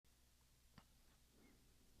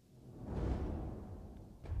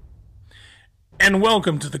and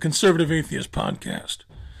welcome to the Conservative Atheist Podcast.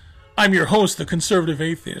 I'm your host, the Conservative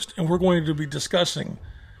Atheist, and we're going to be discussing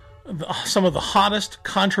some of the hottest,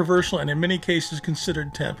 controversial, and in many cases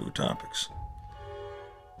considered taboo topics.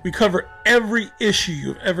 We cover every issue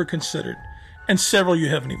you've ever considered, and several you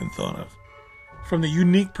haven't even thought of, from the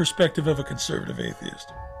unique perspective of a conservative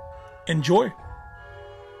atheist. Enjoy!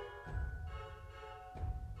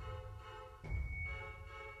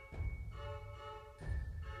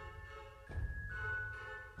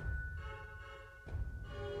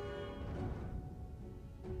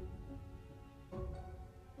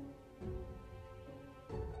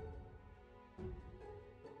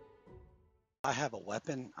 I have a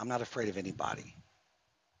weapon, I'm not afraid of anybody.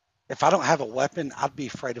 If I don't have a weapon, I'd be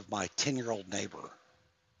afraid of my 10-year-old neighbor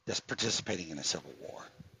that's participating in a civil war.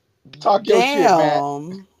 Talk your shit,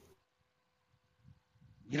 man.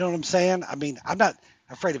 You know what I'm saying? I mean, I'm not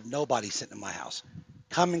afraid of nobody sitting in my house.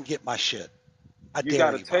 Come and get my shit. You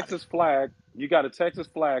got a Texas flag. You got a Texas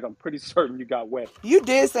flag. I'm pretty certain you got weapons. You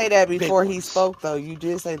did say that before he spoke, though. You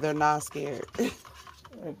did say they're not scared.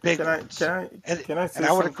 Big Can ones. I say And I would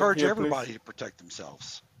something encourage here, everybody please? to protect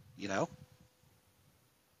themselves, you know?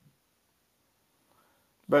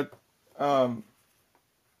 But I'm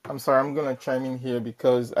sorry, I'm gonna chime in here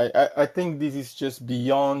because I think this is just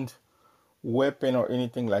beyond weapon or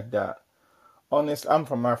anything like that. Honest, I'm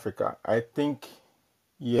from Africa. I think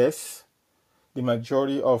yes, the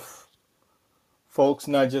majority of folks,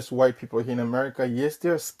 not just white people here in America, yes,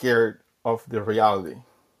 they're scared of the reality.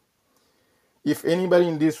 If anybody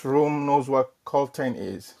in this room knows what Colton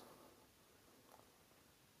is,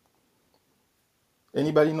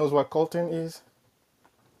 anybody knows what Colton is?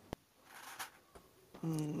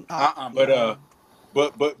 No.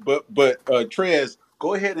 But Trez,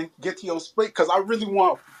 go ahead and get to your split because I really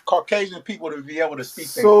want Caucasian people to be able to speak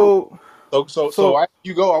their truth. So after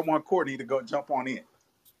you go, I want Courtney to go jump on in.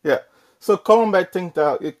 Yeah. So Columbine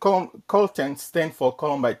Tactile, Colton stands for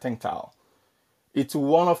Columbine Tactile. It's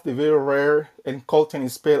one of the very rare, and coltan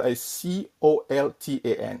is spelled as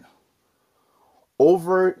Coltan.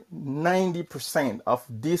 Over 90% of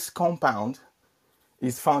this compound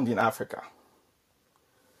is found in Africa.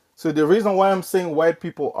 So the reason why I'm saying white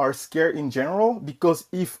people are scared in general, because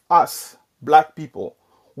if us, black people,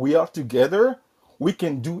 we are together, we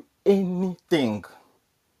can do anything.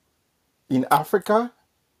 In Africa,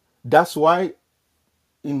 that's why,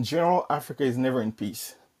 in general, Africa is never in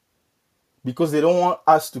peace. Because they don't want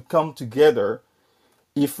us to come together.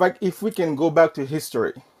 If we can go back to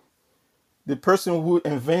history, the person who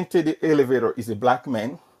invented the elevator is a black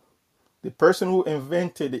man. The person who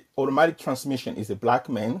invented the automatic transmission is a black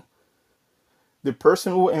man. The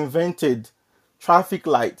person who invented traffic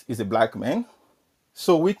light is a black man.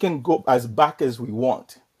 So we can go as back as we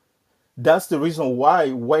want. That's the reason why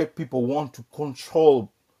white people want to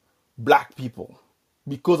control black people,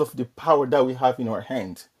 because of the power that we have in our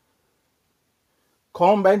hands.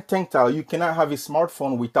 Columbine Tactile, you cannot have a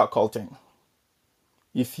smartphone without Colton.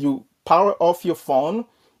 If you power off your phone,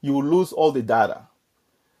 you will lose all the data.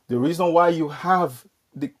 The reason why you have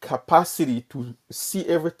the capacity to see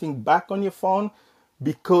everything back on your phone,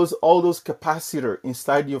 because all those capacitors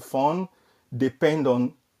inside your phone depend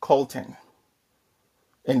on coltan.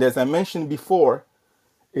 And as I mentioned before,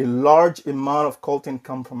 a large amount of coltan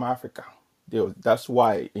come from Africa. That's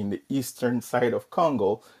why in the eastern side of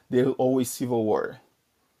Congo, there's always civil war.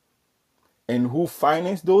 And who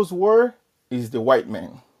financed those wars is the white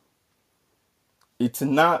man. It's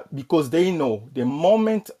not because they know the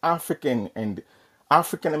moment African and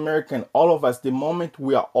African American, all of us, the moment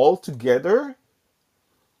we are all together,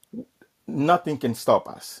 nothing can stop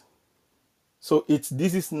us. So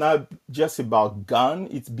this is not just about gun,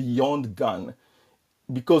 it's beyond gun.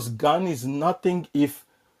 Because gun is nothing if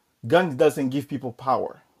gun doesn't give people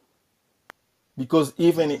power. Because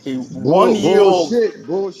even a 1-year-old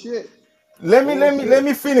bullshit. Let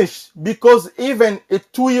me finish. Because even a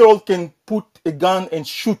 2-year-old can put a gun and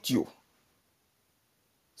shoot you.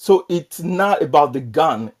 So it's not about the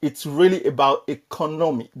gun. It's really about the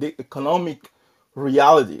economic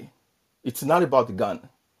reality. It's not about the gun.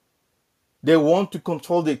 They want to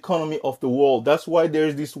control the economy of the world. That's why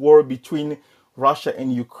there's this war between Russia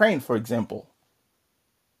and Ukraine, for example.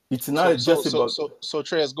 It's not just about... So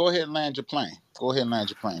Trez, go ahead and land your plane. Go ahead and land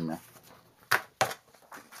your plane, man.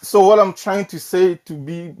 So what I'm trying to say, to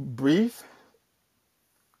be brief,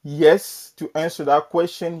 yes, to answer that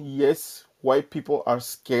question, yes, white people are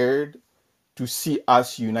scared to see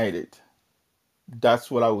us united.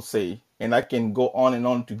 That's what I would say. And I can go on and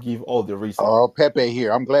on to give all the reasons. Oh, Pepe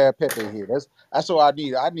here. I'm glad Pepe here. That's what I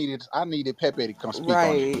needed. I needed Pepe to come speak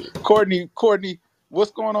on it. Courtney,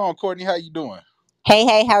 what's going on, Courtney? How you doing? Hey,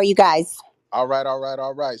 how are you guys?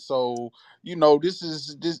 All right. So,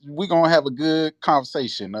 this we're gonna have a good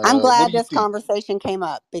conversation. I'm What glad do you this think? conversation came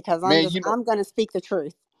up because Man, I'm going to speak the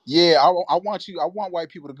truth. yeah, I want white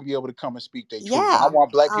people to be able to come and speak their truth. And I Yeah.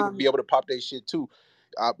 want black people to be able to pop their shit too.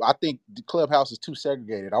 I think the clubhouse is too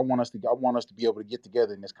segregated. I want us to be able to get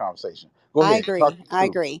together in this conversation. Go I ahead, talk agree. your I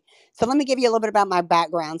truth. agree. So let me give you a little bit about my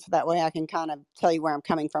background so that way I can kind of tell you where I'm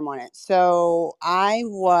coming from on it. So I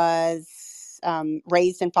was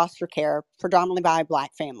raised in foster care, predominantly by a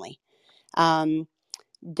black family. Um,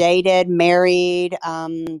 Dated, married,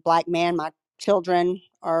 black man. My children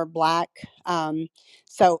are black.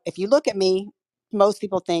 So if you look at me, most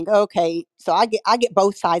people think, okay, so I get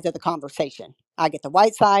both sides of the conversation. I get the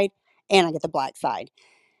white side and I get the black side.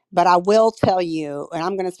 But I will tell you, and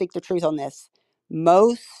I'm going to speak the truth on this.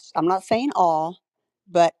 Most, I'm not saying all,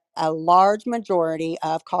 but a large majority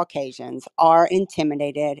of Caucasians are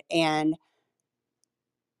intimidated and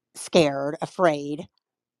scared, afraid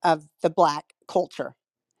of the black culture.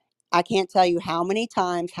 I can't tell you how many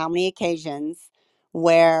times, how many occasions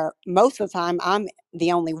where most of the time I'm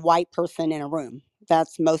the only white person in a room.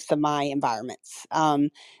 That's most of my environments.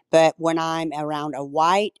 But when I'm around a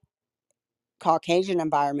white Caucasian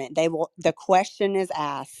environment, the question is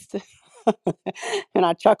asked. And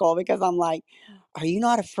I chuckle because I'm like, are you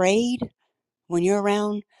not afraid when you're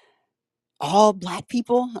around all black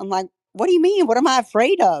people? I'm like, what do you mean? What am I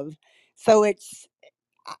afraid of? So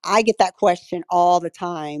I get that question all the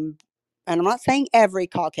time. And I'm not saying every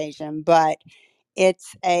Caucasian, but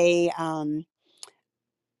it's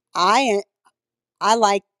I I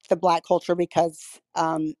like the black culture because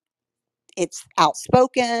it's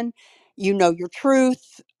outspoken. You know your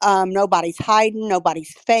truth. Nobody's hiding.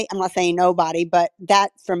 Nobody's fake. I'm not saying nobody, but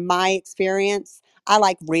that from my experience, I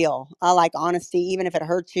like real. I like honesty, even if it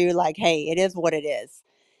hurts you. Like, hey, it is what it is.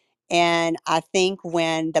 And I think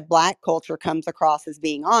when the black culture comes across as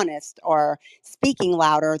being honest or speaking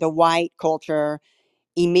louder, the white culture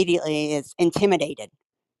immediately is intimidated.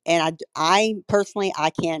 And I personally,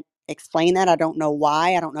 I can't explain that. I don't know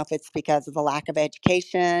why. I don't know if it's because of the lack of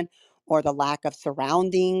education or the lack of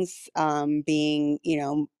surroundings, being,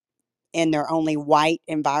 in their only white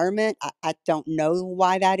environment. I don't know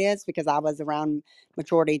why that is because I was around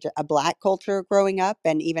majority a black culture growing up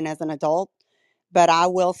and even as an adult. But I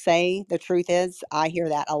will say the truth is, I hear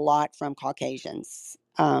that a lot from Caucasians,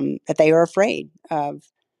 that they are afraid of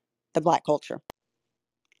the black culture.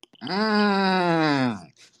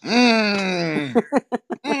 Mm, mm,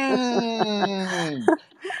 mm.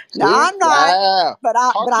 No, See? I'm not. Yeah. But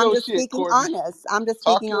Talk I'm your just shit, speaking Courtney. honest. I'm just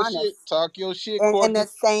speaking honest. Talk your shit, And the Courtney.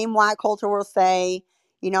 same white culture will say,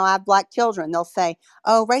 I have black children. They'll say,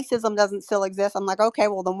 oh, racism doesn't still exist. I'm like, okay,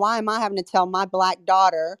 well, then why am I having to tell my black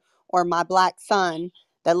daughter or my black son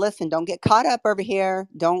that, listen, don't get caught up over here.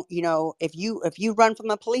 Don't, if you run from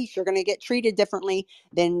the police, you're going to get treated differently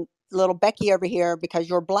than little Becky over here because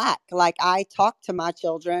you're black. Like, I talk to my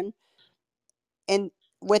children and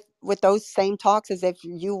with those same talks as if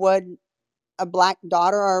you would a black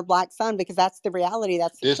daughter or a black son, because that's the reality,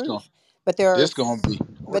 that's the This gon' truth. But there's this gonna be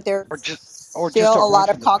but or there's just still a don't run lot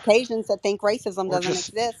of from the Caucasians that think racism or doesn't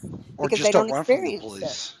just exist or because just they don't don't run from the experience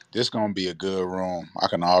it. police. this gonna be a good room. I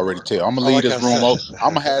can already tell. I'm gonna leave Like this I room said. open.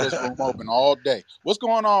 I'm gonna have this room open all day. What's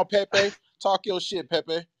going on, Pepe? Talk your shit,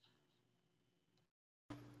 Pepe.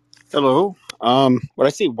 Hello. When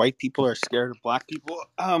I say white people are scared of black people,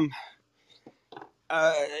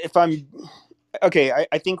 if I'm okay,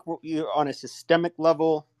 I think you on a systemic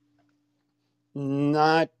level,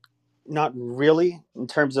 not not really in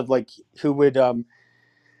terms of like who would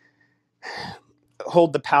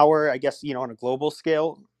hold the power. I guess on a global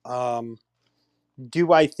scale.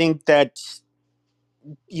 Do I think that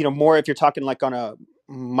more if you're talking like on a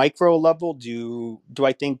micro level? Do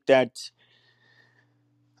I think that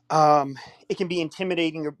it can be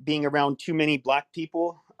intimidating being around too many black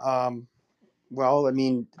people? Well, I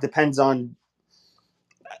mean, depends on.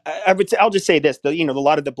 I would say I'll just say this: a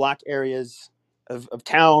lot of the black areas of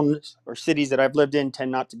towns or cities that I've lived in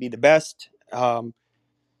tend not to be the best.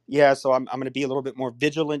 Yeah, so I'm going to be a little bit more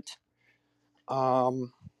vigilant.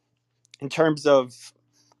 Um, in terms of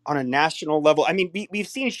on a national level, I mean, we've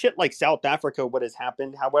seen shit like South Africa, what has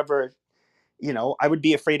happened. However, I would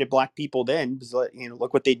be afraid of black people then because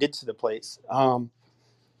look what they did to the place.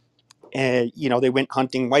 And they went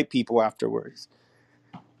hunting white people afterwards.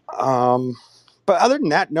 But other than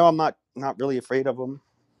that, no, I'm not really afraid of them.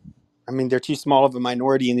 I mean, they're too small of a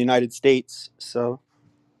minority in the United States. So,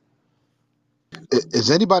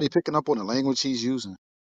 Is anybody picking up on the language he's using?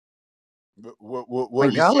 What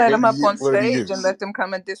When did he y'all let what them did up he on what did he stage and use? let them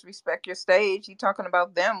come and disrespect your stage, you talking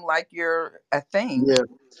about them like you're a thing. Yeah,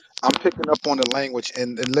 I'm picking up on the language,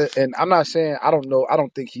 and I'm not saying I don't know. I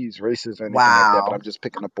don't think he's racist or anything like that, but I'm Wow. just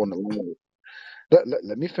picking up on the language. Let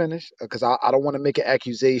me finish because I don't want to make an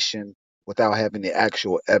accusation without having the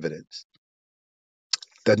actual evidence.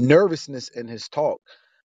 The nervousness in his talk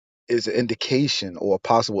is an indication or a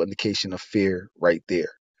possible indication of fear right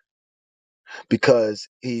there because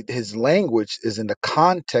his language is in the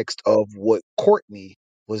context of what Courtney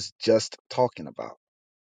was just talking about.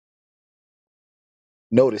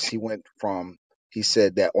 Notice he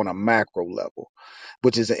said that on a macro level,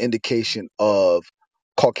 which is an indication of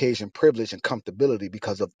Caucasian privilege and comfortability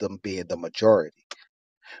because of them being the majority.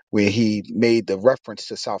 Where he made the reference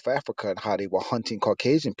to South Africa and how they were hunting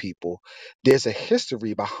Caucasian people, there's a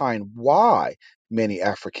history behind why many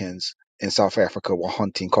Africans in South Africa were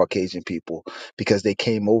hunting Caucasian people because they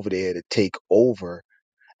came over there to take over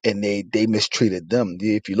and they mistreated them.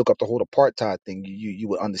 If you look up the whole apartheid thing, you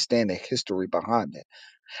would understand the history behind that.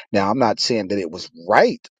 Now, I'm not saying that it was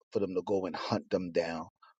right for them to go and hunt them down,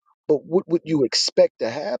 but what would you expect to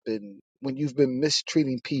happen when you've been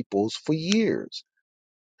mistreating peoples for years?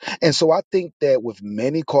 And so I think that with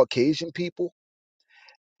many Caucasian people,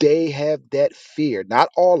 they have that fear. Not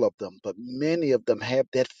all of them, but many of them have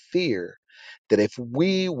that fear that if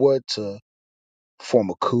we were to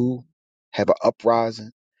form a coup, have an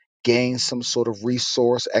uprising, gain some sort of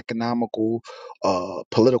resource, economical,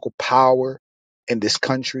 political power in this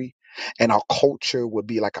country, and our culture would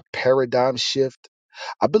be like a paradigm shift.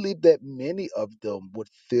 I believe that many of them would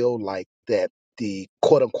feel like that the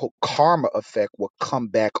quote unquote karma effect will come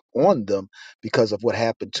back on them because of what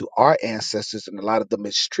happened to our ancestors and a lot of the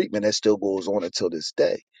mistreatment that still goes on until this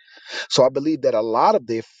day. So I believe that a lot of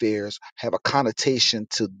their fears have a connotation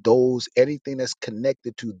to those, anything that's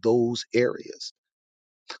connected to those areas.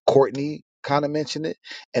 Courtney kind of mentioned it,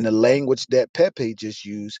 and the language that Pepe just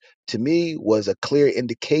used to me was a clear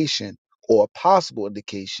indication or a possible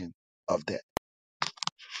indication of that.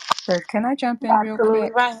 So can I jump in real Absolutely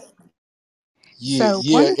quick? right. Yeah, So yeah,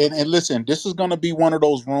 one of and listen, this is gonna be one of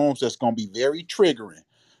those rooms that's gonna be very triggering.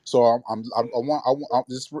 So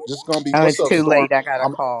this is gonna be oh, what's it's up, too Storm? late. I got a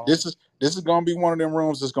I'm call. this is gonna be one of them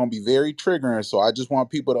rooms that's gonna be very triggering. So I just want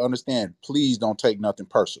people to understand, please don't take nothing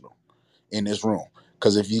personal in this room.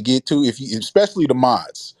 Because if you especially the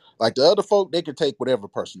mods, like the other folk, they can take whatever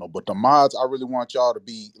personal, but the mods, I really want y'all to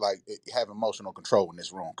be like have emotional control in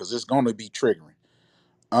this room because it's gonna be triggering.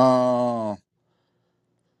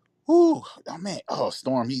 Ooh, oh man, oh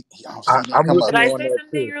Storm, he I don't see he didn't I'm come with up Could you I yet. on say that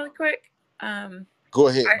something too. really quick? Um, Go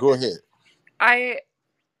ahead, I, go ahead. I,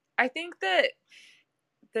 I think that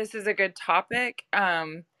this is a good topic.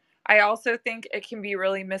 I also think it can be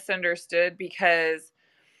really misunderstood because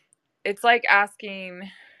it's like asking.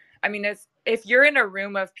 I mean, it's if you're in a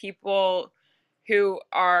room of people who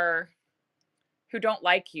are who don't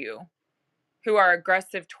like you, who are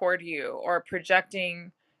aggressive toward you, or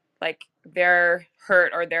projecting like their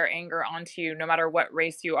hurt or their anger onto you, no matter what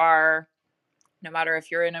race you are, no matter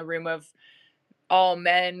if you're in a room of all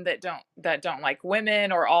men that don't like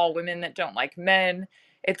women or all women that don't like men,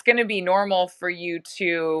 it's going to be normal for you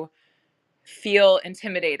to feel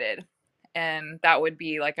intimidated, and that would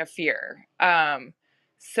be like a fear.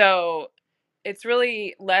 So it's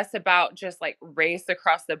really less about just like race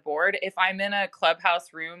across the board. If I'm in a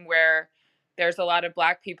clubhouse room where there's a lot of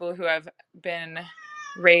black people who have been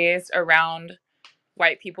raised around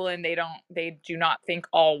white people and they do not think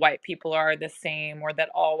all white people are the same or that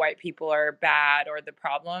all white people are bad or the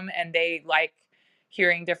problem, and they like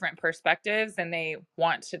hearing different perspectives and they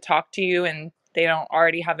want to talk to you and they don't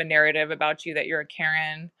already have a narrative about you that you're a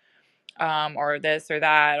Karen, or this or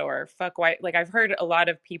that or fuck white. Like I've heard a lot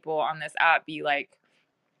of people on this app be like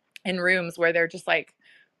in rooms where they're just like,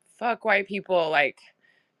 fuck white people, like,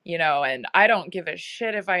 and I don't give a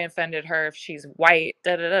shit if I offended her if she's white,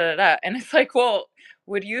 da da da da da. And it's like, well,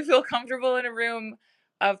 would you feel comfortable in a room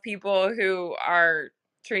of people who are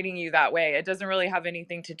treating you that way? It doesn't really have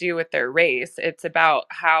anything to do with their race. It's about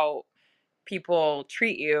how people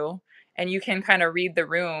treat you, and you can kind of read the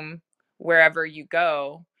room wherever you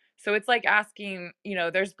go. So it's like asking,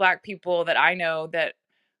 there's black people that I know that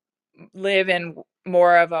live in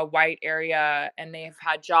more of a white area and they've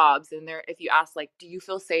had jobs, and they're if you ask like, do you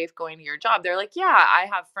feel safe going to your job, they're like, yeah, I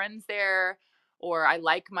have friends there, or I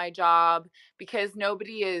like my job, because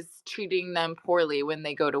nobody is treating them poorly when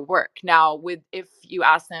they go to work. Now with if you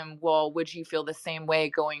ask them, well, would you feel the same way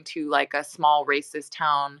going to like a small racist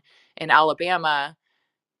town in Alabama,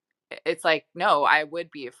 it's like, no, I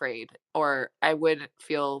would be afraid, or I would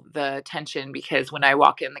feel the tension because when I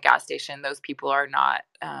walk in the gas station, those people are not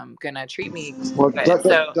gonna treat me Well, good.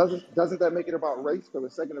 So, doesn't that make it about race?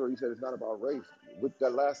 Because a second ago you said it's not about race. With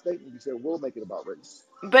that last statement, you said we'll make it about race.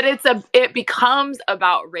 but it becomes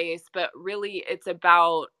about race, but really it's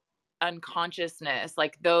about unconsciousness,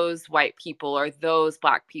 like those white people or those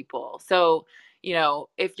Black people. So,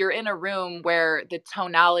 if you're in a room where the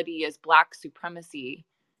tonality is Black supremacy,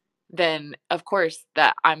 then of course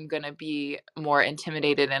that I'm going to be more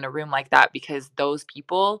intimidated in a room like that, because those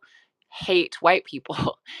people hate white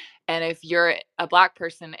people. And if you're a Black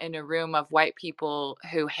person in a room of white people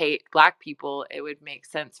who hate Black people, it would make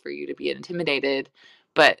sense for you to be intimidated.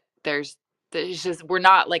 But there's just, we're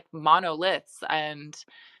not like monoliths, and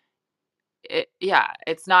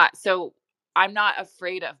it's not. So I'm not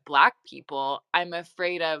afraid of Black people. I'm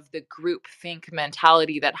afraid of the group think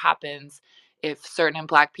mentality that happens if certain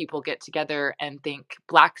Black people get together and think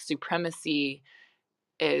Black supremacy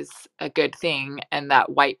is a good thing, and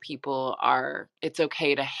that white people it's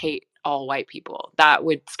okay to hate all white people. That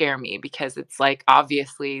would scare me, because it's like,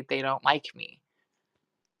 obviously they don't like me.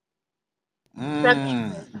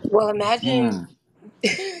 Well, imagine.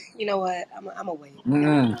 You know what? I'm a wait.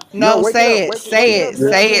 No, No, wake it say up, it, wake it say up, it,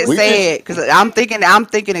 Yeah, Jasmine, say it, wake we it up. just say it. Because I'm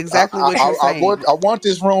thinking exactly what you're saying. I want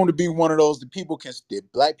this room to be one of those that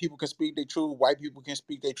Black people can speak their truth, white people can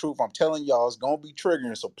speak their truth. I'm telling y'all, it's gonna be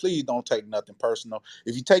triggering. So please don't take nothing personal.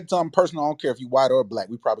 If you take something personal, I don't care if you white or Black.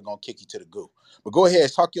 We probably gonna kick you to the goo. But go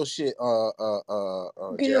ahead, talk your shit,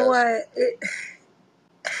 You know Jazz. what?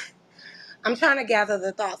 I'm trying to gather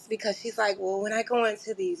the thoughts, because she's like, well, when I go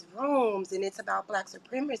into these rooms and it's about Black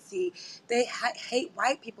supremacy, they hate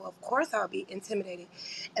white people. Of course I'll be intimidated.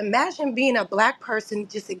 Imagine being a Black person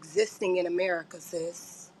just existing in America,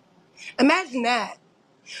 sis. Imagine that.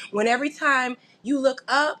 When every time you look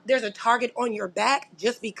up, there's a target on your back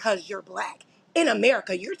just because you're Black. In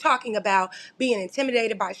America, you're talking about being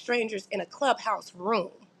intimidated by strangers in a clubhouse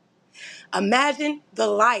room. Imagine the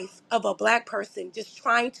life of a Black person just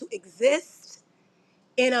trying to exist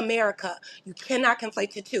in America. You cannot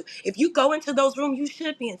conflate the two. If you go into those rooms, you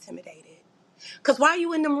should be intimidated. Because why are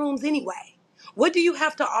you in them rooms anyway? What do you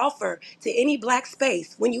have to offer to any Black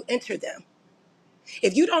space when you enter them?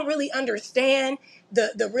 If you don't really understand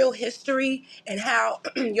the real history and how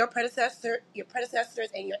your predecessors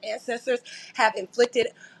and your ancestors have inflicted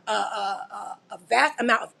a vast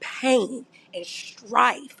amount of pain and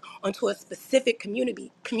strife onto a specific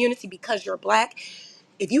community because you're Black,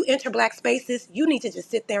 if you enter Black spaces, you need to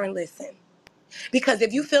just sit there and listen. Because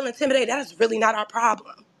if you feel intimidated, that is really not our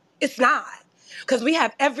problem. It's not. Because we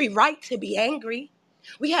have every right to be angry.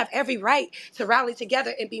 We have every right to rally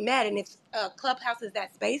together and be mad. And if Clubhouse is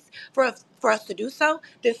that space for us to do so,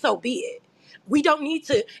 then so be it. We don't need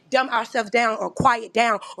to dumb ourselves down or quiet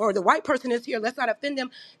down, or the white person is here, let's not offend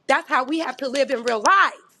them. That's how we have to live in real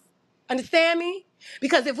life. Understand me?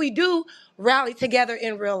 Because if we do rally together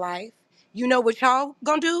in real life, you know what y'all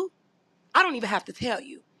gonna do? I don't even have to tell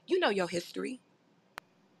you. You know your history.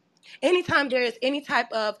 Anytime there is any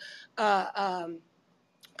type of uh, um,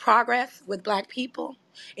 progress with Black people,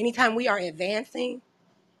 anytime we are advancing,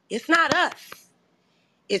 it's not us.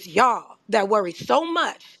 It's y'all that worry so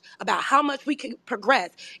much about how much we can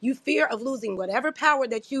progress. You fear of losing whatever power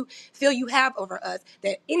that you feel you have over us,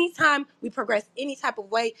 that anytime we progress any type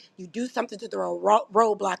of way, you do something to throw a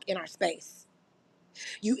roadblock in our space.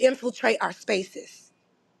 You infiltrate our spaces.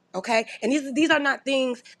 Okay? And these are not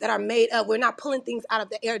things that are made up. We're not pulling things out of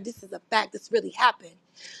the air. This is a fact. This really happened.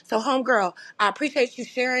 So, homegirl, I appreciate you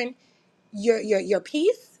sharing your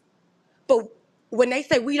piece. But when they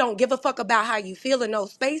say we don't give a fuck about how you feel in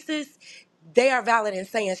those spaces, they are valid in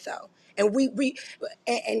saying so. And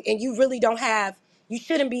and you really don't have, you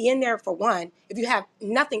shouldn't be in there, for one, if you have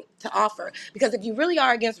nothing to offer. Because if you really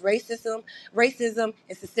are against racism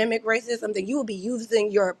and systemic racism, then you will be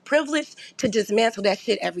using your privilege to dismantle that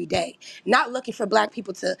shit every day, not looking for Black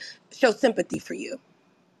people to show sympathy for you.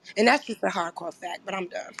 And that's just a hardcore fact, but I'm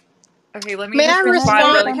done. Okay, let me May just I Can I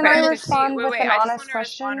respond say really respond? can Can quick, I I? because respond with an I just want honest to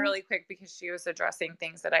respond question? really quick because she was addressing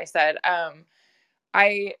things that I said.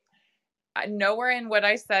 I Nowhere in what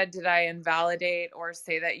I said did I invalidate or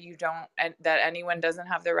say that that anyone doesn't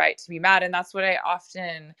have the right to be mad. And that's what I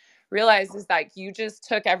often realize, is that you just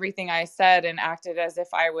took everything I said and acted as if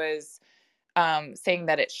I was saying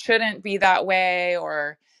that it shouldn't be that way,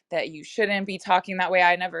 or that you shouldn't be talking that way.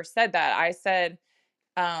 I never said that. I said,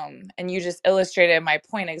 and you just illustrated my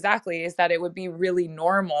point exactly, is that it would be really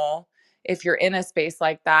normal if you're in a space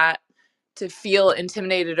like that to feel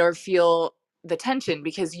intimidated or feel the tension,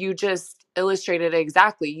 because you just illustrated it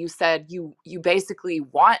exactly. You said you basically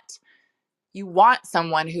want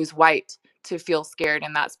someone who's white to feel scared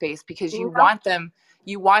in that space, because No, you want them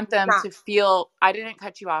not. to feel, I didn't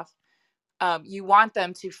cut you off. You want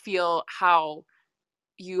them to feel how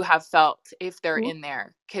you have felt if they're in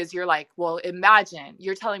there, because you're like, well,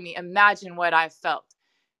 you're telling me, imagine what I've felt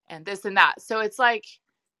and this and that. So it's like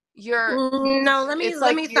No, let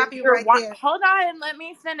me stop you right there. hold on, let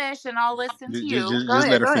me finish and I'll listen to you. Go Just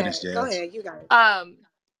let ahead, her go finish, ahead, go Jazz. ahead. You got it.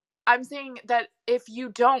 I'm saying that if you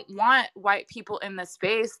don't want white people in the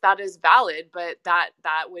space, that is valid, but that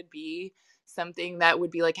would be something that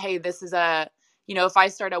would be like, hey, this is if I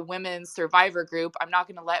start a women's survivor group, I'm not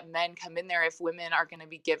going to let men come in there if women are going to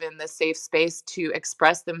be given the safe space to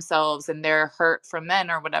express themselves and they're hurt from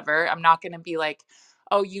men or whatever. I'm not going to be like,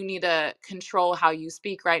 oh, you need to control how you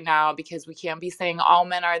speak right now because we can't be saying all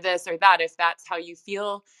men are this or that. If that's how you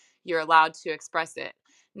feel, you're allowed to express it.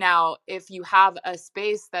 Now, if you have a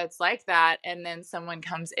space that's like that and then someone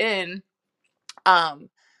comes in,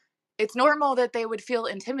 it's normal that they would feel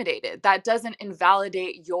intimidated. That doesn't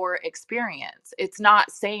invalidate your experience. It's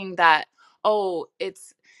not saying that,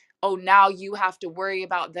 now you have to worry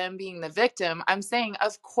about them being the victim. I'm saying,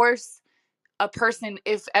 of course,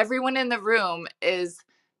 if everyone in the room is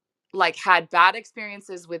like had bad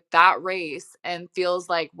experiences with that race and feels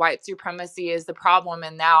like white supremacy is the problem,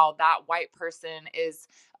 and now that white person is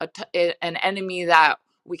an enemy that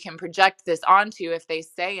we can project this onto if they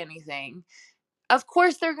say anything, of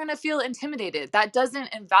course they're going to feel intimidated. That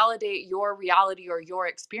doesn't invalidate your reality or your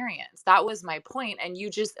experience. That was my point, and you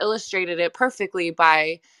just illustrated it perfectly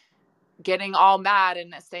by getting all mad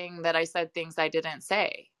and saying that I said things I didn't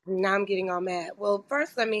say. Now I'm getting all mad. Well,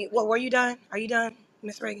 first were you done? Are you done,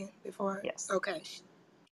 Miss Reagan? Before? Yes.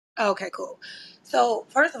 Okay, cool. So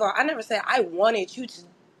first of all, I never said I wanted you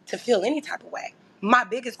to feel any type of way. My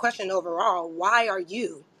biggest question overall, why are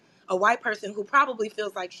you, a white person who probably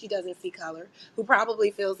feels like she doesn't see color, who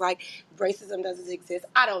probably feels like racism doesn't exist?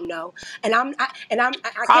 I don't know. And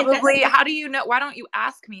I can't. Probably. How do you know? Why don't you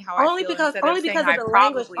ask me how I feel instead of saying I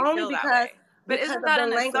probably feel that way? But isn't that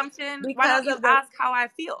an assumption? Why don't you ask how I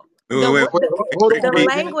feel? Wait, Hold on, The Reagan.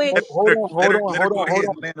 language. let her go ahead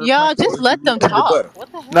and land her Y'all plane so just let you them can talk. rebuttal.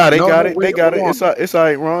 What the hell? Nah, they No, got no, it. They wait, got hold it. on. It's all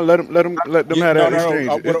right, Ron. Let them have that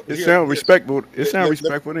exchange. It Here, sounds respectful. It sounds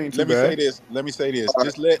respectful. It ain't too let me say bad. this. Let me say this. All right.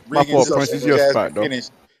 Just let My Regan, fault, So, Prince. just It's let your Jasmine spot, though. finish.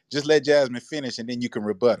 Just let Jasmine finish, and then you can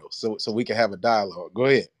rebuttal. So we can have a dialogue. Go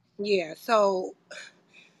ahead. Yeah. So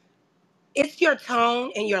it's your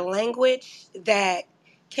tone and your language that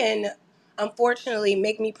can unfortunately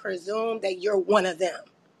make me presume that you're one of them.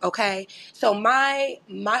 Okay, so my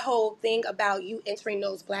whole thing about you entering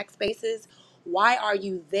those black spaces, why are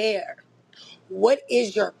you there? What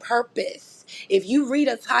is your purpose? If you read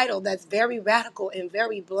a title that's very radical and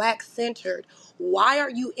very black centered, why are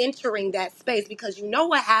you entering that space? Because you know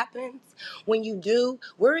what happens when you do.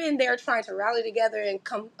 We're in there trying to rally together and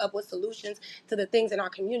come up with solutions to the things in our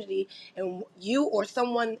community. And you or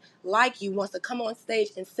someone like you wants to come on stage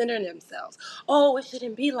and center themselves. Oh, it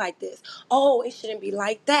shouldn't be like this. Oh, it shouldn't be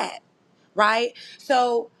like that. Right?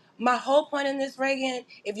 So my whole point in this, Reagan,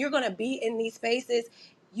 if you're going to be in these spaces,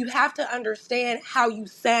 you have to understand how you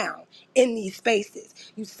sound in these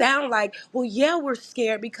spaces. You sound like, well, yeah, we're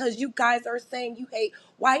scared because you guys are saying you hate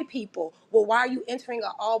white people. Well, why are you entering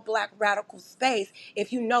an all black radical space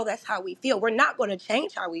if you know that's how we feel? We're not going to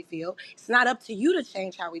change how we feel. It's not up to you to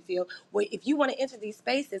change how we feel. Well, if you want to enter these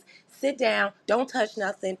spaces, sit down, don't touch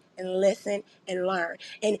nothing, and listen and learn.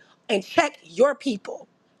 And check your people.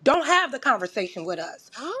 Don't have the conversation with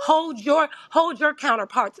us. Hold your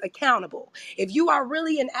counterparts accountable. If you are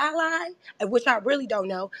really an ally, which I really don't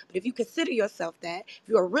know, but if you consider yourself that, if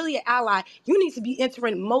you are really an ally, you need to be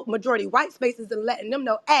entering majority white spaces and letting them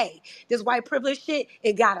know, hey, this white privilege shit,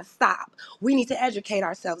 it gotta stop. We need to educate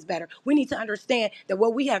ourselves better. We need to understand that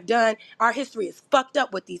what we have done, our history is fucked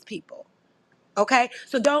up with these people. Okay,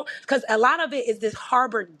 so don't, because a lot of it is this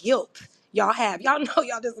harbored guilt y'all have. Y'all know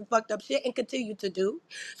y'all did some fucked up shit and continue to do.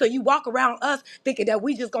 So you walk around us thinking that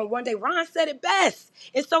we just gonna one day. Ron said it best.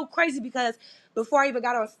 It's so crazy because before I even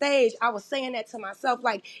got on stage, I was saying that to myself.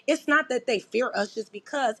 Like, it's not that they fear us just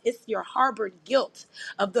because it's your harbored guilt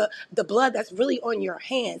of the blood that's really on your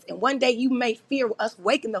hands. And one day you may fear us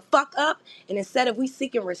waking the fuck up, and instead of we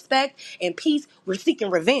seeking respect and peace, we're seeking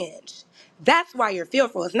revenge. That's why you're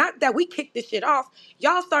fearful. It's not that we kicked this shit off.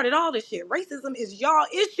 Y'all started all this shit. Racism is y'all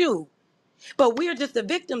issue, but we're just the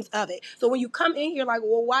victims of it. So when you come in here like,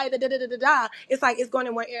 well, why da? It's like it's going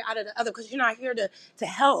in one ear out of the other because you're not here to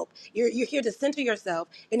help. You're here to center yourself,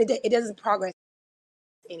 and it doesn't progress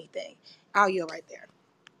anything. I'll yield right there.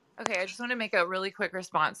 Okay, I just want to make a really quick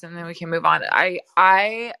response and then we can move on.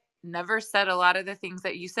 I never said a lot of the things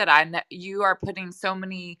that you said. You are putting so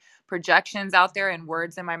many projections out there and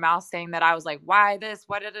words in my mouth saying that I was like, why this?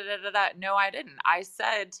 What? Da, da, da, da, da. No, I didn't. I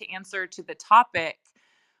said to answer to the topic,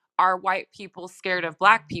 are white people scared of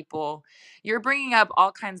black people? You're bringing up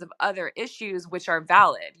all kinds of other issues which are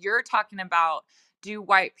valid. You're talking about, do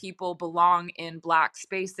white people belong in black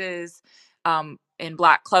spaces, in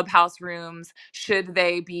black clubhouse rooms? Should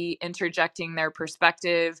they be interjecting their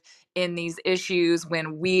perspective in these issues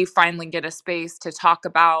when we finally get a space to talk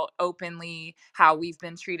about openly how we've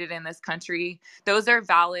been treated in this country? Those are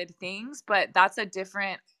valid things, but that's a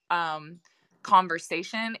different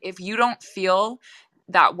conversation. If you don't feel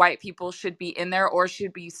that white people should be in there or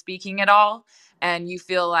should be speaking at all, and you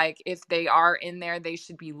feel like if they are in there they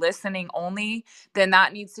should be listening only, then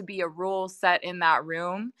that needs to be a rule set in that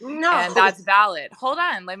room. No. And that's valid. Hold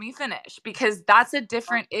on, let me finish, because that's a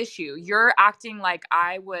different issue. You're acting like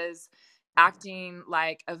I was acting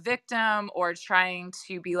like a victim or trying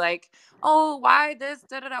to be like, oh, why this,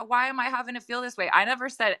 da, da, da, why am I having to feel this way? I never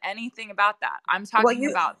said anything about that. I'm Well, talking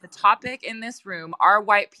about the topic in this room. Are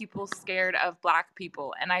white people scared of black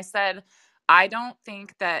people? And I said, I don't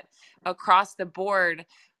think that across the board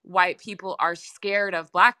white people are scared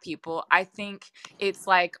of black people. I think it's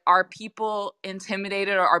like, are people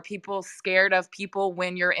intimidated or are people scared of people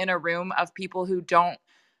when you're in a room of people who don't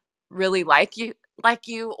really like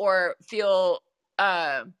you or feel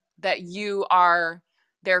uh that you are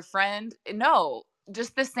their friend? No,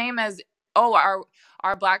 just the same as, oh,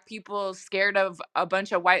 are black people scared of a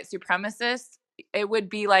bunch of white supremacists? It would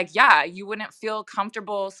be like, yeah, you wouldn't feel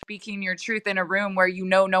comfortable speaking your truth in a room where you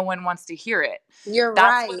know no one wants to hear it. you're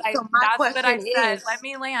That's right. what I So my that's what I question said. is, Let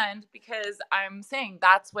me land, because I'm saying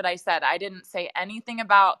that's what I said. I didn't say anything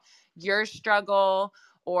about your struggle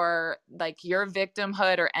or like your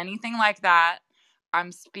victimhood or anything like that.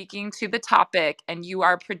 I'm speaking to the topic, and you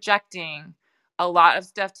are projecting a lot of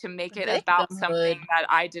stuff to make it about something Victimhood. that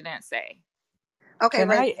I didn't say. okay, Can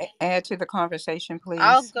Ray. I add to the conversation,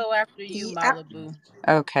 I'll please? go after you, Yeah, Malibu.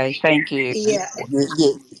 Okay, thank you. yeah.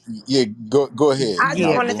 Yeah. Go ahead, I just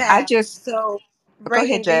Yeah, wanted Malibu. to I ask. just So, go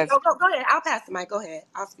ahead, Reagan, do you, Jazz. go ahead. I'll pass the mic. Go ahead.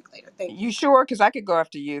 I'll speak later. Thank you. You sure? Because I could go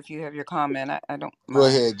after you if you have your comment. I don't Go mind.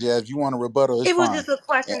 ahead, Jeff. If you want a rebuttal, it's It was fine. just a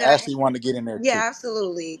question And that I had. Ashley wanted to get in there too. Yeah,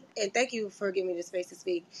 absolutely. And thank you for giving me the space to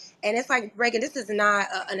speak. And it's like, Reagan, this is not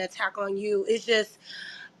an attack on you. It's just,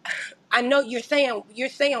 I know you're saying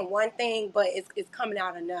one thing, but it's coming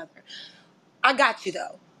out another. I got you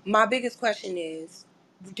though. My biggest question is,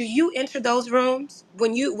 do you enter those rooms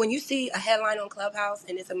when you see a headline on Clubhouse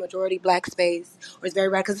and it's a majority black space or it's very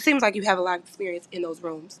rad? Because it seems like you have a lot of experience in those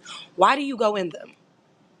rooms. Why do you go in them?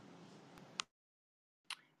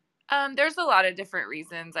 There's a lot of different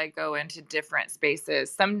reasons I go into different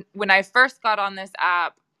spaces. When I first got on this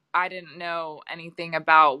app, I didn't know anything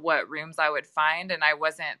about what rooms I would find, and I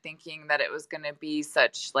wasn't thinking that it was going to be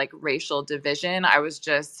such like racial division. I was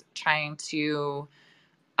just trying to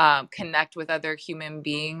connect with other human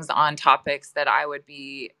beings on topics that I would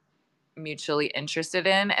be mutually interested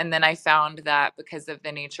in. And then I found that because of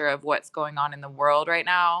the nature of what's going on in the world right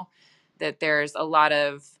now, that there's a lot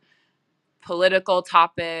of political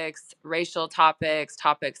topics, racial topics,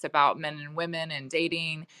 topics about men and women and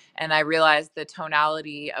dating. And I realized the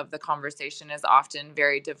tonality of the conversation is often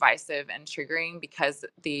very divisive and triggering, because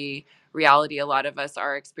the reality a lot of us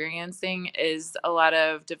are experiencing is a lot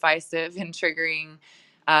of divisive and triggering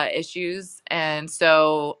issues. And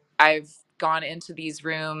so I've gone into these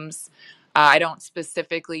rooms. I don't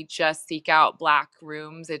specifically just seek out Black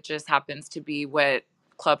rooms. It just happens to be what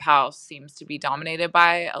Clubhouse seems to be dominated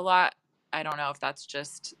by a lot. I don't know if that's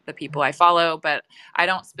just the people I follow, but I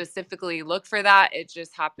don't specifically look for that. It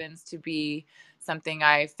just happens to be something.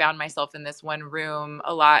 I found myself in this one room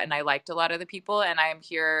a lot, and I liked a lot of the people, and I'm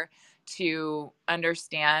here to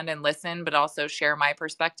understand and listen, but also share my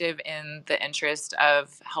perspective in the interest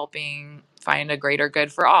of helping find a greater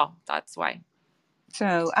good for all. That's why.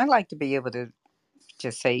 So I like to be able to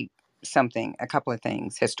just say something, a couple of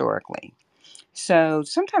things historically. So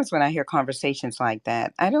sometimes when I hear conversations like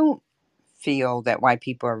that, I don't feel that white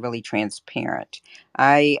people are really transparent.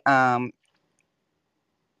 I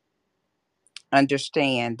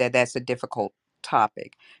understand that that's a difficult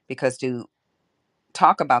topic, because to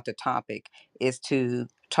talk about the topic is to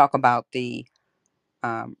talk about the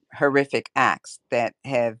horrific acts that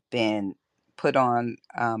have been put on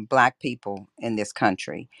Black people in this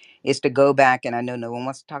country. Is to go back, and I know no one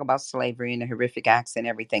wants to talk about slavery and the horrific acts and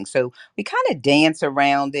everything. So we kind of dance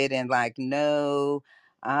around it and like, no,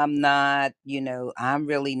 I'm not, I'm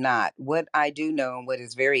really not. What I do know and what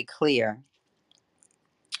is very clear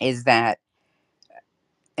is that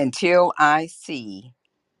until I see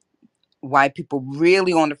white people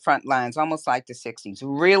really on the front lines, almost like the 60s,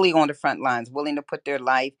 really on the front lines, willing to put their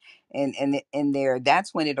life in there,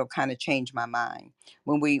 that's when it'll kind of change my mind.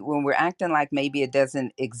 When we're acting like maybe it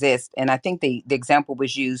doesn't exist. And I think the example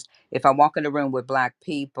was used, if I walk in the room with black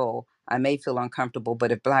people, I may feel uncomfortable,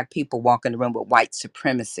 but if black people walk in the room with white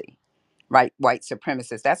supremacy, right, white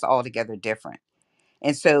supremacists, that's altogether different.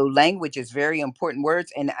 And so language is very important.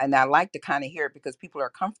 Words, and I like to kind of hear it because people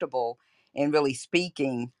are comfortable in really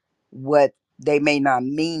speaking what they may not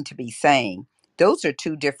mean to be saying. Those are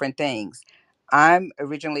two different things. I'm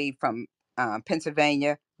originally from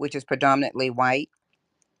Pennsylvania, which is predominantly white.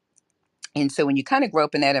 And so when you kind of grow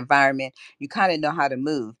up in that environment, you kind of know how to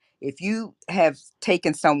move. If you have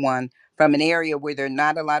taken someone from an area where there are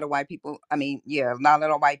not a lot of white people, I mean, yeah, not a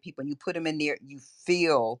lot of white people, and you put them in there, you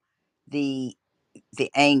feel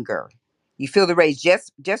the anger, you feel the rage,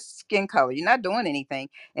 just skin color, you're not doing anything.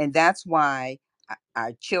 And that's why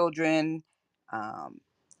our children, um,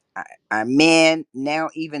 our men, now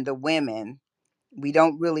even the women, we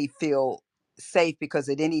don't really feel safe because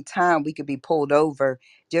at any time we could be pulled over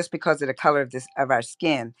just because of the color of our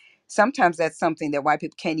skin. Sometimes that's something that white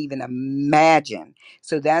people can't even imagine.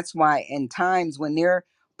 So that's why in times when they're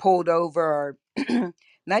pulled over or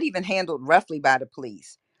not even handled roughly by the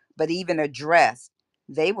police, but even addressed,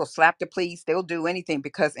 they will slap the police, they'll do anything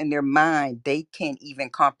because in their mind they can't even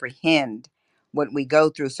comprehend what we go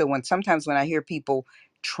through. So sometimes when I hear people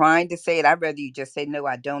trying to say it, I'd rather you just say no,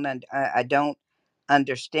 I don't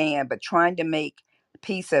understand, but trying to make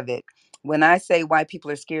peace of it. When I say white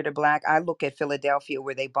people are scared of black, I look at Philadelphia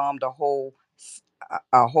where they bombed a whole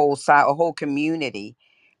community,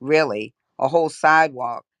 really, a whole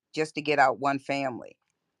sidewalk just to get out one family,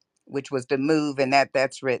 which was the move, and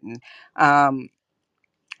that's written. Um,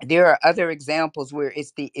 there are other examples where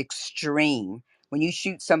it's the extreme. When you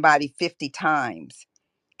shoot somebody 50 times,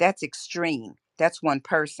 that's extreme. That's one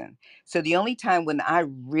person. So the only time when I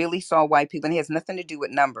really saw white people, and it has nothing to do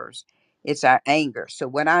with numbers, it's our anger. So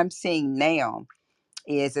what I'm seeing now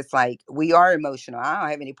is it's like we are emotional. I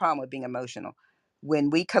don't have any problem with being emotional.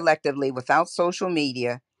 When we collectively, without social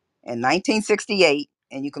media in 1968,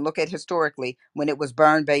 and you can look at historically when it was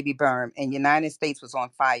burn, baby, burn, and United States was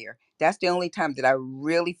on fire. That's the only time that I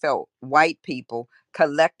really felt white people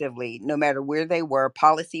collectively, no matter where they were,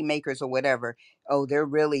 policymakers or whatever, oh, they're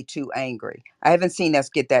really too angry. I haven't seen us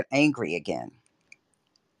get that angry again.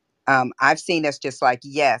 I've seen us just like,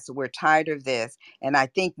 yes, we're tired of this. And I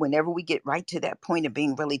think whenever we get right to that point of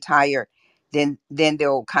being really tired, then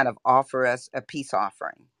they'll kind of offer us a peace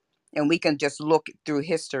offering. And we can just look through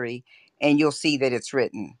history and you'll see that it's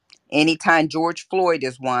written. Anytime George Floyd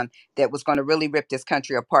is one that was going to really rip this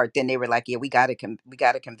country apart, then they were like, yeah, we got to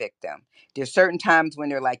convict them. There's certain times when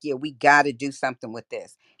they're like, yeah, we got to do something with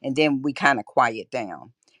this. And then we kind of quiet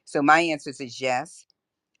down. So my answer is yes,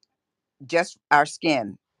 just our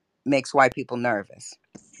skin makes white people nervous.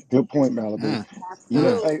 Good point, Malibu. Mm, You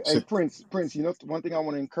know, mm. Absolutely. hey, See, Prince. You know, one thing I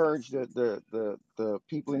want to encourage the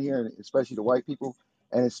people in here, and especially the white people,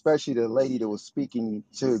 and especially the lady that was speaking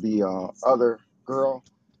to the other girl.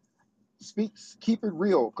 Keep it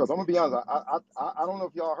real, because I'm gonna be honest. I don't know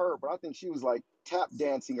if y'all heard, but I think she was like tap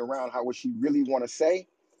dancing around how what she really want to say.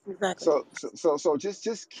 Exactly. So just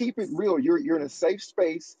keep it real. You're in a safe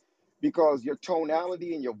space because your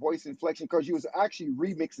tonality and your voice inflection, because you was actually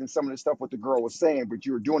remixing some of the stuff what the girl was saying, but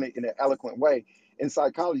you were doing it in an eloquent way. In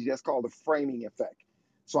psychology, that's called the framing effect.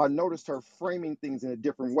 So I noticed her framing things in a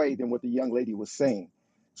different way than what the young lady was saying.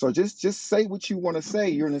 So just say what you want to say.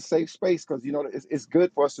 You're in a safe space because you know it's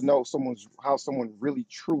good for us to know how someone really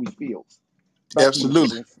truly feels. Back to you, Mr. absolutely,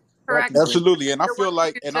 Prince. Back to Correct. you, Prince. absolutely, and The one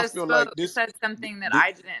who I just feel like spoke this, said something that this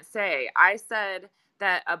I didn't say. I said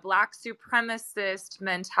that a black supremacist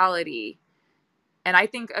mentality, and I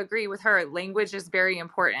think agree with her, language is very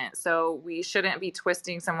important. So we shouldn't be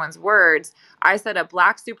twisting someone's words. I said a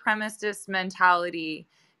black supremacist mentality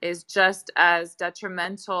is just as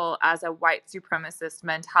detrimental as a white supremacist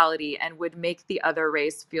mentality and would make the other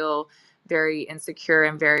race feel very insecure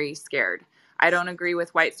and very scared. I don't agree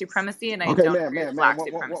with white supremacy and I Okay, don't man, agree with man, man. black One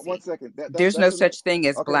supremacy. second. There's no That's a little. such thing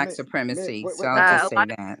as Okay, black man. supremacy, so I'll One just A second. say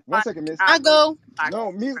lot of that. people One on second, this Miss. I app believe go. in black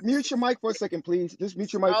No, mute supremacy. your mic for a second, please. Just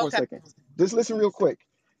mute your mic for a Okay. second. Just listen real quick.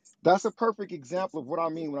 That's a perfect example of what I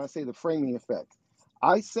mean when I say the framing effect.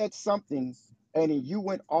 I said something, and then you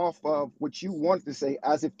went off of what you wanted to say,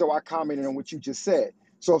 as if though I commented on what you just said.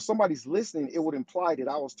 So if somebody's listening, it would imply that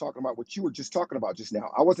I was talking about what you were just talking about just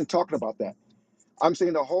now. I wasn't talking about that. I'm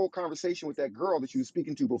saying the whole conversation with that girl that you were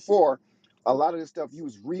speaking to before A lot of the stuff you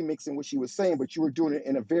was remixing what she was saying, but you were doing it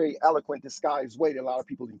in a very eloquent, disguised way that a lot of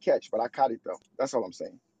people didn't catch. But I caught it though. That's all I'm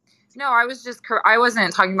saying. No, I was just I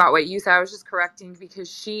wasn't talking about what you said. I was just correcting because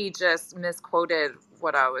she just misquoted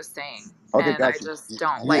what I was saying, Okay, and I got you. just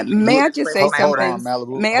don't You, like you, May I just say twisting my hold words. on, something?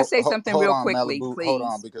 Malibu. May I say something Hold real on, quickly, Malibu. Hold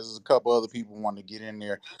on, please? because there's a couple other people want to get in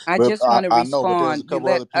there. I But just want to I know, but there was a respond. You couple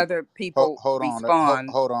let other people. other people Hold on, respond.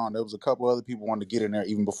 hold on. There was a couple other people wanted to get in there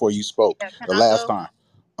even before you spoke Yeah, can the I last go? time.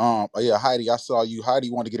 Yeah, Heidi, I saw you.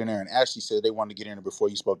 Heidi wanted to get in there, and Ashley said they wanted to get in there before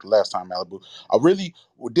you spoke the last time, Malibu.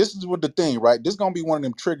 This is what the thing, right? This is gonna be one of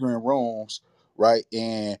them triggering rooms, right?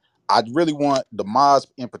 And I really want the mods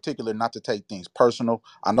in particular not to take things personal.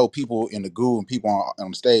 I know people in the goo and people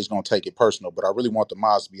on the stage gonna take it personal, but I really want the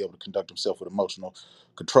mods to be able to conduct themselves with emotional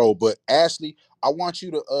control. But Ashley, I want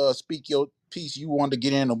you to speak your piece. You wanted to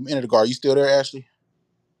get in a minute ago. Are you still there, Ashley?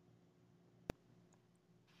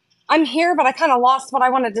 I'm here, but I kind of lost what I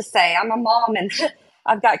wanted to say. I'm a mom and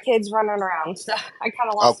I've got kids running around, so I kind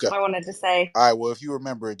of lost Okay. what I wanted to say. All right. Well, if you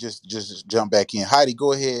remember it, just jump back in. Heidi,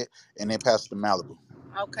 go ahead, and then pass it to Malibu.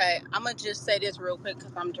 Okay, I'm gonna just say this real quick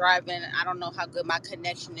because I'm driving. I don't know how good my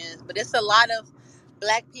connection is, but it's a lot of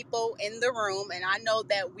black people in the room, and I know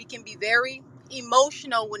that we can be very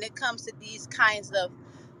emotional when it comes to these kinds of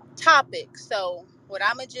topics. So what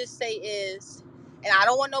I'm gonna just say is, and I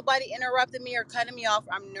don't want nobody interrupting me or cutting me off.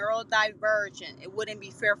 I'm neurodivergent. It wouldn't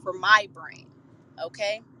be fair for my brain.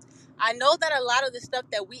 Okay, I know that a lot of the stuff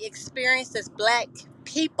that we experience as black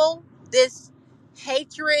people, this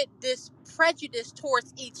hatred, this prejudice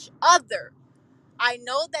towards each other, I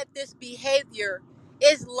know that this behavior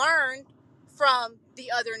is learned from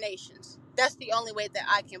the other nations. That's the only way that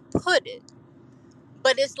I can put it.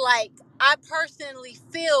 But it's like, I personally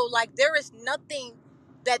feel like there is nothing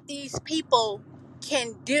that these people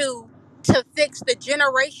can do to fix the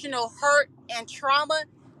generational hurt and trauma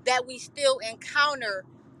that we still encounter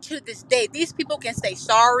to this day. These people can say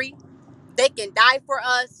sorry, they can die for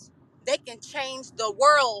us, they can change the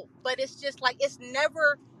world, but it's just like it's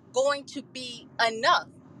never going to be enough.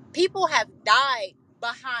 People have died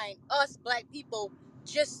behind us black people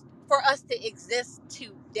just for us to exist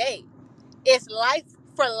today. Is life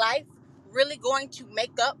for life really going to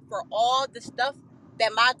make up for all the stuff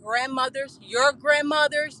that my grandmothers, your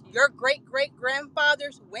great great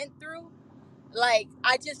grandfathers went through? Like,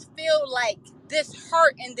 I just feel like this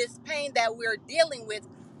hurt and this pain that we're dealing with,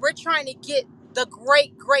 we're trying to get the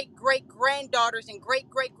great great great granddaughters and great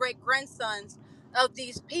great great grandsons of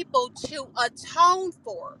these people to atone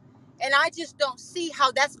for. And I just don't see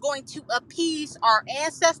how that's going to appease our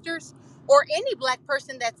ancestors or any black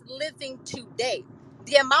person that's living today.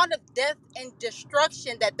 The amount of death and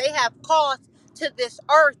destruction that they have caused to this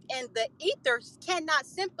earth and the ethers cannot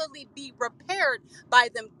simply be repaired by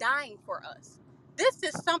them dying for us. This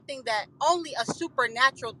is something that only a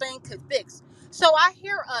supernatural thing could fix. So I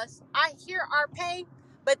hear us, I hear our pain,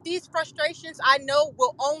 but these frustrations I know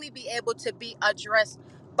will only be able to be addressed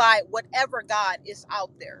by whatever God is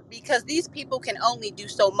out there, because these people can only do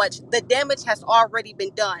so much. The damage has already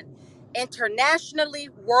been done internationally,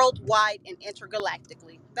 worldwide, and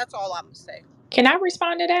intergalactically. That's all I'm going to say. Can I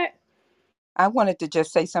respond to that? I wanted to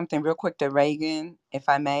just say something real quick to Reagan, if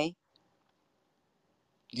I may.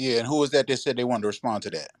 Yeah, and who was that said they wanted to respond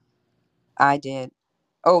to that? I did.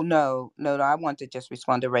 Oh, no. I want to just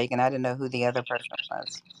respond to Reagan. I didn't know who the other person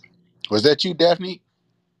was. Was that you, Daphne?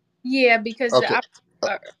 Yeah, because Okay.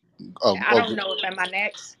 I don't know if am I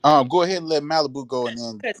next. Go ahead and let Malibu go, and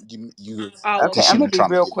then Cause you Okay, because I'm she okay. gonna been be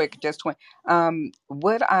trying to real get. quick.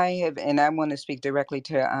 What I have, and I want to speak directly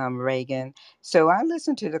to Reagan. So I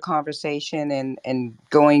listened to the conversation and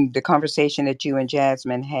going the conversation that you and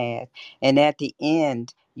Jasmine had, and at the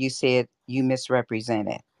end you said you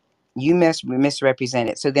misrepresented. You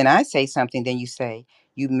misrepresented. So then I say something, then you say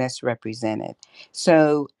you misrepresented.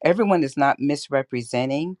 So everyone is not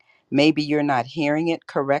misrepresenting. Maybe you're not hearing it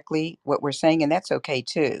correctly, what we're saying, and that's okay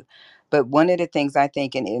too. But one of the things I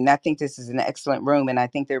think, and I think this is an excellent room, and I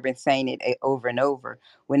think they've been saying it over and over.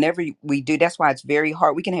 Whenever we do, that's why it's very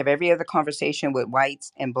hard. We can have every other conversation with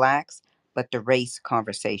whites and blacks, but the race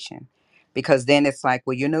conversation. Because then it's like,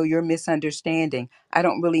 well, you're misunderstanding. I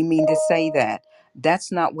don't really mean to say that.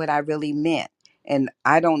 That's not what I really meant. And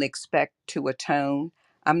I don't expect to atone.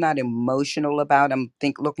 I'm not emotional about it. I'm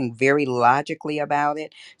looking very logically about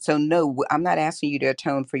it. So no, I'm not asking you to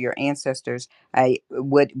atone for your ancestors. I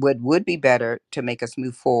what would be better to make us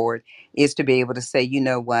move forward is to be able to say, you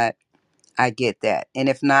know what, I get that. And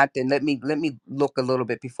if not, then let me look a little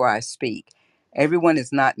bit before I speak. Everyone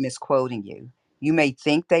is not misquoting you. You may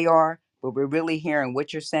think they are, but we're really hearing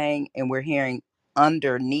what you're saying, and we're hearing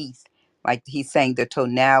underneath Like he's saying the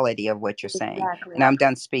tonality of what you're saying. Exactly. And I'm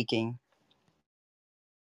done speaking.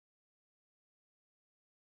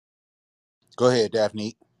 Go ahead,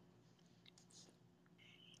 Daphne.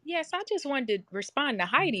 Yes, I just wanted to respond to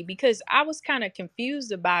Heidi because I was kind of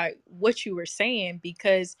confused about what you were saying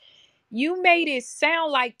because you made it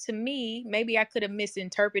sound like to me, maybe I could have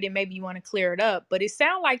misinterpreted, maybe you want to clear it up, but it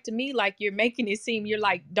sounded like to me like you're making it seem you're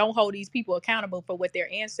like, don't hold these people accountable for what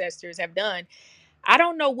their ancestors have done. I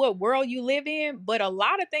don't know what world you live in, but a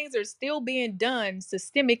lot of things are still being done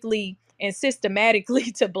systemically and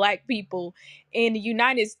systematically to Black people in the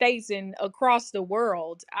United States and across the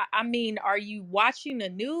world. I mean, are you watching the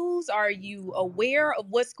news? Are you aware of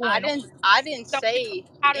what's going on? I didn't So say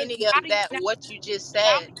how do any how of do you that not what you just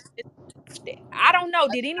tell said. me? I don't know.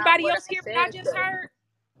 Did That's not anybody what else I hear what I said, just sir. heard?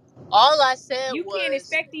 All I said You can't was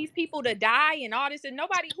expect these people to die and all this, and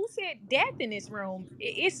nobody who said death in this room.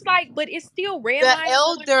 It's like, but it's still the redlining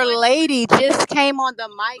going elder on. lady just came on the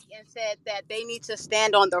mic and said that they need to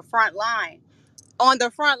stand on the front line. On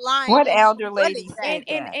the front line, What and elder what lady said And exactly?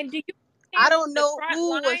 and that? and do you I understand what don't the know front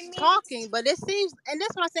who was line means? talking, but it seems, and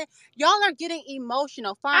that's what I'm saying. Y'all are getting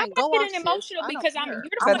emotional. I'm Fine, not go off, getting sis. emotional I don't because you're care.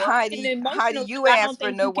 the I'm But one who's watching. getting Heidi, emotional you because I don't asked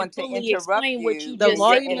for think no you can one to fully interrupt explain what you you, The and just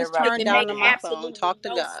you're said. volume is It turned interrupting down makes on my everyone. phone. absolutely Talk to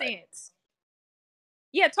no God. sense.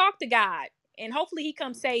 Yeah, talk to God, and hopefully He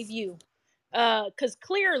comes save you. Because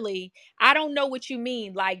clearly, I don't know what you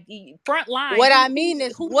mean. Like the front line, What I mean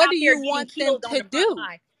is, who's what out do there you getting want them killed on to the front do?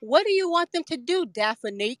 line? What do you want them to do,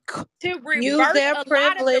 Daphne? To Use reverse their a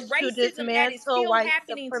lot of the privilege to racism that is dismantle still white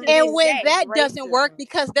happening to And this supremacy when day. and that doesn't work racism.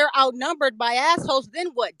 because they're outnumbered by assholes, then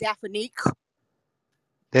what, Daphne?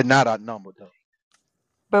 They're not outnumbered though.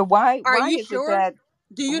 But why Are why you is it sure? that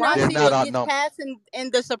Do you not why They're is see not it what gets outnumbered. passed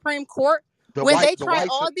in the Supreme Court? The When white, they the try whites,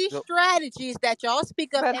 all these the, strategies that y'all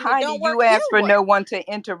speak of but and it Heidi, don't work, you then asked for what? no one to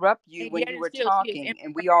interrupt you And when yet you and were still she an talking,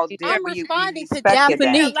 and we immigrant. all These did I'm different. we responding to respected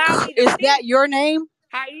You didn't that. Daphne. allow me to Is that finish. your name?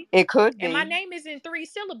 Heidi, It could and my be. name is in 3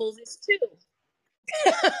 syllables. It's 2.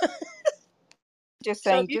 Just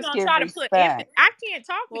So if saying, you're just gonna give try to put emphasis, respect. I can't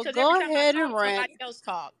talk Well, because every go time I ahead and talk, rant. somebody else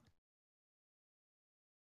talk.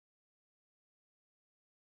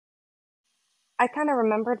 I kind of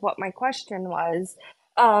remembered what my question was.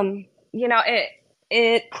 Um,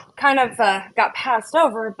 it kind of got passed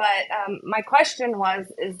over, but my question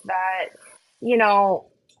is that you know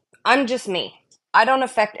I'm just me. I don't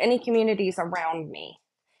affect any communities around me.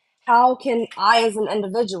 How can I, as an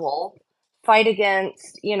individual, fight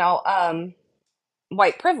against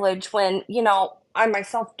white privilege when I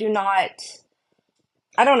myself do not?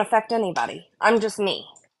 I don't affect anybody. I'm just me,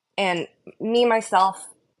 and me myself.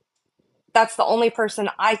 That's the only person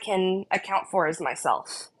I can account for is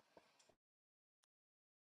myself.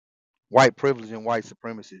 white privilege and white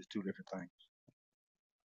supremacy is two different things.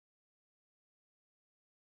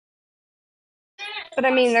 But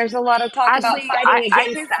I mean, there's a lot of talk about Actually, fighting I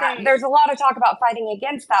against could that. say There's a lot of talk about fighting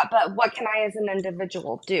against that, but what can I as an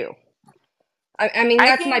individual do? I mean, I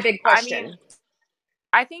that's my think big I mean question.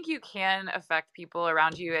 I think you can affect people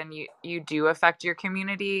around you, and you do affect your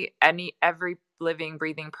community. Every living,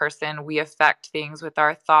 breathing person, we affect things with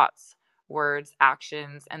our thoughts, words,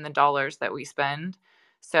 actions, and the dollars that we spend.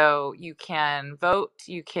 So you can vote,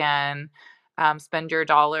 you can spend your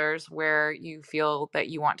dollars where you feel that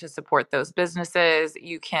you want to support those businesses.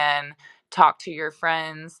 You can talk to your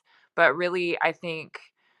friends, but really, I think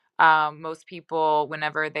most people,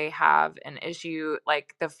 whenever they have an issue,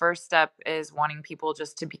 like the first step is wanting people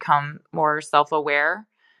just to become more self-aware,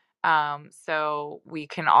 so we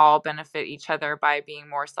can all benefit each other by being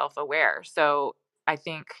more self-aware. So I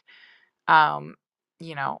think um,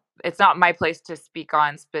 it's not my place to speak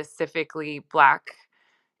on specifically Black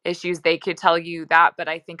issues. They could tell you that, but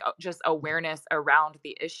I think just awareness around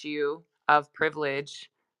the issue of privilege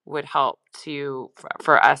would help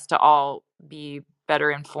for us to all be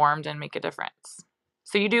better informed and make a difference.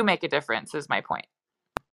 So you do make a difference is my point.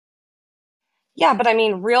 Yeah, but I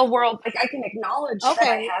mean, real world, like I can acknowledge that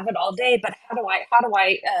I Okay, have it all day, but how do I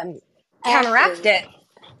counteract Ashley. it?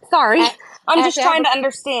 Sorry, I'm just Ashley, I have trying a. to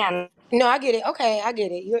understand. No, I get it. Okay, I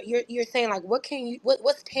get it. You're saying like,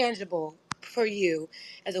 what's tangible for you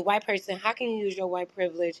as a white person? How can you use your white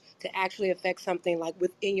privilege to actually affect something like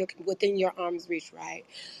within your arm's reach, right?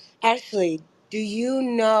 Ashley, do you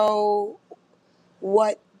know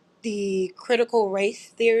what the critical race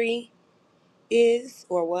theory is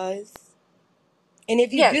or was? And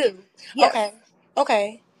if you Yes, do, yes, okay,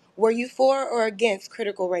 okay, were you for or against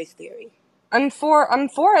critical race theory? I'm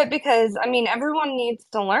for it because I mean, everyone needs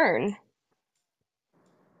to learn.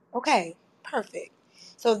 Okay, perfect.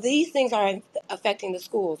 So these things are affecting the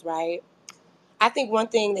schools, right? I think one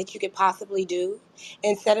thing that you could possibly do,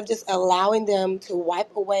 instead of just allowing them to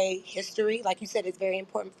wipe away history, like you said, it's very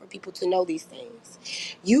important for people to know these things.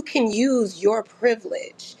 You can use your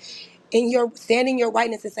privilege in your standing your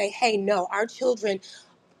whiteness and say, hey, no, our children,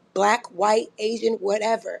 Black, white, Asian,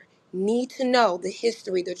 whatever, need to know the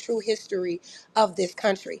history, the true history of this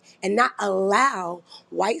country, and not allow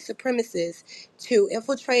white supremacists to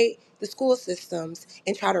infiltrate the school systems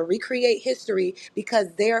and try to recreate history because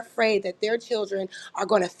they're afraid that their children are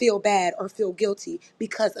going to feel bad or feel guilty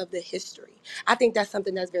because of the history. I think that's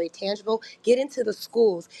something that's very tangible. Get into the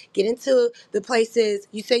schools, get into the places.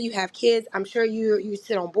 You say you have kids. I'm sure you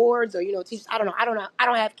sit on boards or teach. I don't know. I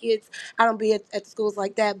don't have kids. I don't be at schools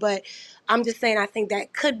like that. But I'm just saying I think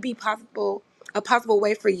that could be possible, a possible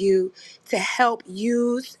way for you to help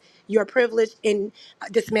use your privilege in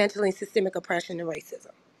dismantling systemic oppression and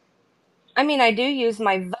racism. I mean, I do use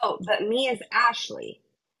my vote, but me as Ashley,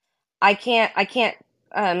 I can't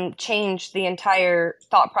change the entire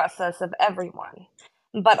thought process of everyone.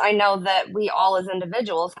 But I know that we all as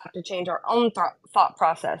individuals have to change our own thought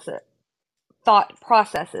processes,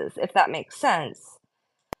 if that makes sense.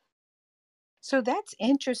 So that's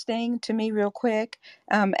interesting to me, real quick,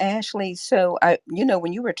 Ashley. So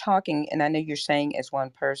when you were talking, and I know you're saying as one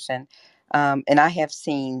person, and I have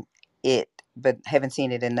seen it, but haven't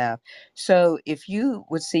seen it enough. So if you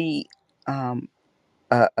would see um,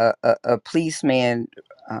 a policeman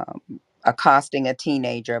accosting a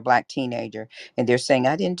teenager, a black teenager, and they're saying,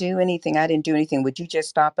 I didn't do anything," would you just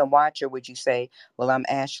stop and watch, or would you say, "Well, I'm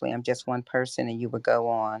Ashley, I'm just one person," and you would go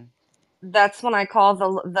on? That's when I call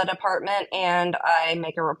the department and I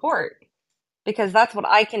make a report, because that's what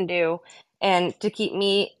I can do and to keep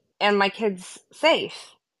me and my kids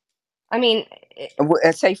safe. I mean,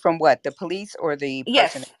 Say from what? The police or the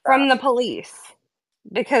person that yes, from stopped? the police.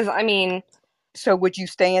 Because I mean, So would you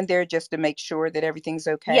stand there just to make sure that everything's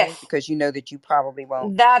okay? yes, Because you know that you probably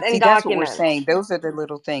won't. that See, and that's what we're documents. saying. Those are the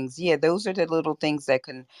little things. Yeah, those are the little things that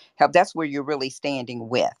can help. That's where you're really standing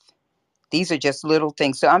with. These are just little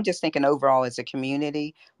things. So I'm just thinking overall as a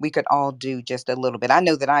community, we could all do just a little bit. I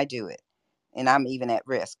know that I do it, and I'm even at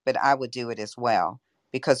risk, but I would do it as well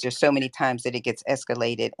because there's so many times that it gets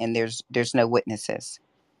escalated and there's no witnesses.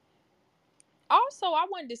 Also, I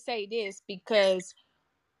wanted to say this because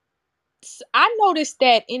I noticed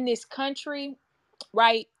that in this country,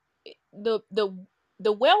 right, the the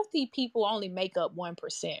the wealthy people only make up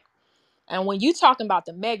 1%. And when you talking about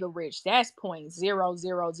the mega rich, that's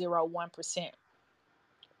 0.0001%.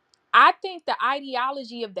 I think the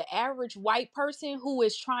ideology of the average white person who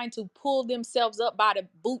is trying to pull themselves up by the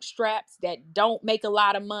bootstraps, that don't make a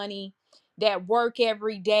lot of money, that work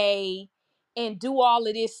every day and do all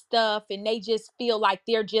of this stuff, and they just feel like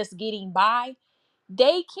they're just getting by,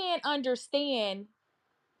 they can't understand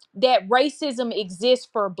that racism exists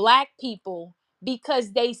for black people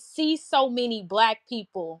because they see so many black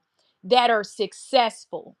people that are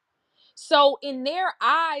successful. So in their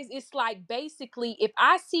eyes, it's like basically, if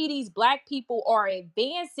I see these black people are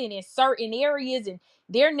advancing in certain areas and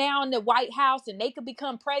they're now in the White House and they could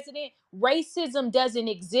become president, racism doesn't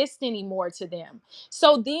exist anymore to them.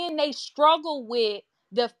 So then they struggle with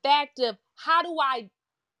the fact of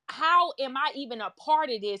how am I even a part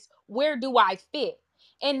of this? Where do I fit?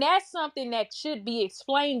 And that's something that should be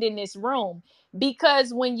explained in this room,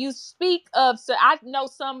 because when you speak of, so I know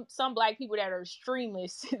some black people that are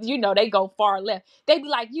extremists, they go far left. They be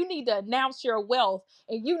like, you need to announce your wealth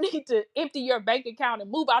and you need to empty your bank account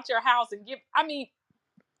and move out your house and give. I mean,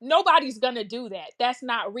 nobody's gonna do that. That's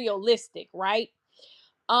not realistic, right?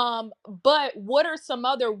 But what are some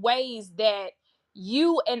other ways that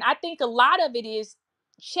and I think a lot of it is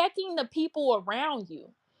checking the people around you.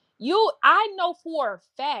 I know for a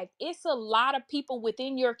fact it's a lot of people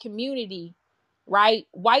within your community, right?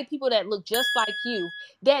 White people that look just like you,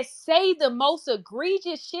 that say the most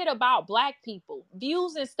egregious shit about black people,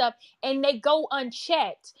 views and stuff, and they go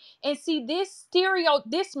unchecked. And see, this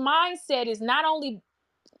mindset is not only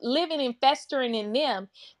living and festering in them,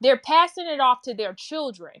 they're passing it off to their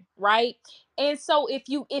children, right? And so if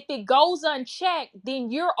it goes unchecked, then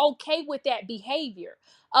you're okay with that behavior.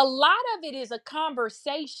 A lot of it is a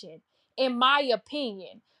conversation, in my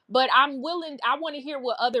opinion, but I want to hear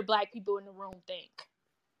what other black people in the room think.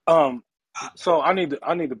 So I need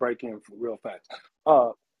to break in for real fast.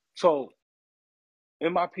 So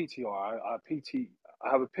in my PTR, I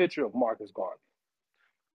have a picture of Marcus Garvey.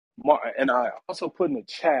 And I also put in the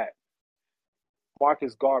chat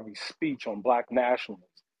Marcus Garvey's speech on Black nationalism.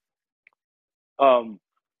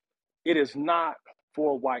 It is not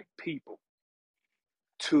for white people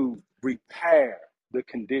to repair the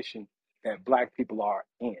condition that Black people are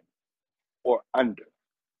in. or under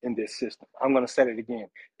in this system. I'm going to say it again.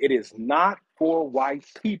 It is not for white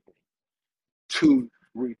people to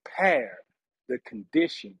repair the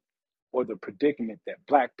condition or the predicament that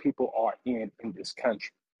black people are in this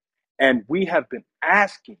country. And we have been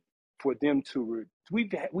asking for them to, we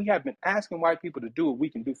have been asking white people to do what we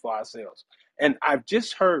can do for ourselves. And I've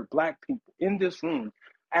just heard black people in this room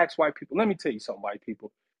ask white people, let me tell you something, white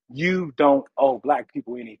people, you don't owe black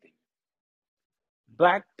people anything.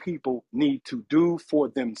 Black people need to do for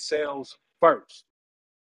themselves first.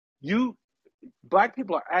 Black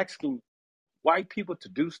people are asking white people to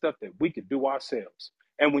do stuff that we could do ourselves.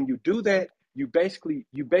 And when you do that, you basically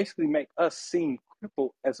make us seem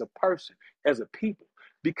crippled as a person, as a people.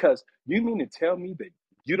 Because you mean to tell me that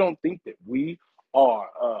you don't think that we are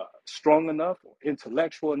strong enough or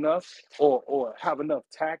intellectual enough or have enough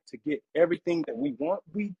tact to get everything that we want?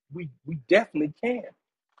 We definitely can.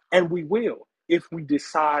 And we will if we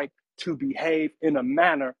decide to behave in a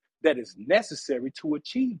manner that is necessary to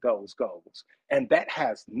achieve those goals. And that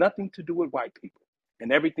has nothing to do with white people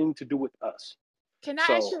and everything to do with us. Can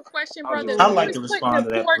I ask So you a question, I'll brother? just I'd Who leave it like is to there. putting the respond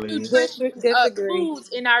to that, poor, please. nutritious Disagree. foods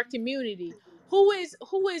in our community? Who is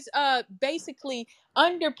basically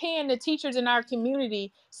underpaying the teachers in our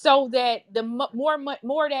community so that the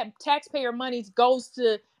more that taxpayer money goes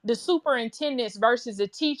to the superintendents versus the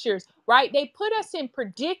teachers, right? They put us in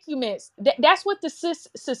predicaments. That's what the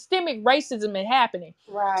systemic racism is happening.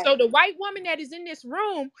 Right. So the white woman that is in this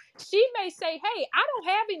room, she may say, hey, I don't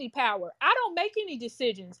have any power. I don't make any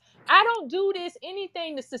decisions. I don't do this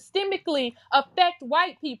anything to systemically affect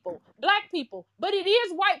white people, black people, but it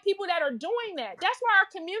is white people that are doing that. That's why our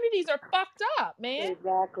communities are fucked up, man.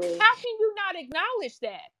 Exactly. How can you not acknowledge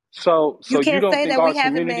that? So You you can't don't say think that our we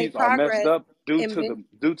haven't made communities are messed progress up due in to men.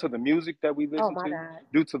 the music that we Oh listen my to, God.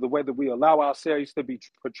 due to the way that we allow ourselves to be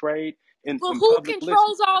portrayed Well, in who public?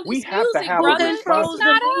 Listen, controls all we this have to music, have a Who brother? controls It's responsibility.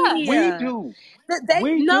 the not us. We media? do. They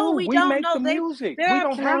We no, do. we We don't make know. the music. There We are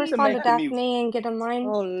don't Can I have to respond to make police. the music. Daphne and get in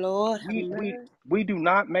line? Oh Lord, have We mercy. we do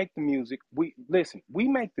not make the music. We listen. We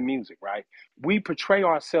make the music, right? We portray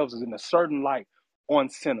ourselves as in a certain light on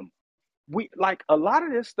cinema. We like a lot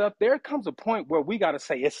of this stuff. There comes a point where we got to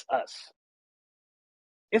say it's us.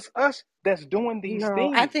 It's us that's doing these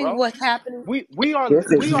No, I things, think bro. what's happening.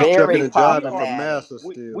 This is He's very trucking and driving for problematic. massa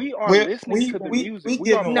still. we are We listening we to the we music. we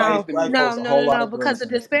We are giving playing white No, the black music. folks no, a no, whole no, lot no, of because grace the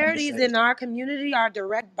in this disparities in conversation. our community are a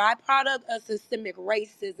direct byproduct of systemic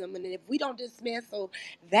racism. And if we don't dismantle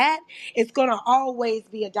that, it's going to always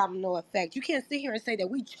be a domino effect. You can't sit here and say that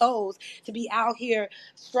we chose to be out here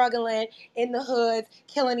struggling in the hoods,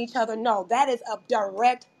 killing each other. No, that is a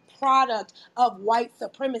direct product of white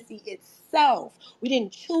supremacy itself. We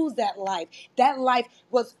didn't choose that life. That life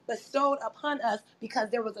was bestowed upon us because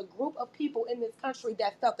there was a group of people in this country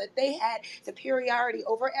that felt that they had superiority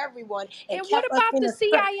over everyone and And what kept us about in the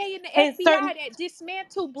CIA and in the certain FBI that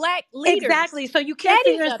dismantle black leaders? exactly. So you can't That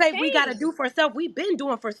sit is here and a say we got to thing. do for self. We've been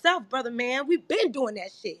doing for self, brother man. We've been doing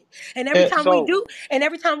that shit. And every And time we So do, and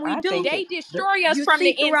every time we I do, think They it, the, destroy us you from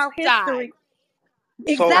the see throughout inside. history.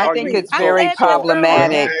 so I are think you Exactly. it's I so very said that so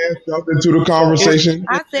Can earlier. I problematic. add something to the so It's conversation?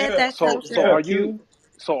 I said yeah, that so scripture. so yeah, are you Q.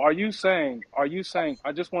 so are you saying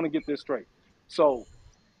I just want to get this straight. So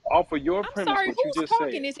off of your I'm premise, sorry, what you who's just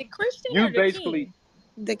said, talking? Is it Christian you or the basically king?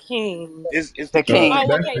 The king. is the The king. king. Oh,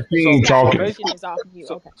 That's okay. the You king got it. talking. Christian is off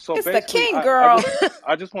mute. Okay. So It's the basically king, I girl.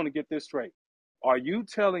 just want to get this straight. Are you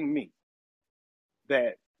telling me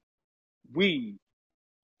that we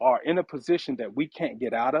are in a position that we can't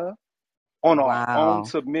get out of on our own Wow.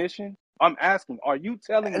 submission? I'm asking, are you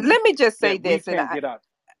telling me Let me just say that we this, and can't get out?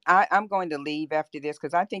 I'm going to leave after this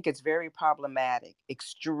because I think it's very problematic,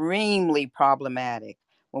 extremely problematic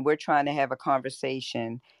when we're trying to have a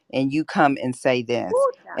conversation and you come and say this.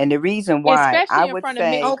 Woo, And the reason why I Especially in would front of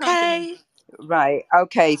mixed say, company. okay. right,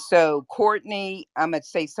 okay, so Courtney, I'm going to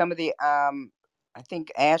say some of the, I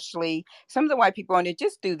think Ashley, some of the white people on it,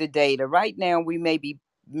 just do the data. Right now, we may be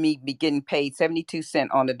getting paid 72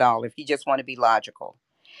 cents on the dollar if you just want to be logical.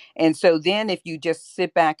 And so then if you just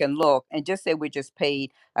sit back and look and just say we're just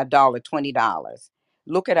paid $20,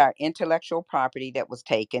 look at our intellectual property that was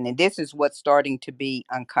taken. And this is what's starting to be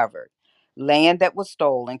uncovered. Land that was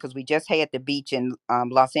stolen, because we just had the beach in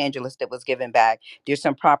Los Angeles that was given back. There's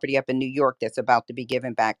some property up in New York that's about to be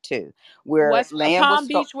given back too, where What's land was Palm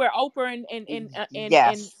stolen. Beach, where Oprah and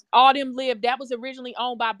Yes, all them lived? That was originally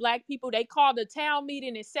owned by black people. They called a town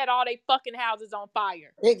meeting and set all they fucking houses on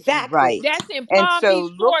fire. Exactly. right. That's in And Palm Beach,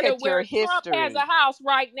 so look Florida, at your where Trump has history. a house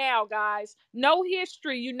right now, guys. No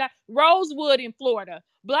history. You not Rosewood in Florida,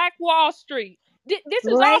 Black Wall Street. This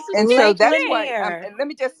is all Lake And systemic so Lake that's shit. why, Lanier. and let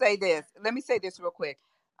me just say this. Let me say this real quick.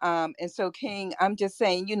 And so, King, I'm just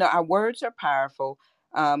saying, our words are powerful.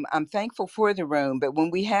 I'm thankful for the room, but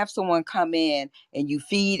when we have someone come in and you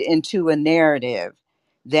feed into a narrative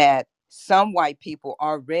that some white people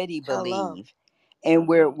already Hello. believe, and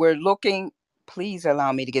we're looking, please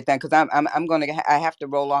allow me to get done because I'm gonna I have to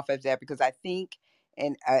roll off of that because I think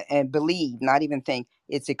and believe, not even think,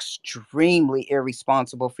 it's extremely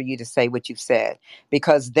irresponsible for you to say what you've said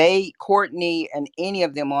because Courtney and any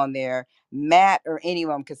of them on there, Matt or any of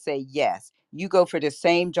them could say yes. You go for the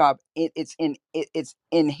same job. It's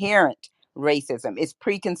inherent racism. It's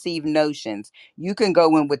preconceived notions. You can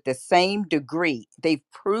go in with the same degree. They've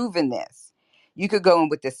proven this. You could go in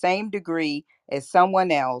with the same degree as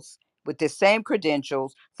someone else with the same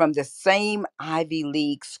credentials from the same Ivy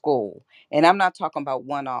League school. And I'm not talking about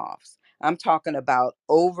one-offs. I'm talking about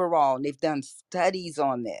overall. And they've done studies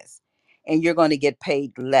on this. And you're going to get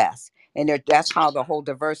paid less. And that's how the whole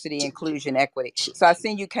diversity, inclusion, equity. So I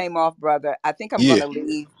seen you came off, brother. I think I'm going Yeah. to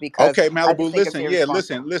leave because Okay, I Malibu. just think it's Listen, yeah,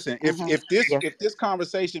 irresponsible. listen. Hmm. If this Yes. if this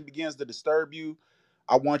conversation begins to disturb you,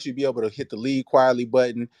 I want you to be able to hit the leave quietly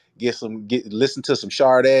button, listen to some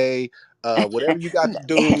Sade, whatever you got to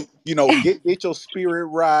do. Get your spirit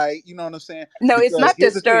right. You know what I'm saying? No, it's Because not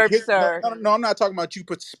here's the thing. disturbed, sir. No, I'm not talking about you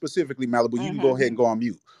specifically, Malibu. You can Hmm. go ahead and go on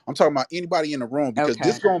mute. I'm talking about anybody in the room because this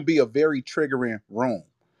Okay. is gonna be a very triggering room.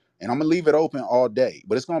 And I'm gonna leave it open all day,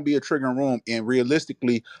 but it's gonna be a triggering room. And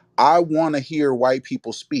realistically, I want to hear white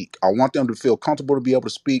people speak. I want them to feel comfortable to be able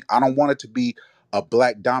to speak. I don't want it to be a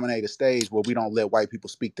black dominated stage where we don't let white people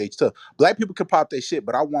speak their stuff. Black people can pop their shit,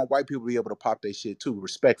 but I want white people to be able to pop their shit too,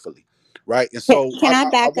 respectfully, right? And so Can I I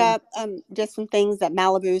back want up just some things that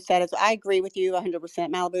Malibu said? I agree with you 100%,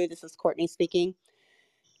 Malibu. This is Courtney speaking.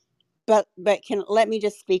 But let me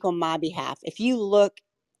just speak on my behalf. If you look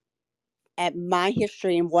at my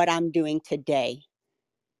history and what I'm doing today,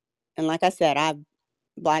 and like I said, I have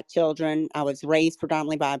Black children. I was raised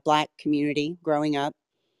predominantly by a Black community growing up.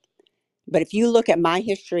 But if you look at my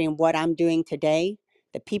history and what I'm doing today,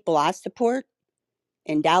 the people I support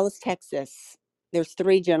in Dallas, Texas, there's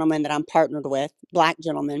 3 gentlemen that I'm partnered with, Black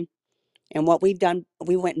gentlemen. And what we've done,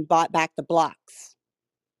 we went and bought back the blocks.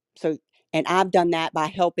 So, and I've done that by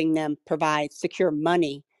helping them provide secure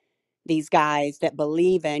money, these guys that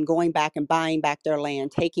believe in going back and buying back their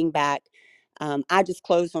land, taking back. I just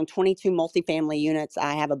closed on 22 multifamily units.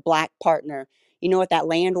 I have a Black partner. You know what that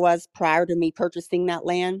land was prior to me purchasing that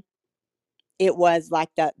land? It was like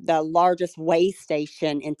the largest way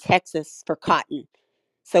station in Texas for cotton.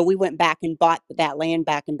 So we went back and bought that land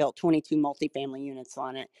back and built 22 multifamily units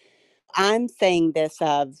on it. I'm saying this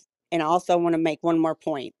and I also want to make one more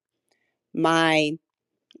point. My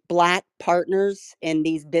Black partners in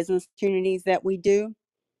these business opportunities that we do,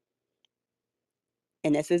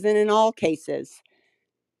 and this isn't in all cases,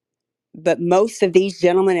 but most of these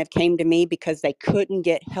gentlemen have came to me because they couldn't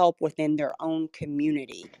get help within their own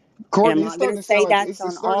community. And I'm Courtney, it's not going starting to to sound say like that's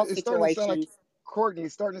on all it's starting to sound like situations. Courtney,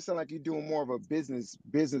 it's starting to sound like you're doing more of a business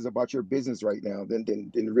about your business right now than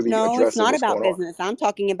really No, it's addressing not what's about going on. business. I'm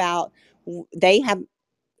talking about they have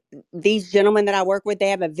these gentlemen that I work with, they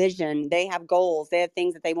have a vision, they have goals, they have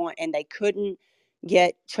things that they want, and they couldn't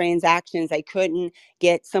get transactions, they couldn't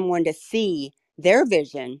get someone to see their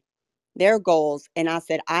vision, their goals. And I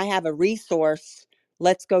said, I have a resource,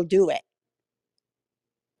 let's go do it.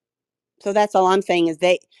 So that's all I'm saying is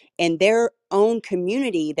they, in their own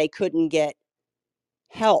community, they couldn't get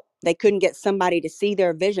help. They couldn't get somebody to see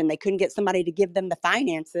their vision. They couldn't get somebody to give them the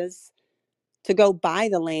finances to go buy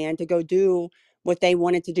the land, to go do what they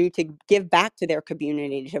wanted to do, to give back to their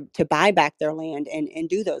community, to buy back their land and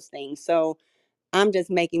do those things. So I'm just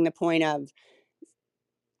making the point of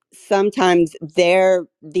sometimes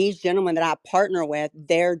these gentlemen that I partner with,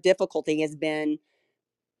 their difficulty has been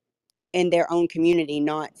in their own community,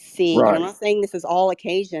 not seeing, and I'm Right. not saying this is all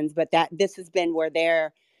occasions, but that this has been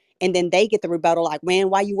where and then they get the rebuttal like, man,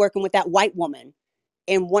 why you working with that white woman?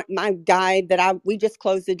 And what my guy we just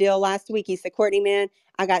closed the deal last week. He said, Courtney, man,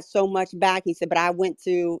 I got so much back. He said, but I went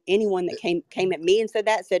to anyone that came at me and said,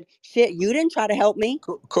 shit, you didn't try to help me.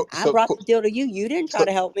 I brought the deal to you. You didn't try so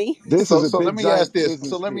to help me. This is a so let big me ask giant this.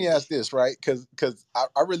 So business let me ask pitch. this, right? Because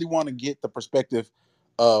I really want to get the perspective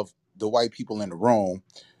of the white people in the room.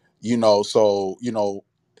 So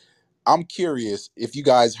I'm curious if you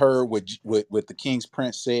guys heard what the King's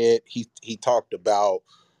Prince said. He talked about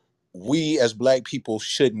we as black people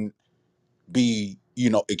shouldn't be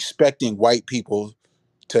expecting white people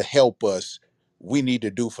to help us. We need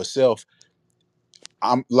to do for self.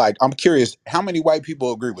 I'm curious how many white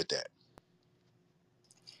people agree with that.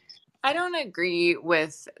 I don't agree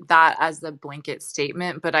with that as the blanket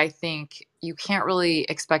statement, but I think you can't really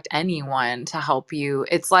expect anyone to help you.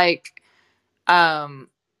 It's like,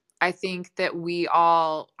 I think that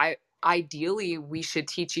ideally we should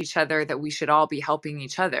teach each other that we should all be helping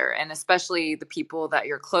each other, and especially the people that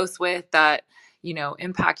you're close with that,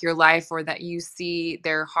 impact your life or that you see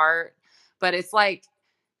their heart. But it's like,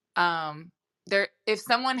 if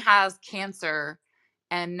someone has cancer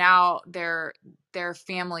and now their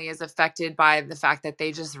family is affected by the fact that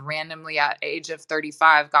they just randomly at age of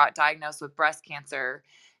 35 got diagnosed with breast cancer,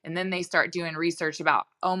 and then they start doing research about,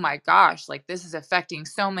 oh my gosh, like this is affecting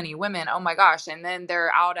so many women, oh my gosh, and then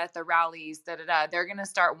they're out at the rallies, they're going to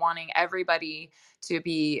start wanting everybody to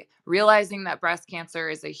be realizing that breast cancer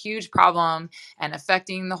is a huge problem and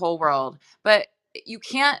affecting the whole world. But you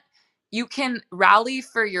can rally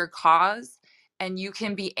for your cause, and you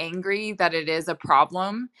can be angry that it is a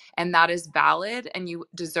problem, and that is valid, and you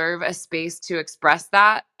deserve a space to express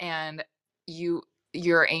that, and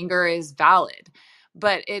your anger is valid.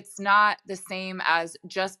 But it's not the same as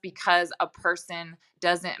just because a person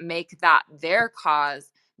doesn't make that their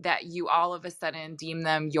cause that you all of a sudden deem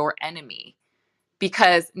them your enemy,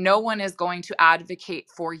 because no one is going to advocate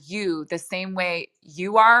for you the same way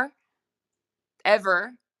you are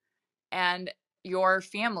ever, and your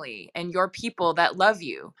family and your people that love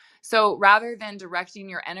you. So rather than directing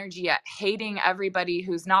your energy at hating everybody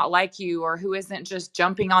who's not like you or who isn't just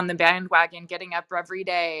jumping on the bandwagon, getting up every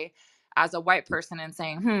day as a white person and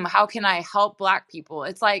saying, how can I help Black people?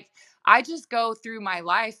 It's like, I just go through my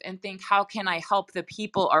life and think, how can I help the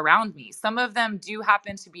people around me? Some of them do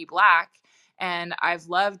happen to be Black, and I've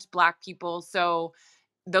loved Black people. So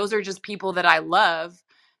those are just people that I love.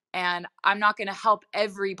 And I'm not going to help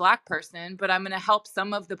every Black person, but I'm going to help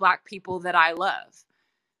some of the Black people that I love.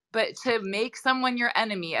 But to make someone your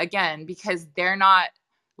enemy, again, because they're not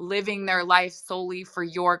living their life solely for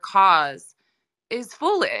your cause, is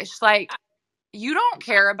foolish. Like, you don't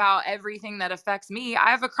care about everything that affects me. I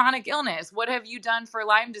have a chronic illness. What have you done for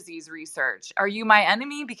Lyme disease research? Are you my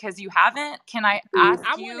enemy because you haven't? Can I ask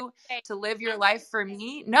I want to you say, to live your life for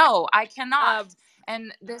me? No, I cannot.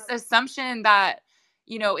 And this assumption that,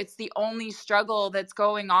 it's the only struggle that's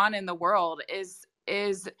going on in the world is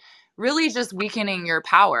really just weakening your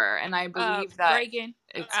power. And I believe that Reagan,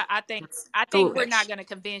 it's I think we're not foolish. going to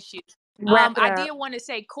convince you. Wrap it I up. did want to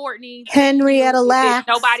say, Courtney, thank you. Henrietta If Lacks.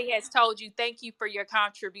 nobody has told you, thank you for your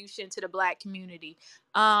contribution to the Black community.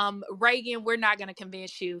 Reagan, we're not going to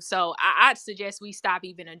convince you. So I'd suggest we stop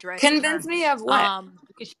even addressing her. Convince me of what?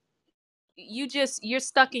 Because you're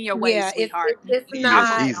stuck in your ways, Yeah, it's sweetheart. it's it's I He's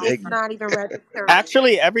not he's won't. it's ignorant. not even registering.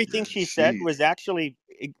 Actually, everything she said She was actually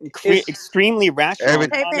Is extremely rational every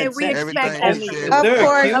and Pepe, common we sense. You can everything expect you that only from said you. was Of Of facts?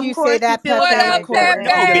 course course Of you say course you that, feel What some Pepe. way, up, Of course.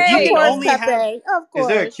 no, but Courtney. Of Of people Pepe? course, only course. have Pepe. Of Is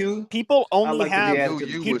there a course. queue? people I'd only like to be have added You to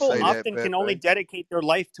the you queue, would people say please. that, often can only Pepe. dedicate their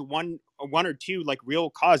life to one or two like real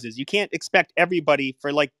causes. You can't expect everybody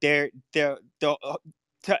for like their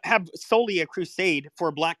to have solely a crusade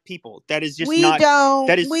for Black people. That is just We not, don't.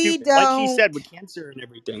 that is We stupid. Like she don't. said with cancer and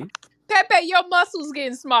everything. Pepe, your muscles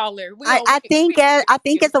getting smaller. We don't. I think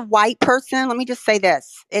as a white person, let me just say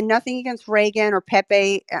this, and nothing against Reagan or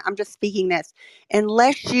Pepe. I'm just speaking this.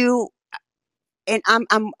 Unless you, and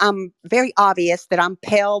I'm very obvious that I'm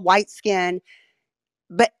pale, white skin,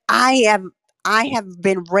 but I have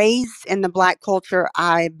been raised in the Black culture.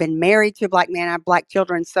 I've been married to a Black man. I have Black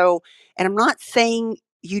children. So, and I'm not saying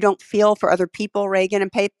you don't feel for other people, Reagan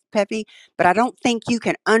and Pepe, but I don't think you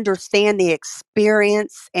can understand the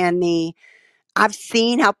experience and the. I've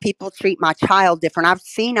seen how people treat my child different. I've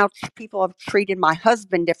seen how people have treated my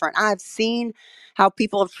husband different. I've seen how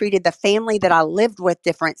people have treated the family that I lived with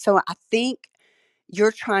different. So I think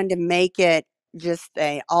you're trying to make it just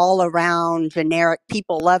a all around generic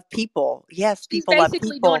people love people. Yes, She's people love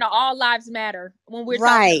basically doing people. an all lives matter when we're talking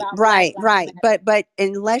Right, about Black right, lives right. matter. But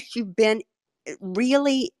unless you've been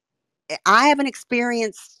really, I haven't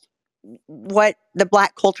experienced what the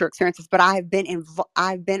Black culture experiences, but I've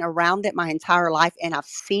been around it my entire life, and I've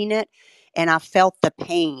seen it, and I've felt the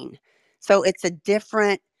pain. So it's a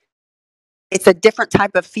different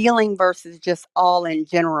type of feeling versus just all in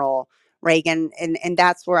general, Reagan, and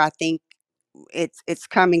that's where I think it's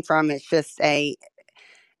coming from. It's just a,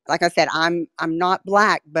 like I said, I'm not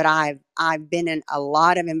Black, but I've been in a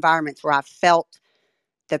lot of environments where I've felt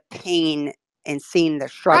the pain and seen the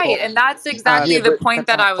Right. struggle And that's of exactly Yeah, the but the point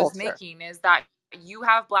that Black I was culture. making, is that you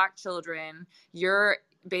have Black children. You're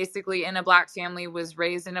basically in a Black family, was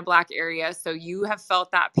raised in a Black area. So you have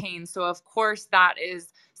felt that pain. So, of course, that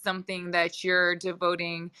is something that you're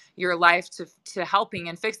devoting your life to helping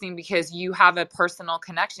and fixing, because you have a personal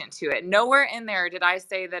connection to it. Nowhere in there did I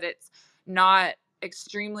say that it's not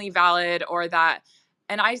extremely valid, or that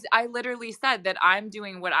And I literally said that I'm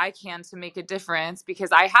doing what I can to make a difference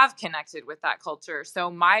because I have connected with that culture.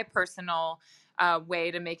 So my personal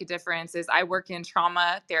way to make a difference is I work in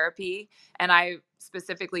trauma therapy, and I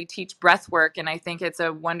specifically teach breath work. And I think it's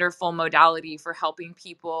a wonderful modality for helping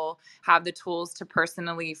people have the tools to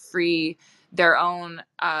personally free their own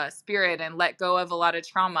spirit and let go of a lot of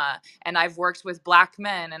trauma. And I've worked with Black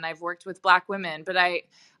men and I've worked with Black women. But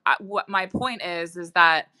what my point is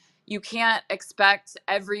that you can't expect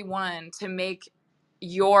everyone to make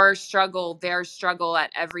your struggle their struggle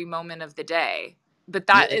at every moment of the day. But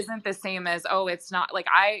that isn't the same as, oh, it's not like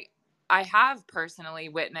I have personally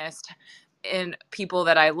witnessed in people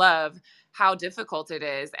that I love how difficult it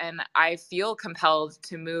is, and I feel compelled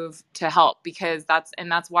to move to help because that's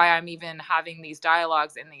why I'm even having these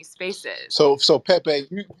dialogues in these spaces. So Pepe,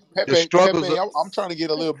 The struggles Pepe, I'm trying to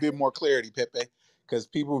get a little bit more clarity, Pepe, because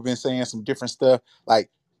people have been saying some different stuff. Like,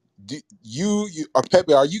 you or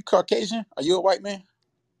Pepe, are you Caucasian? Are you a white man?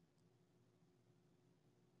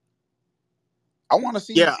 I want to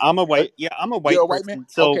see. Yeah, I'm a white. Yeah, I'm a white You're a white man. person.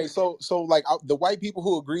 So Okay, so like the white people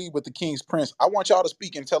who agree with the King's Prince, I want y'all to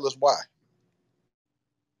speak and tell us why.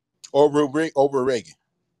 Over Reagan.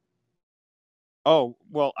 oh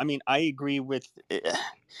well, I mean, I agree with.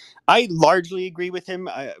 I largely agree with him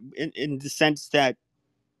in the sense that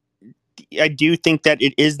I do think that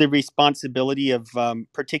it is the responsibility of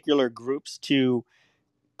particular groups to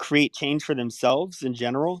create change for themselves in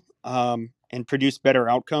general, and produce better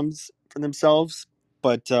outcomes for themselves.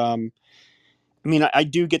 But I mean, I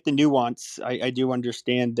do get the nuance. I do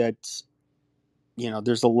understand that,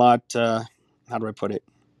 there's a lot. How do I put it?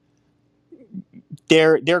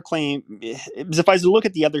 Their claim is, if I was to look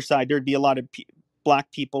at the other side, there'd be a lot of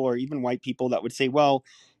Black people or even white people that would say, well,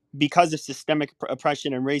 because of systemic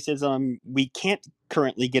oppression and racism, we can't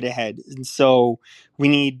currently get ahead. And so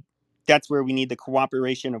that's where we need the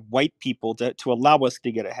cooperation of white people to allow us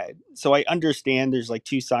to get ahead. So I understand there's like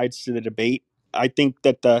two sides to the debate.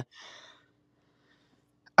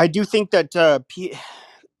 I do think that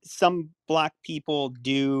some Black people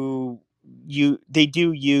do use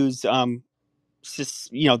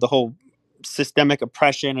the whole systemic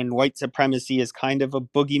oppression and white supremacy as kind of a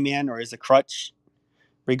boogeyman or as a crutch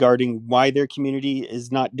regarding why their community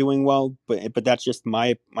is not doing well, but that's just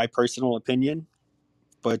my personal opinion.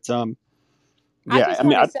 But I yeah, just I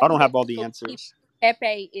mean, want to I say don't that have all the so people, answers.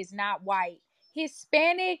 Pepe is not white.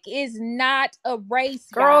 Hispanic is not a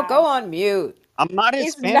race, Girl, go guys. on mute. I'm not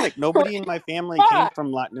It's not. Hispanic. Nobody in my family came Fuck.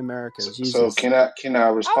 from Latin America. So Jesus. can I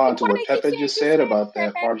Oh, respond to why what they keep Pepe saying just you said Spanish, about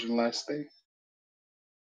that Pepe? marginalized state?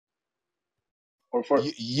 Or for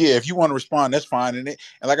Yeah, if you want to respond, that's fine. And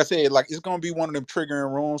like I said, like it's gonna be one of them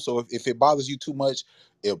triggering rooms. So if it bothers you too much,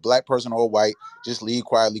 if Black person or white, just leave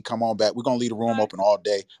quietly. Come on back. We're gonna leave the room open all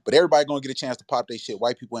day. But everybody gonna get a chance to pop their shit.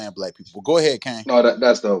 White people and Black people. But go ahead, Kane. No,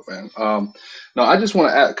 that's dope, man. No, I just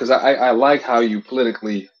want to add because I like how you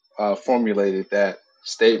politically formulated that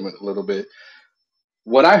statement a little bit.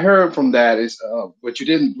 What I heard from that is, but you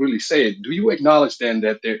didn't really say it. Do you acknowledge then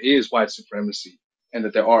that there is white supremacy and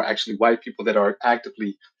that there are actually white people that are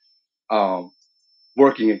actively um,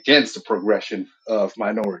 working against the progression of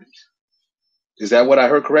minorities? Is that what I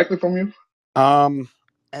heard correctly from you? Um,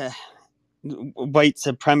 uh, White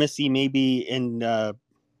supremacy maybe in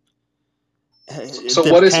it So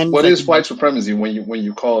depends. what Like is white supremacy when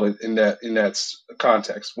you call it in that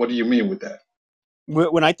context? What do you mean with that?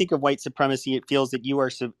 when I think of white supremacy, it feels that you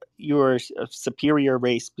are a superior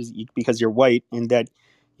race because you're white, and that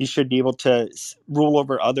you should be able to rule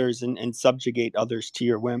over others and subjugate others to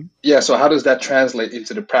your whim. Yeah. So how does that translate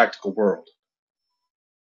into the practical world?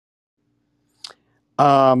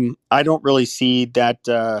 I don't really see that.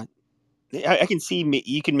 I can see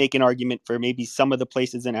you can make an argument for maybe some of the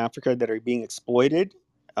places in Africa that are being exploited.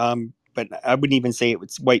 But I wouldn't even say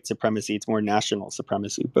it's white supremacy. It's more national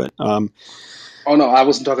supremacy. But Oh no, I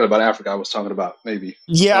wasn't talking about Africa. I was talking about maybe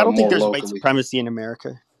yeah, I don't think more there's white locally. supremacy in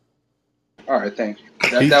America. All right, thank you.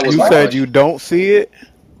 That was You my said you question. don't see it?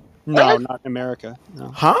 No, not in America.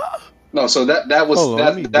 No. Huh? No, so that was Hold on,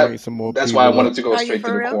 let me bring some more that's why I people wanted up. to go Are you straight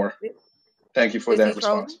to for the real? core. Thank you for Is he that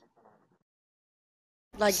trolling? response.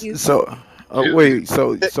 Like you? So, You, wait,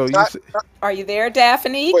 so you not, said, Are you there,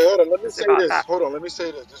 Daphne? wait, hold on. Let me It's say about this. that. Hold on. Let me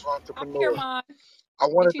say this. This I'm here, entrepreneur. Mom. I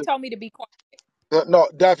And wanted she to. told me to be quiet. No,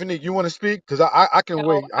 Daphne, you want to speak? Because I can No,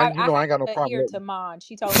 wait. I I have ain't got no an problem ear waiting. to Mon.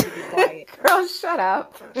 She told me to be quiet. Girl, shut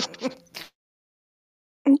up.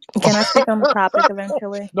 Can I speak on the topic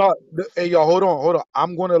eventually? No, hey y'all, hold on.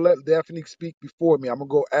 I'm gonna let Daphne speak before me. I'm gonna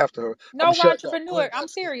go after her. I'm gonna No, shut y'all. Go entrepreneur. ahead, I'm Daphne.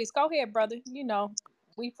 serious. Go ahead, brother. You know,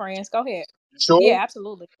 we friends. Go ahead. You sure? Yeah,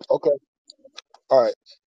 absolutely. Okay. All right.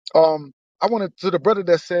 I wanted to the brother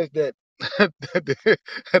that says that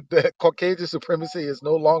that Caucasian supremacy is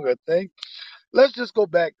no longer a thing. Let's just go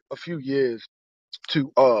back a few years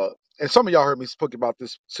to and some of y'all heard me speak about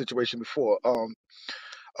this situation before.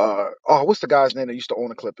 Oh, what's the guy's name that used to own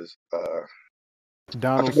the Clippers? I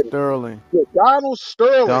Donald forget it. Sterling. Yeah, Donald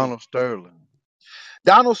Sterling. Donald Sterling.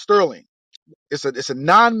 Donald Sterling. It's a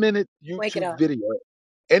 9-minute Wake it YouTube up. video.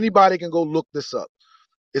 Anybody can go look this up.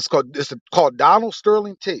 Called Donald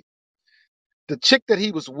Sterling tape. The chick that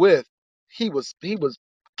he was with, he was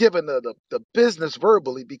giving the business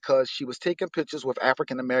verbally because she was taking pictures with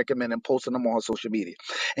African American men and posting them on social media.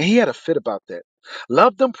 And he had a fit about that.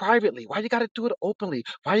 Love them privately. Why you gotta do it openly?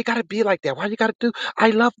 Why you gotta be like that? Why you gotta do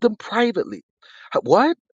I love them privately?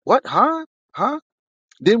 What? What? Huh? Huh?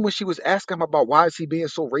 Then when she was asking him about why is he being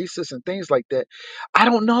so racist and things like that, I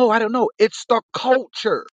don't know. I don't know. It's the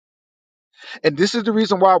culture. And this is the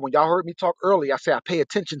reason why when y'all heard me talk earlier, I say I pay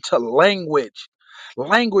attention to language.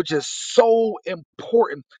 Language is so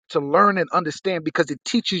important to learn and understand because it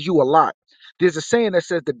teaches you a lot. There's a saying that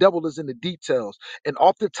says the devil is in the details. And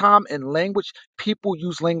oftentimes in language, people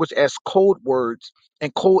use language as code words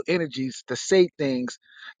and code energies to say things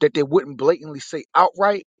that they wouldn't blatantly say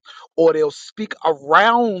outright, or they'll speak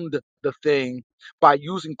around the thing by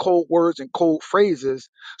using code words and code phrases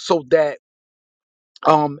so that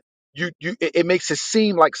um it makes it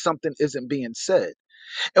seem like something isn't being said.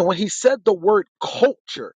 And when he said the word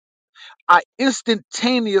culture, I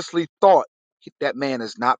instantaneously thought that man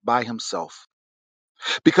is not by himself,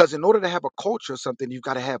 because in order to have a culture of something you've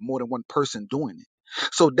got to have more than one person doing it.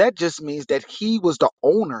 So that just means that he was the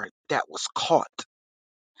owner that was caught,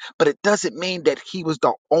 but it doesn't mean that he was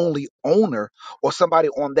the only owner or somebody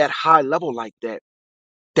on that high level like that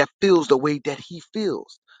feels the way that he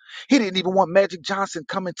feels. He didn't even want Magic Johnson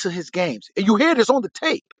coming to his games, and you hear this on the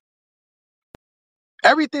tape.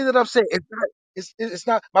 Everything that I'm saying is not. It's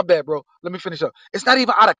not my bad, bro. Let me finish up. It's not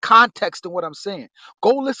even out of context in what I'm saying.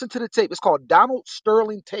 Go listen to the tape. It's called Donald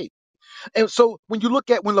Sterling tape. And so when you look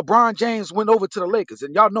at when LeBron James went over to the Lakers,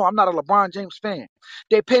 and y'all know I'm not a LeBron James fan,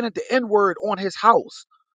 they painted the N word on his house.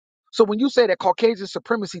 So when you say that Caucasian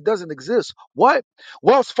supremacy doesn't exist, what?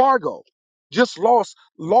 Wells Fargo just lost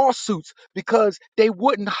lawsuits because they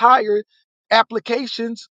wouldn't hire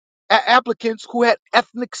applicants who had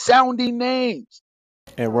ethnic sounding names.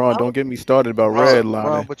 And Ron, Hello? don't get me started about Ron,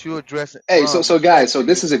 redlining. but you addressing Hey, so Ron, so but you guys, so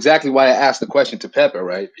this is exactly why I asked the question to Pepper,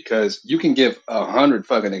 right? Because you can give 100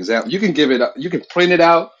 fucking examples. You can give it, you can print it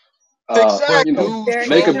out, but you know, Exactly. dude's Their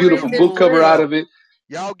make a trolling the beautiful ignorance is book cover out room. real. of it.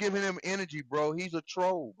 Y'all giving him energy, bro. He's a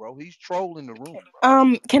troll, bro. He's trolling the room, bro.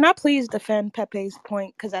 Can I please defend Pepe's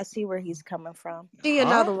point? Because I see where he's coming from. She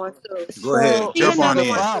Huh? another one too. Go ahead, So, She This jump is on another the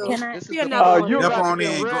one in. problem. can too. I? This is She the another Oh, one problem. you Jump too. about to on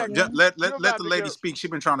get in. Go. wrecked. Let You let about the to lady get speak.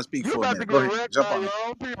 She's been trying to speak you for a about to minute. Go get ahead, wrecked jump by on your in.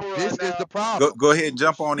 own people This right is now. the problem. Go ahead,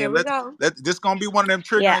 jump on Here in. we go. This gonna be one of them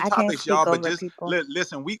Yeah, triggering I can't topics, speak y'all. But over just people.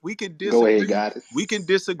 listen. We can Go ahead, disagree. got it. We can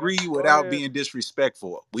Go, disagree go without ahead. being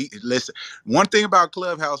disrespectful. We listen. One thing about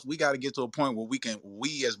Clubhouse, we got to get to a point where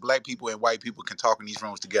we as black people and white people can talk in these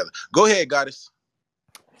rooms together. Go ahead, goddess.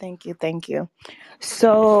 Thank you. Thank you.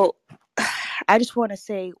 So, I just want to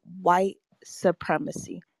say white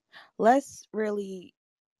supremacy. Let's really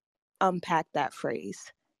unpack that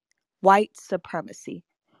phrase. White supremacy.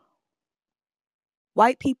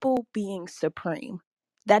 White people being supreme.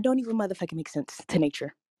 That don't even motherfucking make sense to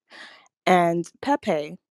nature. And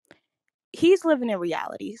Pepe, he's living in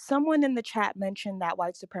reality. Someone in the chat mentioned that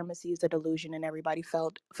white supremacy is a delusion and everybody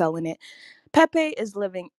fell in it. Pepe is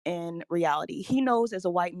living in reality. He knows as a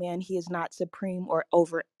white man he is not supreme or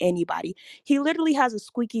over anybody. He literally has a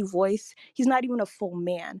squeaky voice. He's not even a full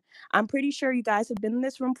man. I'm pretty sure you guys have been in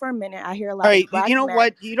this room for a minute. I hear a All lot of right, black you know men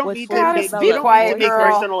what? You don't with need to fully make Goddess, be you developed don't need to quiet, make voices girl.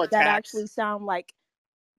 personal that attacks.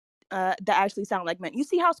 actually sound like men. You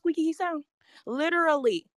see how squeaky he sound?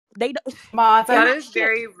 Literally. They don't, Mods, they That I don't is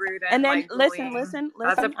shit. very rude And and then like listen, bullying. listen,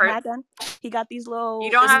 As a listen. I'm part, not done. He got these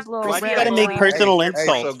you little don't have little to Why do be you a got to make bully to stigmas. personal make your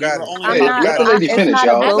So point. insults? You We're goddess. only I'm here Hey, to not. let the discuss lady It's finish, not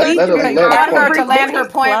a y'all. I Let bully. thought let her you land her want her point. to land her Everybody,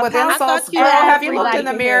 point with I Clubhouse, thought insults. you Girl, wanted have to you let looked everybody in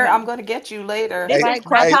the her can hear mirror? finish. I'm him. going to get you later. They Right,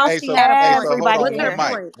 Clubhouse, Hey, so point. hold everybody on. What's can her One hear him.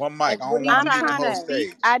 mic. point? One mic. Like, I what don't are you want to I'm mute trying the to trying to whole say? speak.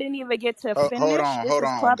 stage. I didn't even get to Hold finish. on. This Hold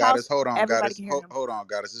is on, goddess. Clubhouse. Hold on, Everybody goddess. can hear him. Hold on,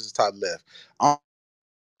 goddess. This is top left.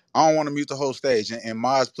 I don't want to mute the whole stage. And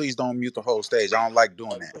Maz, please don't mute the whole stage. I don't like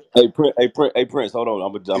doing that. Hey, Prince, hold on.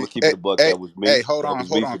 I'm gonna keep it Hey, a buck. hey, That was hey, me. hold That on,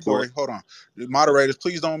 was me for doing. Corey. Hold on. The moderators,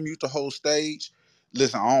 please don't mute the whole stage.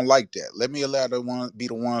 Listen, I don't like that. Let me allow the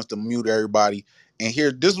ones to mute everybody. And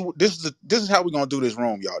here, this is how we're gonna do this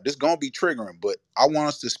room, y'all. This is gonna be triggering, but I want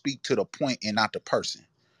us to speak to the point and not the person.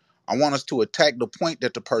 I want us to attack the point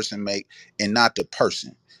that the person make and not the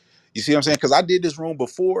person. You see what I'm saying? Because I did this room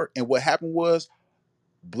before, and what happened was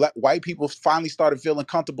white people finally started feeling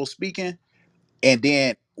comfortable speaking, and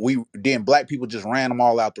then black people just ran them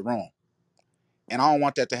all out the room. And I don't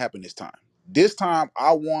want that to happen this time. This time,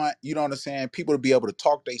 I want, you know what I'm saying, people to be able to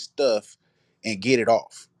talk their stuff and get it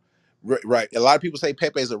off. Right. A lot of people say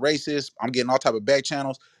Pepe is a racist. I'm getting all type of back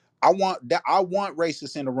channels. I want that. I want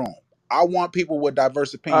racists in the room. I want people with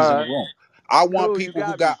diverse opinions All in the right, room. I want cool. You people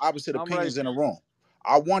who got me. got opposite I'm opinions in racist. the room.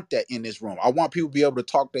 I want that in this room. I want people to be able to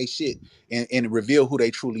talk their shit and reveal who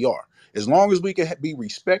they truly are. As long as we can be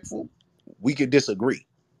respectful, we can disagree.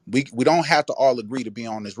 We don't have to all agree to be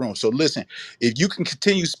on this room. So listen, if you can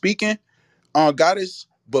continue speaking on Goddess,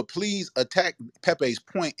 but please attack Pepe's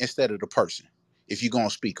point instead of the person. If you're gonna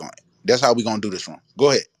speak on it, that's how we're gonna do this room. Go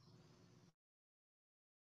ahead.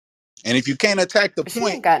 And if you can't attack the She point,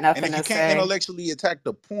 ain't got and nothing if you to can't say. intellectually attack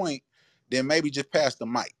the point, then maybe just pass the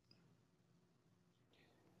mic.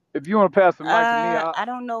 If you want to pass the mic to me, I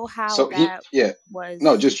don't know how So that yeah,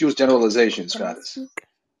 no, was. just use generalizations, Can I Goddess. speak?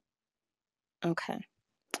 Okay.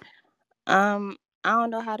 I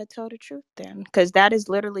don't know how to tell the truth then, because that is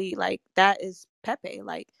literally like that is Pepe.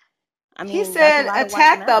 Like, I He mean, that's a said, lot of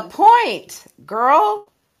white attack the men. point, girl.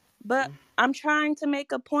 But I'm trying to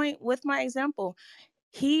make a point with my example.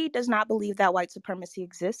 He does not believe that white supremacy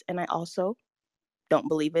exists, and I also don't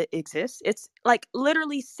believe it exists. It's like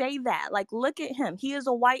literally say that. Like, look at him. He is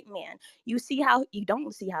a white man. You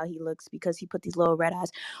don't see how he looks because he put these little red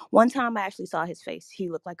eyes. One time I actually saw his face. He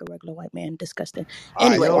looked like a regular white man. Disgusting. All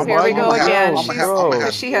right, so yo, Anyways, Here we why go you again. yo, She's I'm gonna yo?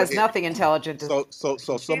 have because to she go has ahead. nothing intelligent to.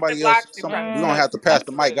 So She's a somebody else, black we're gonna have supremacist. to pass That's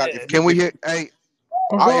the what mic. it God, if is. you Can we could, hear? Hey,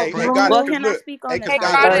 hey, Prince. God, well, cause can I look, speak hey, on the cause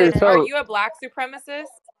Hey, God, topic Hey, Goddess, are then? so you a black supremacist?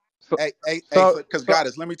 so hey, so cause so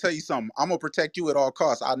Goddess, let me tell you something. I'm gonna protect you at all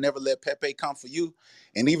costs. I'll never let Pepe come for you,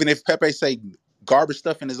 and even if Pepe say garbage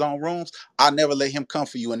stuff in his own rooms, I'll never let him come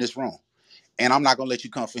for you in this room, and I'm not gonna let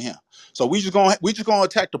you come for him. So we just gonna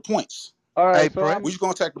attack the points. all Hey, right. So We Prince. just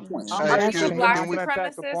gonna attack the points. Hey, Are That's you a excuse me. black Can crazy. we? I'm gonna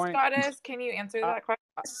attack the supremacist, point. Goddess? Can you answer I, that question?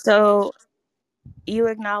 So you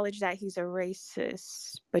acknowledge that he's a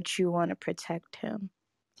racist, but you want to protect him.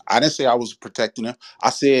 I didn't say I was protecting him.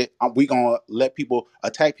 I said we gonna let people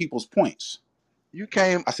attack people's points. You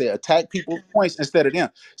came. I said attack people's points instead of them.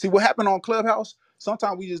 See what happened on Clubhouse?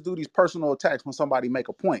 Sometimes we just do these personal attacks when somebody make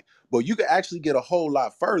a point, but you can actually get a whole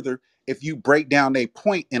lot further if you break down their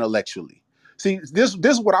point intellectually. See, this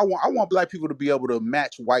is what I want. I want black people to be able to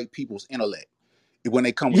match white people's intellect when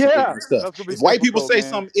they come with some yeah, ignorant stuff. that's gonna be If white people difficult, say man.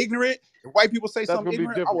 something ignorant, if white people say That's something gonna be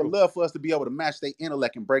ignorant, I would difficult. love for us to be able to match their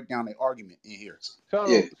intellect and break down their argument in here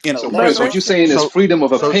Yeah. So So But Prince, what intellectually. you're saying listen, is So, freedom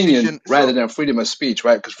of so opinion teaching. rather So than freedom of speech,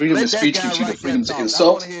 right? Because freedom of let that speech guy gives you the right there freedom to talk. I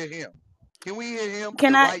want insult. to hear him. Can we hear him?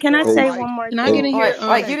 Can The I right can I there, Hey, say Mike. one more Can I get hey, in thing? here? You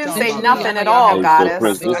like you ain't didn't talking say Since about we, I nothing nothing. know at y'all all, have Hey, so different Goddess.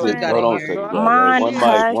 Prince, topics. I listen, just got hold in on a here. second, so guys. Like Mon one yeah.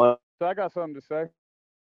 mic, Cut. one. So I got something to say.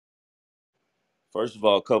 First of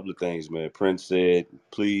all, a couple of things, man. Prince said,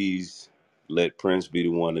 please let Prince be the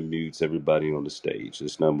one that mutes everybody on the stage.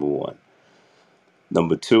 That's number one.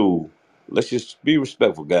 Number two, let's just be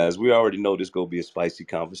respectful, guys. We already know this gonna be a spicy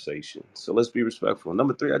conversation, so let's be respectful.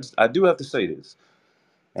 Number three, I do have to say this,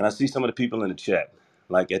 and I see some of the people in the chat.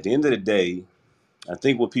 Like at the end of the day, I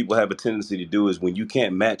think what people have a tendency to do is when you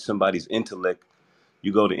can't match somebody's intellect,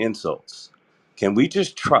 you go to insults. Can we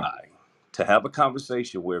just try to have a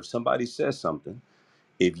conversation where if somebody says something,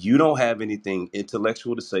 if you don't have anything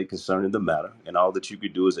intellectual to say concerning the matter, and all that you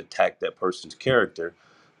could do is attack that person's character,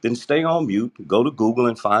 then stay on mute, go to Google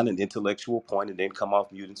and find an intellectual point, and then come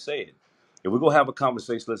off mute and say it. If we're going to have a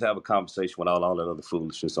conversation, let's have a conversation without all that other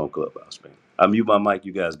foolishness on Clubhouse, man. I mute my mic.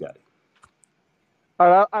 You guys got it. All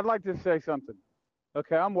right, I'd like to say something.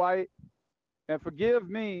 Okay, I'm white, and forgive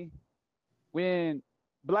me when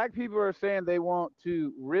black people are saying they want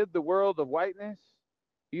to rid the world of whiteness.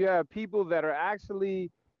 You have people that are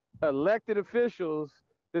actually elected officials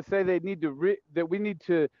that say they need to that we need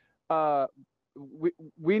to uh,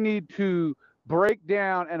 we need to break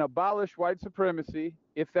down and abolish white supremacy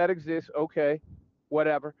if that exists. Okay,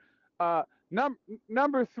 whatever. Uh,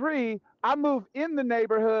 number three, I move in the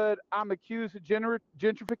neighborhood. I'm accused of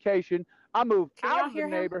gentrification. I move Can out y'all of the hear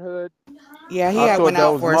him? neighborhood. Yeah, he I had thought went that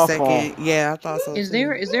out was for a my phone. second. Yeah, I thought so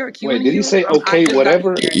too. Is there a queue Wait, in did he here? say I okay, just got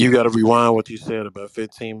whatever? here. You got to rewind what you said about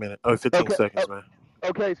 15 minutes, or 15 Okay. seconds, man.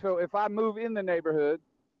 Okay. So if I move in the neighborhood,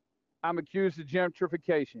 I'm accused of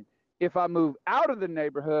gentrification. If I move out of the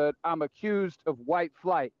neighborhood, I'm accused of white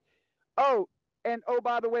flight. Oh, and oh,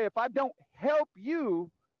 by the way, if I don't help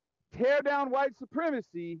you tear down white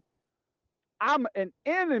supremacy, I'm an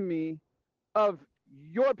enemy of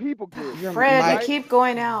your people group, Your Fred, you mic. right? keep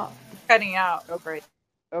going out. Cutting out. Okay, Right.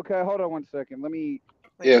 okay, hold on one second. Let me.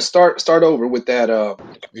 Yeah, start over with that.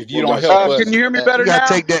 If you What don't White help Can us, you supremacy? hear me better You gotta now?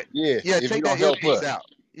 take that. yeah, Yeah, if you take don't that help earpiece us. out.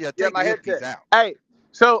 Yeah, Yeah, take my the earpiece headset. out. Hey,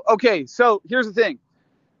 so okay, so here's the thing.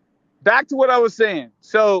 Back to what I was saying.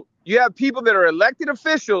 So you have people that are elected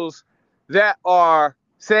officials that are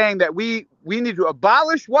saying that we need to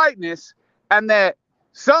abolish whiteness, and that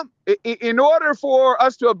in order for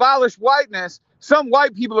us to abolish whiteness, some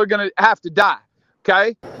white people are going to have to die.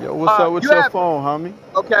 Okay. Yo, what's up with You your have phone, homie?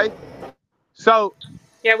 okay. So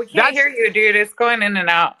Yeah, we can't that's hear you, dude. It's going in and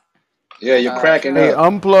out. Yeah, you're cracking Hey, up.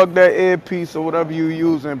 unplug that earpiece or whatever you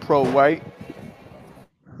using, Pro White.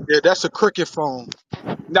 Yeah, that's a cricket phone.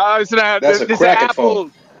 no, it's not. That's a This is cracking phone.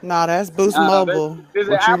 Apple. Nah, that's Boost This, Mobile. this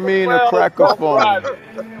is What you Apple mean a 12 cracker on phone? Verizon.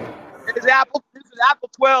 This is Apple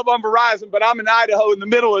 12 on Verizon, but I'm in Idaho in the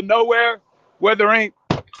middle of nowhere where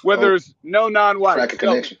Oh, there's no non-white. crack a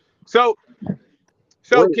connection. So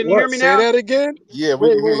so Wait, can you hear what? me Say now? that again? Yeah, we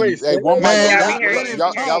Wait, can hear wait, you. wait. Say Hey, that one mic at again. a Man, Yeah, time. we hear let you. him We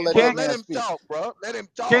Y'all, can hear y'all talk, you let bro. that now. Let man him speak. talk, bro. Let him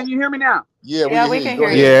Can talk. you hear me now? Yeah, we Yeah, can we hear you. can Go hear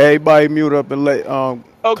ahead. Yeah, you. everybody mute up and let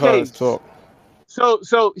Okay. Cuz talk.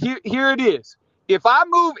 So here it is. If I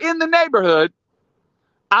move in the neighborhood,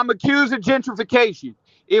 I'm accused of gentrification.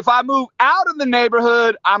 If I move out of the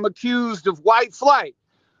neighborhood, I'm accused of white flight.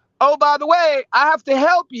 Oh, by the way, I have to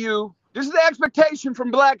help you. This is the expectation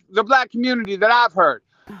from the black community that I've heard.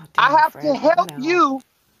 Oh, I damn, have to Fred, help run out. you.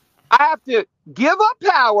 I have to give up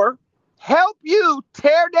power, help you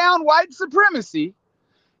tear down white supremacy.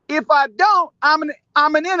 If I don't,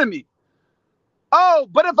 I'm an enemy. Oh,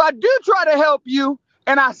 but if I do try to help you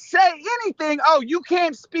and I say anything, oh, you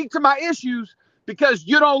can't speak to my issues because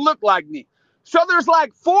you don't look like me. So there's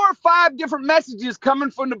like 4 or 5 different messages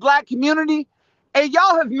coming from the black community, and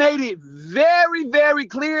y'all have made it very, very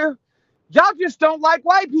clear. Y'all just don't like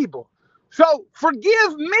white people. So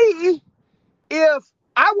forgive me if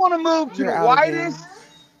I want to move to You're the out again. whitest.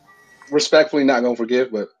 Respectfully, not gonna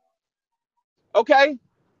forgive, but Okay.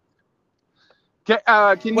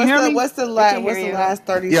 Can you What's hear the me? what's the We can last hear what's the you. last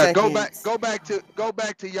 30 Yeah, seconds? go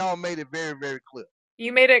back to y'all made it very, very clear.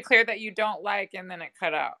 You made it clear that you don't like, and then it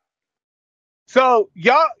cut out. So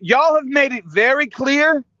y'all have made it very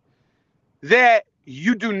clear that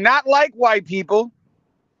you do not like white people,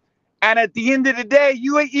 and at the end of the day,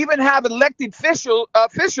 you even have elected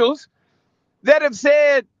officials that have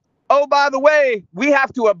said, "Oh, by the way, we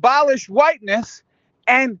have to abolish whiteness,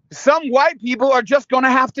 and some white people are just going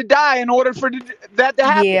to have to die in order for that to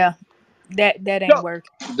happen." Yeah, that ain't So,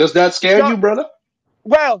 working. does that scare so you, brother?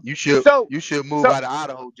 well, You should move so out of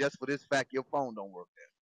Idaho just for this fact your phone don't work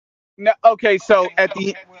no, okay. So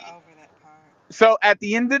at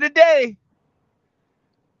the end of the day,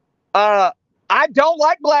 uh, I don't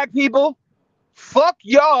like black people. Fuck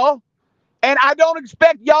y'all, and I don't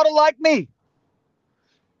expect y'all to like me.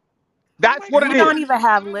 Oh That's my what it You don't is. even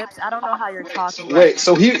have lips. I don't know how you're talking right Wait, now.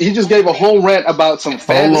 so he just gave a whole rant about some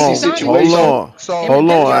Hold We fantasy on, done hold situation. on, So him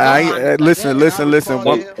hold on. eventually, can I Listen, honestly. can I listen. respond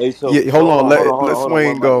to One, him? yeah, hold on. Let Hold on, one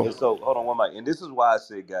Swing mic. go. And so, hold on, one mic. And this is why I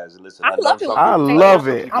say, guys, listen. I I love know it when some I you people. say I know y'all. love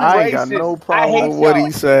some it. people. I'm I ain't got racist. no I problem hate with what y'all.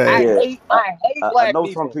 he said. Yeah, I hate I black know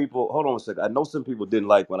some people. people. Hold on a second. I know some people didn't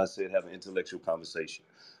like when I said have an intellectual conversation,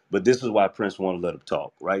 but this is why Prince wanted to let him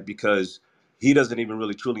talk, right? Because he doesn't even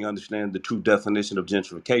really truly understand the true definition of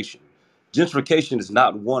gentrification. Gentrification is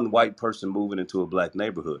not one white person moving into a black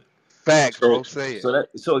neighborhood. Facts, So, bro. Say it.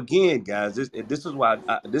 so again, guys, this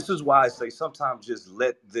is why I say sometimes just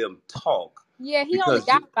let them talk, Yeah, he only because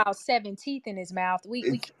got about 7 teeth in his mouth. We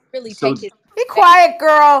it's can't really take so his Be back. quiet,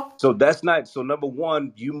 girl. so that's not so number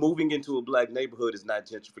one. You moving into a black neighborhood is not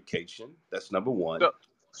gentrification. That's number one. So,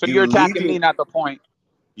 so You you're attacking leaving. me, not the point.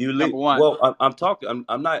 You leave. Number one. Well, I'm talking.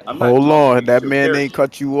 I'm not Hold talking on, against that your man ain't character.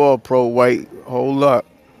 cut you off, Pro White. Hold up.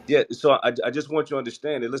 Yeah. So I just want you to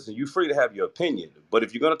understand that. Listen, you're free to have your opinion, but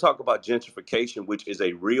if you're going to talk about gentrification, which is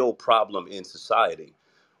a real problem in society,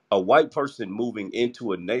 a white person moving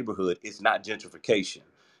into a neighborhood is not gentrification.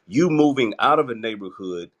 You moving out of a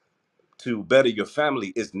neighborhood to better your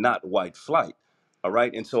family is not white flight. All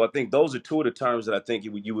right. And so I think those are two of the terms that I think it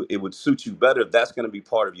would suit you better. If that's going to be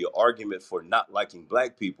part of your argument for not liking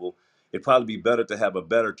black people, it'd probably be better to have a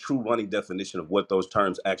better true running definition of what those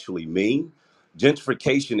terms actually mean.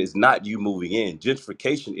 Gentrification is not you moving in.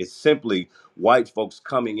 Gentrification is simply white folks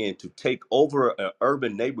coming in to take over an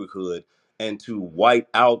urban neighborhood and to white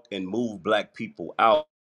out and move black people out.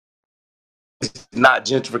 Not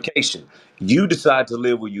gentrification. You decide to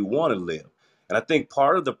live where you want to live. And I think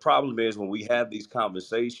part of the problem is when we have these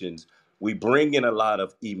conversations, we bring in a lot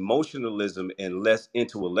of emotionalism and less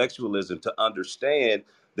intellectualism to understand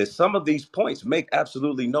that some of these points make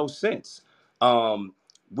absolutely no sense.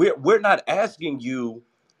 We're not asking you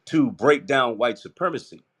to break down white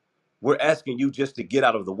supremacy. We're asking you just to get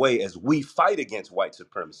out of the way as we fight against white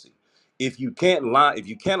supremacy. If you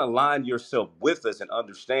can't align yourself with us and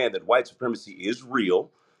understand that white supremacy is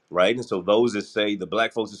real, right? And so those that say, the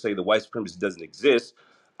black folks that say the white supremacy doesn't exist,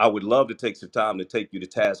 I would love to take some time to take you to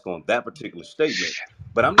task on that particular statement.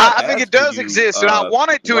 But I'm not I think it asking does you, exist, and I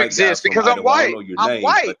want it to white guy exist from because I'm Idaho, I don't white. know your I'm name,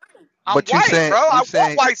 white. but I'm But you white, saying bro. I you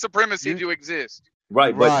want saying white supremacy you to exist.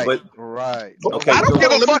 right, right, but right. okay, Okay. I don't so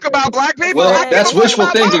give Hold a on, let me fuck say about this. black people. Well, I give a that's Hold fuck wishful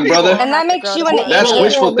about my thinking, We're brother. people. gonna And have that to makes go to you an That's Moronic.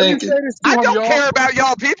 hold alien. wishful on, let me say thinking. this to I him, don't y'all. care about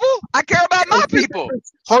y'all people. I care about Hey, my people.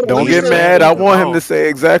 hold on, let Don't me get say listen, this mad. to I him. want him no, to say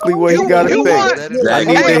exactly what he You got to you say. want Let him I say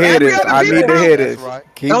need it. to hey hear every this. other I need people to Right. hear That's this. right.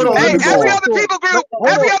 Keep it, Hold on, keep let hey me it say every this going. other to him. people group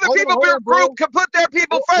every other people Hold on, group bro. can put their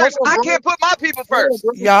people Hold first. on, I bro. can't put my people Hold on, first.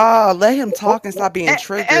 bro. Y'all let him talk and stop being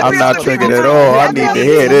triggered. Every I'm This is not other what people triggered at group all. I y'all every need to other being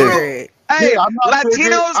hear people this. group triggered. hey Yeah, I'm not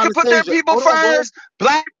triggered. Latinos can put their Anastasia, people hold on, bro. first.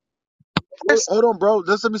 Black Hold on, bro.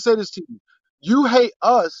 Just let me say this to you. You hate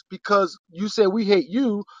us because you said we hate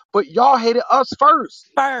you, but y'all hated us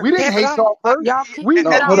first. We First. yeah, didn't but hate I don't y'all first. Y'all kicked We us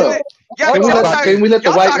No, hate hold out. you. up. yeah, Can Hold we on, y'all hold let on. talk, can we let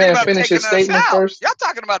the y'all white talking man about finish his taking us statement out. first? Y'all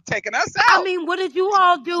talking about taking us I out. mean, what did you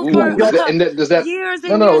all do You for Ooh, got, does that? years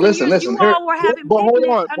No, and no. years and Listen, years? You listen. Here, all were having but hold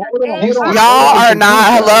picnics on, but under hold on, Ed you hold on, see, hold Y'all on. are you see,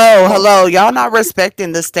 not guys. hello. Y'all not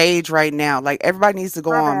respecting the stage right now. Like everybody needs to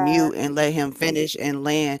go My on bad. mute and let him finish and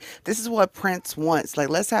land. This is what Prince wants. Like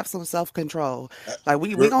let's have some self-control. Like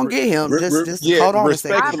we gonna get him. Just Yeah, hold on a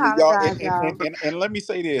I second. respectfully, y'all, apologize, y'all. and let me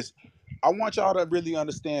say this. I want y'all to really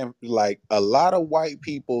understand, like, a lot of white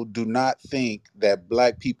people do not think that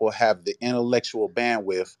black people have the intellectual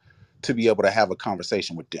bandwidth to be able to have a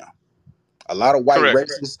conversation with them. Correct.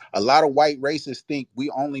 A lot of white racists think we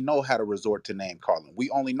only know how to resort to name calling. We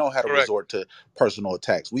only know how to Correct. resort to personal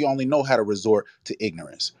attacks. We only know how to resort to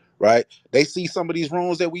ignorance, right? They see some of these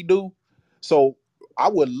rooms that we do. So I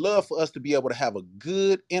would love for us to be able to have a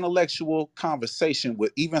good intellectual conversation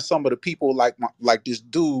with even some of the people like this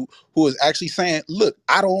dude who is actually saying, "Look,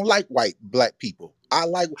 I don't like black people.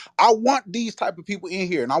 I want these type of people in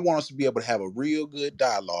here, and I want us to be able to have a real good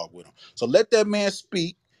dialogue with them." So let that man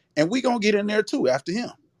speak, and we gonna get in there too after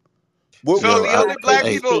him. So He Yo, the didn't only have to black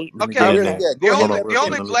hey, people, speak. let me get okay, in Okay. there. Yeah, the go ahead only Hold and on, let the real Prince.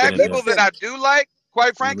 quick. only Let me get black in Let there. people that Prince. I do like,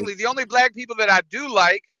 quite Let me. frankly, the only black people that I do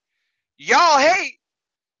like, y'all hate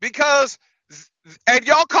because and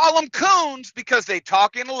y'all call them coons because they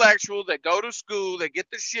talk intellectual, they go to school, they get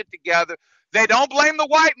the shit together. They don't blame the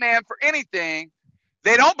white man for anything.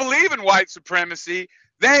 They don't believe in white supremacy.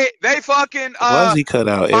 They fucking Why is he cut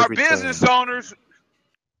out are every business time? owners.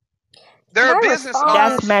 Can They're I business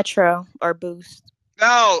That's respond? owners. Metro or Boost.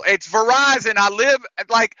 No, it's Verizon. I live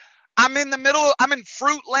like I'm in the middle. I'm in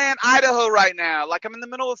Fruitland, Idaho right now. Like I'm in the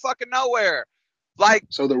middle of fucking nowhere. Like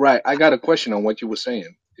So I got a question on what you were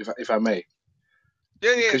saying, if I may,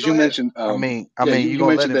 yeah, yeah. because Go you ahead. mentioned, I yeah, mean, you, you you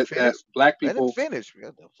gonna let mentioned him that finish? black Let him people. finish.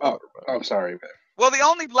 What the Oh, fuck, bro? I'm sorry, man. Well, the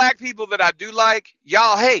only black people that I do like,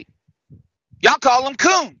 y'all hate. Y'all call them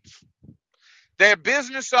coons. They're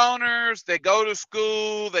business owners. They go to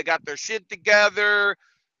school. They got their shit together.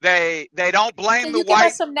 They don't blame Can the you give white.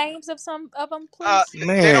 us some names of some of them, please?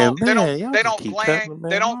 They don't Man, they don't man, y'all they just don't keep cutting blame the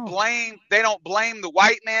man off. they don't blame the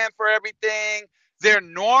white man for everything. They're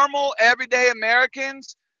normal everyday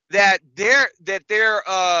Americans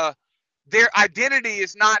their identity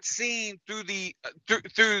is not seen through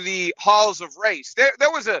through the halls of race.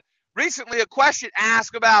 There was a recently a question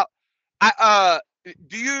asked about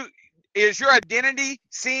do you is your identity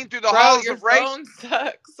seen through the Bro, halls your of race? phone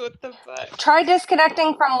sucks. What the fuck? Try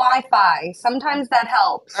disconnecting from Wi-Fi. Sometimes that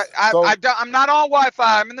helps. So I'm not on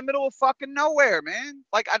Wi-Fi. I'm in the middle of fucking nowhere, man.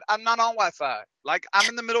 Like I'm not on Wi-Fi. Like I'm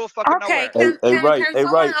in the middle of fucking Okay, nowhere. can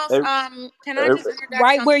someone else can I just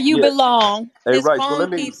interject Right where something? you Yeah, belong. right. So let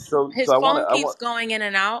me. So His I want to. phone keeps going in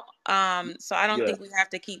and out. So I don't Yeah. think we have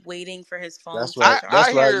to keep waiting for his phone that's to right. charge.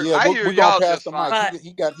 That's right. Yeah, I hear we're gonna y'all pass just the mic. fine. But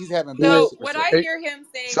He's having Yeah. bad So what I reception. Hey, hear him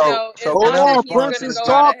saying So though is so hold can I not that on, he's respond Prince to gonna is this go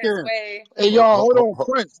out guy? of his talking. way. Hey, y'all, hold on,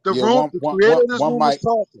 Ho- Prince. Yeah, The creator of this one room is mic.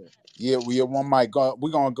 talking. Yeah, we have one mic.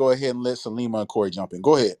 We're gonna go ahead and let Salima and Corey jump in.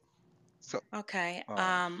 Go ahead. So, okay.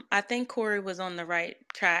 um, I think Corey was on the right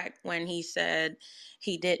track when he said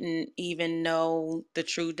he didn't even know the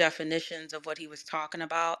true definitions of what he was talking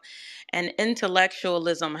about. And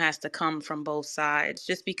intellectualism has to come from both sides.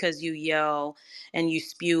 Just because you yell and you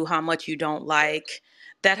spew how much you don't like,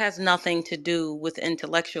 that has nothing to do with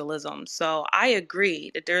intellectualism. So I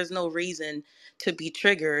agree that there's no reason to be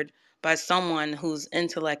triggered by someone whose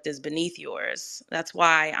intellect is beneath yours. That's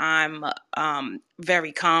why I'm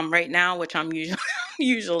very calm right now, which I'm usually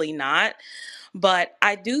usually not. But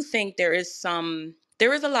I do think there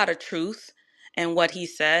is a lot of truth in what he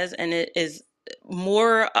says, and it is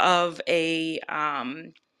more of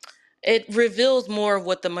It reveals more of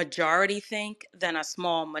what the majority think than a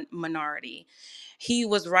small minority. He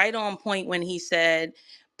was right on point when he said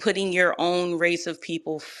putting your own race of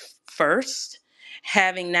people first,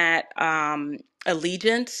 having that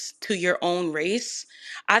allegiance to your own race.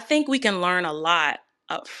 I think we can learn a lot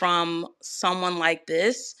from someone like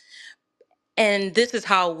this, and this is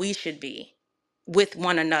how we should be with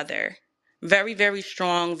one another. Very, very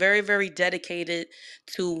strong, very, very dedicated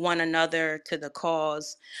to one another, to the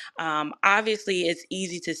cause. Obviously, it's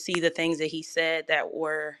easy to see the things that he said that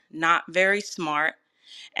were not very smart,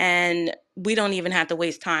 and we don't even have to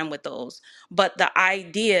waste time with those. But the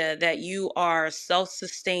idea that you are self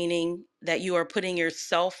sustaining, that you are putting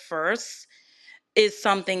yourself first, is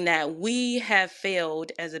something that we have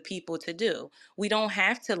failed as a people to do. We don't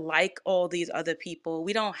have to like all these other people.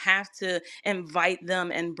 We don't have to invite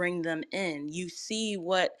them and bring them in. You see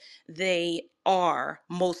what they are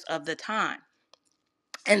most of the time.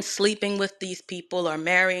 And sleeping with these people or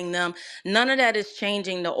marrying them, none of that is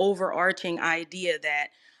changing the overarching idea that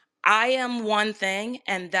I am one thing,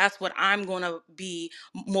 and that's what I'm going to be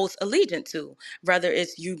most allegiant to. Whether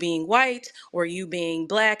it's you being white or you being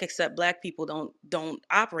black, except black people don't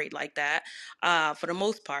operate like that for the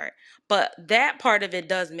most part. But that part of it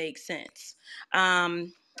does make sense.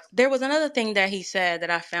 There was another thing that he said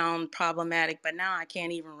that I found problematic, but now I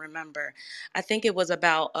can't even remember. I think it was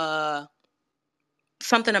about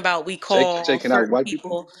something about we call Taking out certain white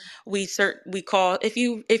people. people, we call, if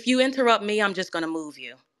you interrupt me, I'm just going to move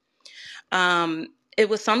you. um it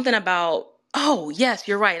was something about, oh yes,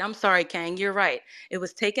 you're right, I'm sorry, Kang, you're right, it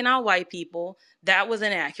was taking out white people. That was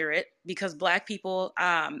inaccurate because black people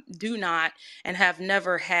do not and have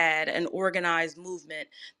never had an organized movement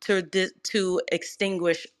to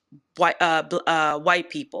extinguish white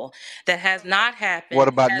people. That has not What happened,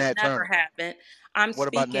 about has Nat never Turner? happened. I'm What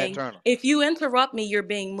about Nat speaking. Turner? If you interrupt me, you're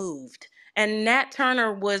being moved. And Nat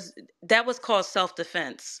Turner was, that was called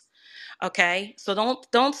self-defense. Okay, so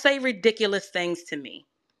don't say ridiculous things to me.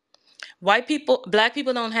 White people, black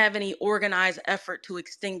people don't have any organized effort to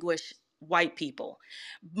extinguish white people.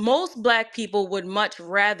 Most black people would much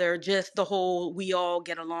rather just the whole we all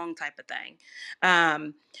get along type of thing.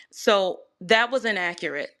 So that was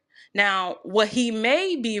inaccurate. Now, what he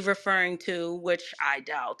may be referring to, which I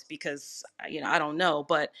doubt because I don't know,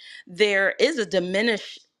 but there is a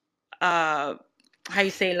diminished uh how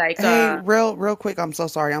you say, like Hey, real quick, I'm so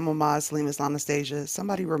sorry. I'm a mod. Salim is on the stage.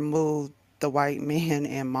 Somebody removed the white man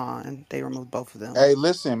and Mon. They removed both of them. Hey,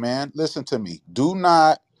 listen, man. Listen to me. Do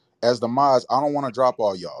not, as the mods, I don't want to drop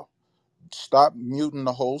all y'all. Stop muting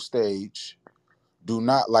the whole stage. Do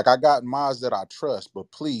not, like, I got mods that I trust,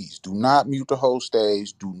 but please do not mute the whole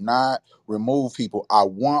stage. Do not remove people. I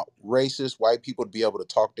want racist white people to be able to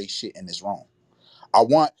talk their shit in this room. I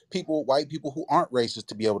want people, white people who aren't racist,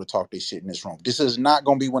 to be able to talk their shit in this room. This is not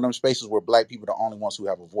going to be one of them spaces where black people are the only ones who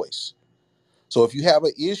have a voice. So if you have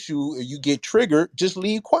an issue or you get triggered, just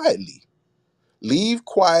leave quietly. Leave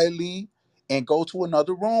quietly and go to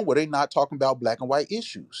another room where they're not talking about black and white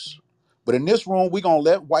issues. But in this room, we're going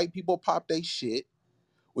to let white people pop their shit.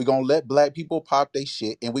 We're going to let black people pop their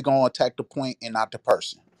shit, and we're going to attack the point and not the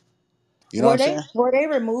person. You know what I'm saying? were they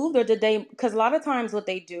removed, or did they? Because a lot of times what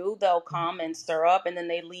they do, they'll come and stir up, and then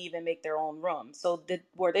they leave and make their own room. So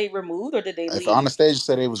were they removed, or did they If on the leave? stage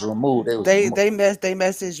said they was removed, they was removed. They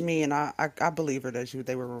messaged me and I believe her that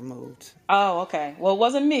they were removed Oh, okay. Well, it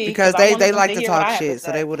wasn't me because because I wanted they them like to to hear what talk I have to shit,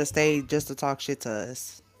 so they say. would have stayed just to talk shit to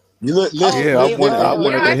us. You Oh, listen, Yeah, they. I Oh,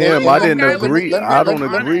 wanted Yeah, to I hear feel him. like I this didn't guy was agree. being I really don't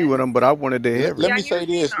agree honest. with him, but I wanted to hear let him. Yeah, me he was say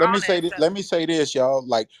being this. Let me say honest. this. Let me say this, y'all.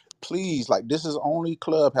 Like, please, like, this is only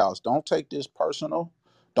Clubhouse. Don't take this personal.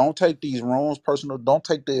 Don't take these rooms personal. Don't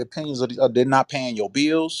take the opinions of they're not paying your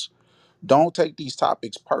bills. Don't take these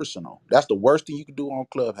topics personal. That's the worst thing you can do on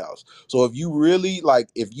Clubhouse. So if you really like,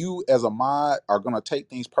 if you as a mod are gonna take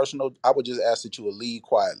things personal, I would just ask that you would leave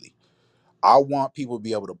quietly. I want people to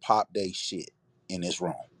be able to pop their shit in this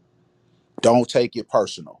room. Don't take it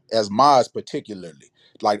personal. As mods, particularly,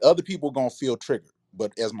 like, other people gonna feel triggered,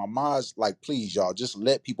 but as my mods, like, please, y'all, just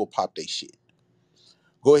let people pop their shit.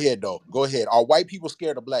 Go ahead, though. Go ahead. Are white people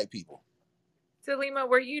scared of black people? Salima,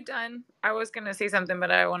 were you done? I was gonna say something,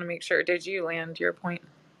 but I want to make sure. Did you land your point?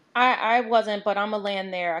 I wasn't, but I'm gonna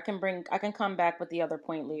land there. I can come back with the other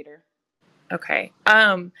point later. Okay.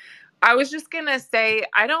 I was just gonna say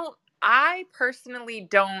I personally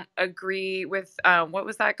don't agree with what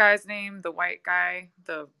was that guy's name? The white guy.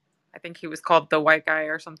 I think he was called the white guy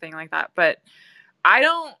or something like that. But I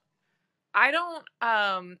don't I don't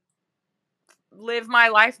live my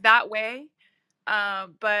life that way.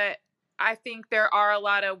 But I think there are a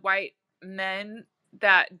lot of white men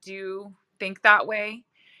that do think that way.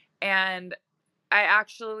 And I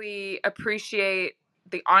actually appreciate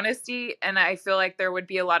the honesty, and I feel like there would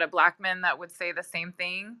be a lot of black men that would say the same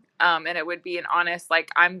thing. And it would be an honest, like,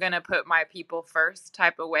 I'm gonna put my people first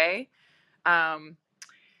type of way. Um,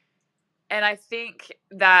 and I think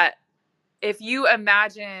that if you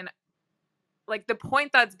imagine, like, the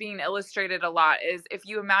point that's being illustrated a lot is if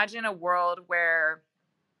you imagine a world where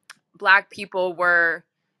black people were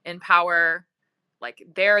in power, like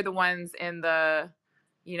they're the ones in the,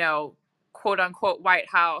 you know, quote unquote White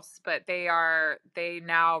House, but they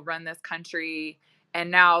now run this country,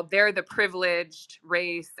 and now they're the privileged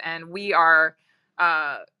race, and we are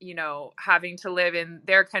you know, having to live in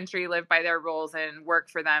their country, live by their rules and work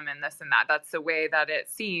for them and this and that. That's the way that it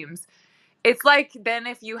seems. It's like, then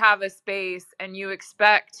if you have a space and you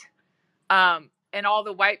expect and all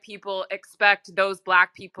the white people expect those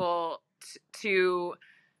black people to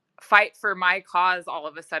fight for my cause all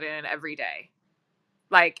of a sudden and every day.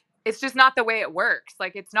 Like, it's just not the way it works.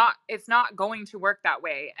 Like, it's not going to work that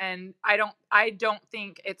way. And I don't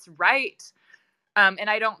think it's right. And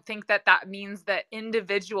I don't think that that means that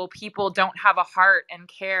individual people don't have a heart and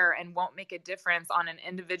care and won't make a difference on an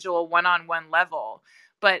individual one-on-one level.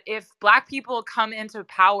 But if black people come into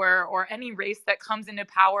power, or any race that comes into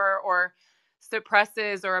power or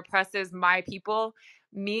suppresses or oppresses my people,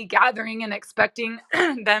 me gathering and expecting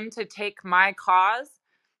them to take my cause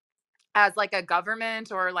as like a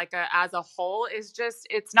government or like a as a whole is just,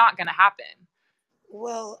 it's not going to happen.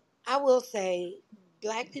 Well, I will say,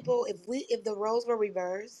 black people, if the roles were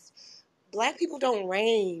reversed, black people don't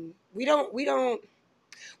reign.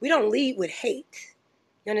 We don't lead with hate.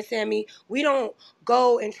 You understand me? We don't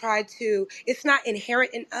go and try to, it's not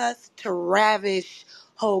inherent in us to ravish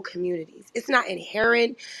whole communities. It's not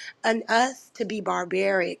inherent in us to be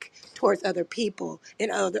barbaric towards other people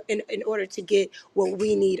in order to get what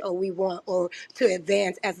we need or we want or to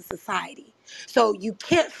advance as a society. So you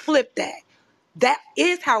can't flip that. That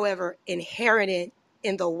is, however, inherent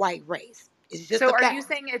in the white race. It's just So a are you fact.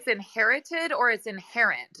 saying it's inherited or it's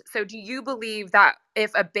inherent? So do you believe that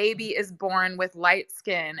if a baby is born with light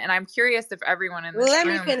skin, and I'm curious if everyone in this Let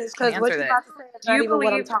me room finish, can because what answer you're this, about to say is do not you even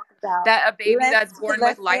what I'm believe talking about. that a baby that's born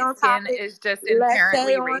with Let's stay light on skin topic. is just Let's stay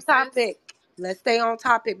inherently on racist? topic. Let's stay on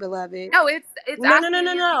topic, beloved. No, it's No, no, no, asking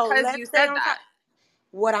no, you no. because Let's you stay said on that. topic.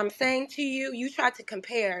 What I'm saying to you, you tried to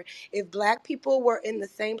compare if black people were in the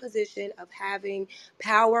same position of having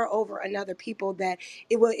power over another people, that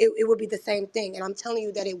it would be the same thing. And I'm telling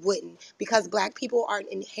you that it wouldn't, because black people are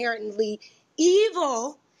inherently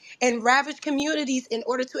evil and ravage communities in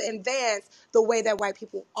order to advance the way that white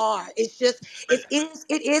people are. It's just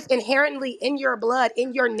it is inherently in your blood,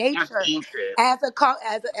 in your That's nature, bullshit. as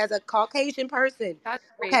a Caucasian person. That's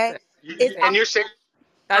Okay, racist. it's And you're saying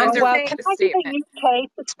That I'm is a just Well, saying. can racist I give a statement. UK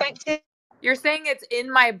perspective? You're saying it's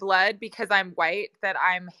in my blood because I'm white that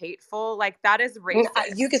I'm hateful? Like, that is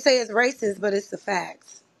You racist. can say it's racist, but it's the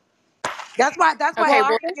facts. That's why Okay, Well,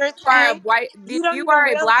 well, everything then you're you are a saying, white, you don't you even are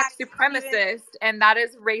a black realize how even. supremacist, and that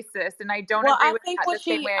is racist. And I don't Well, agree with that the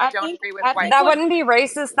same way I don't agree with I white think That what supremacy. wouldn't be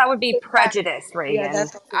racist. That would be it's that. prejudice, Yeah, Reagan.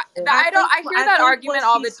 that's also true. I hear I that think what argument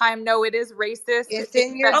all the she's time. No, it is racist to It's think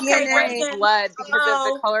in your that okay, someone's DNA. Reagan. blood because of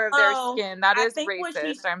the Hello, color of their hello. skin, that I is think what racist.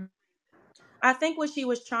 she's I think what she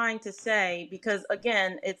was trying to say, because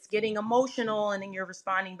again, it's getting emotional and then you're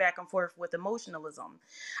responding back and forth with emotionalism.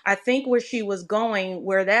 I think where she was going,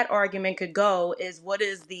 where that argument could go, is what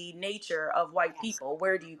is the nature of white people?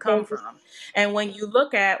 Where do you come Thank you. from? And when you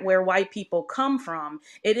look at where white people come from,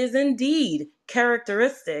 it is indeed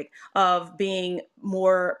characteristic of being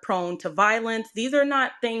more prone to violence. These are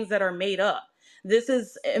not things that are made up. This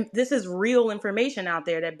is real information out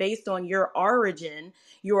there that based on your origin,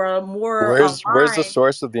 you're more Where's the aligned.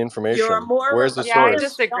 source of the You're information? more Where's the Yeah, I you're source?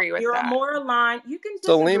 disagree with you're that. more aligned. You can disagree.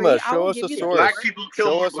 Salima, I will show us give a you the black floor. source. people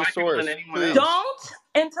kill Show more us a black people than source, anyone else. please. Don't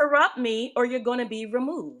interrupt me or you're going to be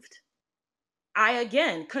removed. I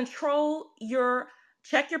again control your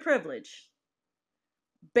check your privilege.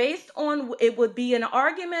 Based on it would be an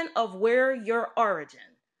argument of where your origin,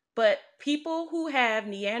 but people who have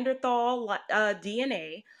Neanderthal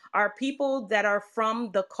DNA are people that are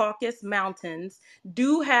from the Caucasus Mountains,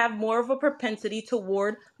 do have more of a propensity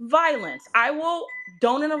toward violence.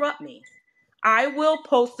 Don't interrupt me. I will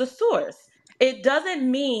post the source. It doesn't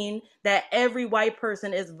mean that every white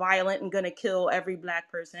person is violent and going to kill every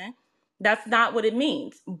black person. That's not what it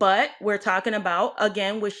means. But we're talking about,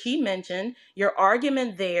 again, what she mentioned, your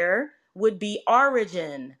argument there would be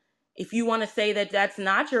origin. If you want to say that that's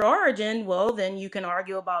not your origin, well, then you can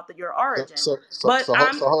argue about your So origin. so so But so, ho-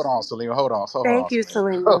 I'm so hold on, Selena. Hold on, Thank you,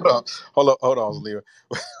 Selena. Selena. Hold on, hold on, Selena.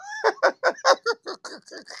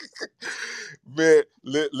 Man,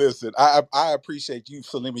 listen, I appreciate you,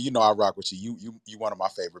 Salima. You know I rock with you. You one of my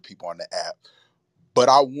favorite people on the app. But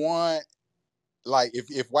I want, like,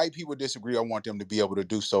 if white people disagree, I want them to be able to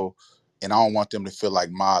do so, and I don't want them to feel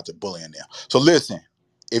like mods are bullying them. So listen,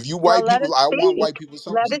 if you Well, white let us people, I want speak. white people.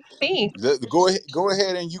 Let us speak. Go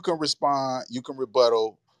ahead, and you can respond. You can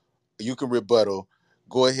rebuttal. You can rebuttal.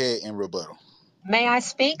 Go ahead and rebuttal. May I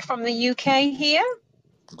speak from the UK here?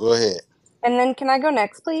 Go ahead. And then can I go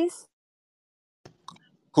next, please?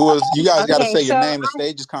 Who is you guys got to Okay, say your so name. The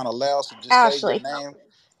stage is kind of loud, so just say your Ashley. name,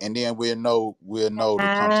 and then we'll know to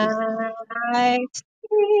come to you. I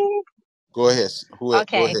speak. Go ahead. Go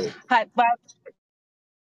Okay. ahead. Hi, well,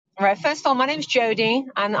 right. First of all, my name's Jodie,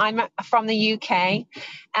 and I'm from the UK,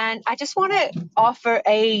 and I just want to offer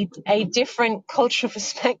a different cultural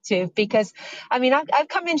perspective because, I mean, I've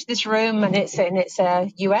come into this room and it's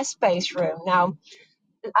a US based room. Now,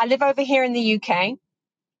 I live over here in the UK,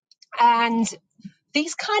 and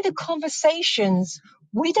these kind of conversations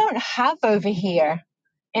we don't have over here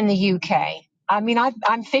in the UK. I mean,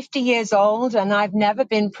 I'm 50 years old and I've never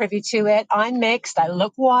been privy to it. I'm mixed. I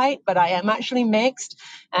look white, but I am actually mixed.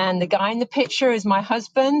 And the guy in the picture is my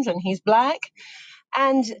husband and he's black.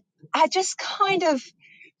 And I just kind of,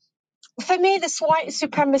 for me, this white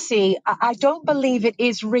supremacy, I don't believe it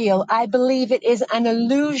is real. I believe it is an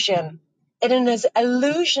illusion. It is an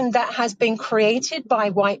illusion that has been created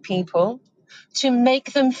by white people to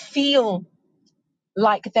make them feel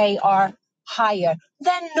like they are higher.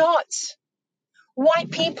 They're not.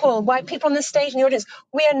 White people on the stage in the audience,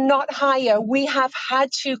 we are not higher. We have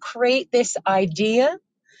had to create this idea,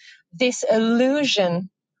 this illusion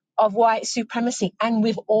of white supremacy, and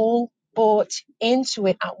we've all bought into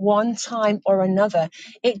it at one time or another.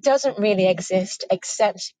 It doesn't really exist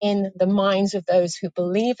except in the minds of those who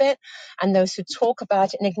believe it and those who talk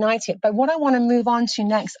about it and ignite it. But what I want to move on to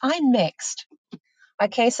next, I'm mixed.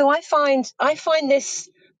 Okay, so I find this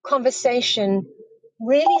conversation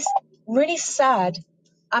really really sad,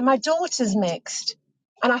 and my daughter's mixed,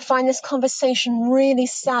 and I find this conversation really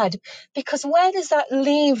sad because where does that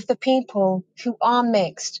leave the people who are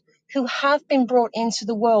mixed, who have been brought into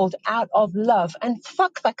the world out of love and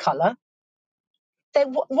fuck the color? They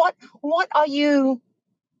what are you?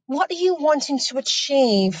 What are you wanting to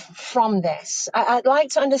achieve from this? I'd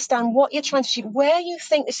like to understand what you're trying to achieve, where you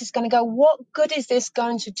think this is going to go. What good is this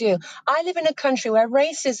going to do? I live in a country where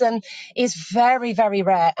racism is very, very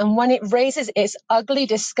rare. And when it raises its ugly,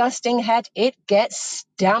 disgusting head, it gets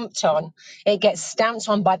stamped on. It gets stamped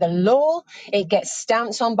on by the law. It gets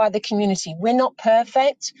stamped on by the community. We're not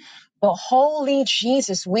perfect. But holy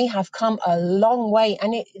Jesus, we have come a long way.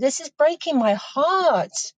 And this is breaking my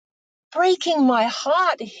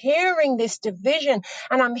heart, hearing this division,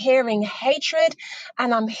 and I'm hearing hatred,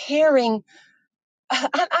 and I'm hearing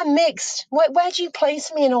I'm mixed. Where do you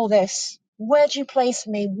place me in all this? Where do you place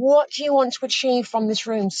me? What do you want to achieve from this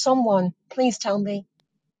room? Someone please tell me.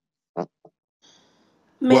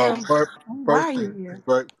 Well, Ma'am, why first are you thing, here?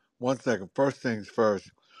 one second. First things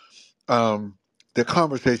first. The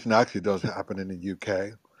conversation actually does happen in the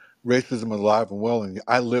UK. Racism is alive and well. And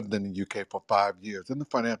I lived in the UK for 5 years in the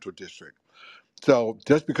financial district. So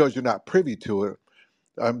just because you're not privy to it,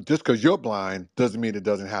 just because you're blind doesn't mean it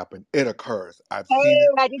doesn't happen. It occurs. I've Hey, seen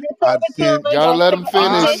it. I didn't say I've the seen. time. Gotta let Okay, him it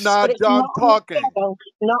I'm finish. exists, but not it's done not on the talking. scale.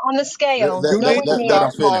 Not on the scale. You Nowhere need to Let near.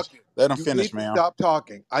 him stop finish. talking. Let him You need finish, to ma'am. stop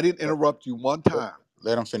talking. I didn't interrupt you one time.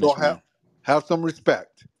 Let him So finish, have ma'am. have some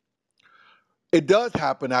respect. It does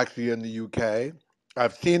happen actually in the UK.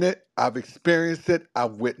 I've seen it, I've experienced it,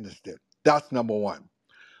 I've witnessed it. That's number one.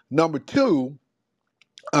 Number two,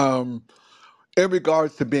 um, in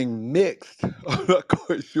regards to being mixed, I'm not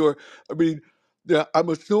quite sure. I mean, I'm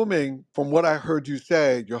assuming from what I heard you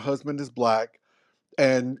say, your husband is black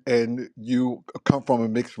and you come from a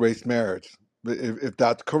mixed race marriage, if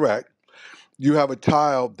that's correct. You have a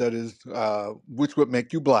child that is, which would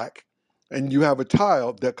make you black, and you have a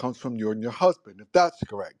child that comes from you and your husband, if that's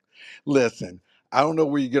correct. Listen, I don't know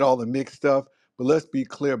where you get all the mixed stuff, but let's be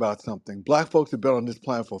clear about something. Black folks have been on this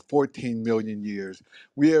planet for 14 million years.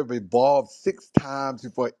 We have evolved 6 times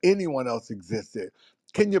before anyone else existed.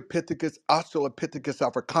 Kenyapithecus, Australopithecus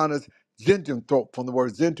africanus, Zinjanthrope from the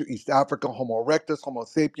word Zinju, East Africa, Homo erectus, Homo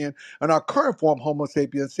sapien, and our current form, Homo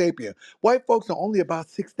sapiens sapien. White folks are only about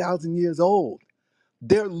 6,000 years old.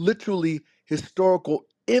 They're literally historical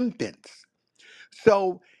infants.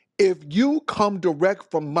 So if you come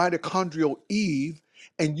direct from mitochondrial Eve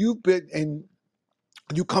and you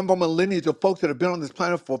come from a lineage of folks that have been on this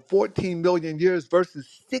planet for 14 million years versus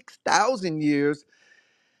 6,000 years,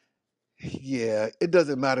 yeah, it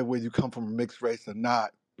doesn't matter whether you come from a mixed race or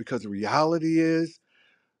not, because the reality is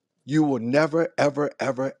you will never, ever,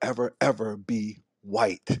 ever, ever, ever be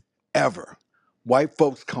white. Ever. White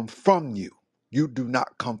folks come from you. You do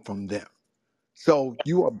not come from them. So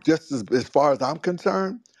you are just as far as I'm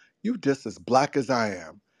concerned, you just as black as I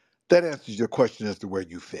am. That answers your question as to where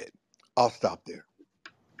you fit. I'll stop there.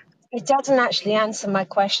 It doesn't actually answer my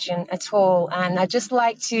question at all. And I'd just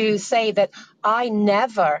like to say that I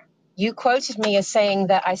never, you quoted me as saying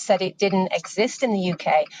that I said it didn't exist in the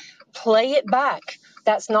UK. Play it back.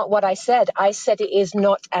 That's not what I said. I said it is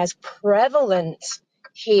not as prevalent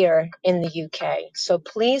here in the UK. So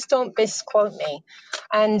please don't misquote me.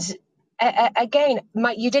 And again,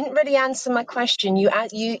 you didn't really answer my question. You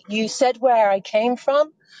said where I came from.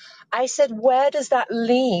 I said, where does that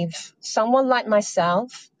leave someone like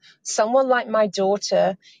myself, someone like my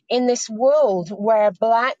daughter, in this world where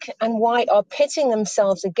black and white are pitting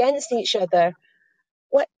themselves against each other?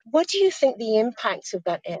 What do you think the impact of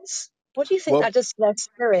that is? What do you think Well, that does to their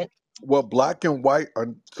spirit? well, black and white are,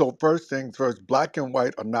 so first things first, black and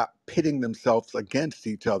white are not pitting themselves against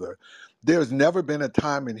each other. There's never been a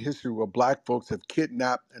time in history where black folks have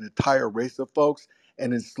kidnapped an entire race of folks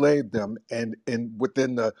and enslaved them and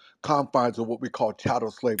within the confines of what we call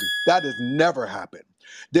chattel slavery. That has never happened.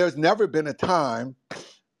 There's never been a time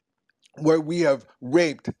where we have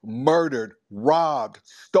raped, murdered, robbed,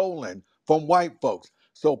 stolen from white folks.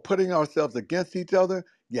 So putting ourselves against each other,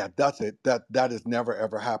 yeah, that's it. That has never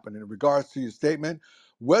ever happened. In regards to your statement,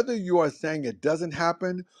 whether you are saying it doesn't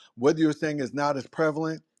happen, whether you're saying it's not as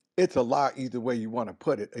prevalent, it's a lie either way you want to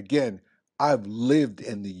put it. Again, I've lived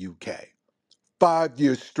in the UK 5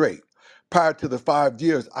 years straight. Prior to the 5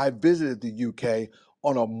 years, I visited the UK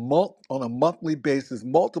on a monthly basis,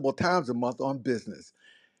 multiple times a month on business.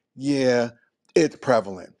 Yeah, it's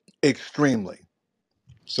prevalent, extremely.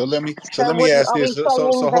 So let Would, me ask are we this.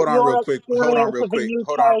 So saying that hold on real your quick. Hold on experience real of the quick.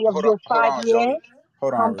 UK of your Hold five on, years Jolie.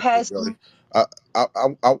 Hold on real quick, compares Jolie. to Uh, I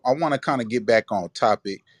want to get back on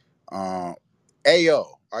topic. Um,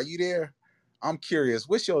 Ao, are you there? I'm curious.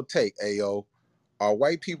 What's your take, Ao? Are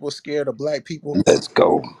white people scared of black people? Let's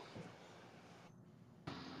go.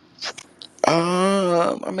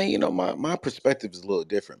 I mean, my perspective is a little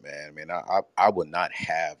different, man. I mean, I would not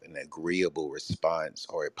have an agreeable response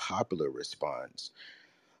or a popular response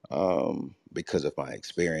because of my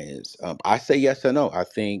experience. I say yes or no. I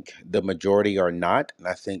think the majority are not, and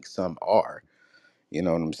I think some are. You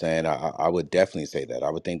know what I'm saying? I would definitely say that.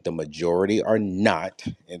 I would think the majority are not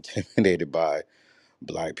intimidated by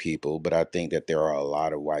black people, but I think that there are a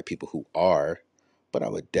lot of white people who are. But I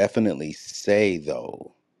would definitely say,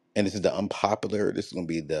 though, and this is the unpopular, this is going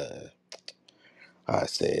to be the, I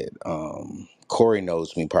said, Corey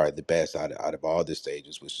knows me probably the best out of all the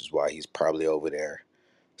stages, which is why he's probably over there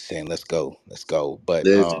saying, let's go, let's go. But,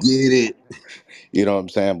 Let's get it. you know what I'm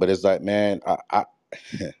saying? But it's like, man,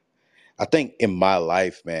 I think in my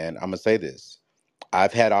life, man, I'm going to say this.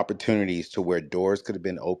 I've had opportunities to where doors could have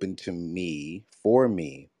been opened to me, for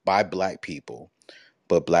me, by black people,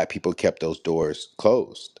 but black people kept those doors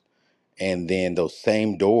closed. And then those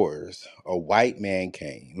same doors, a white man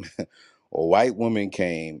came, a white woman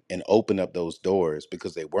came and opened up those doors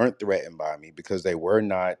because they weren't threatened by me, because they were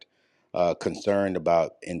not concerned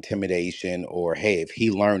about intimidation or, hey, if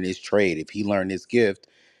he learned his trade, if he learned his gift,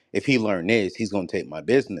 if he learned this, he's going to take my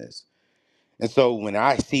business. And so when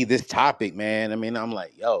I see this topic, man, I mean, I'm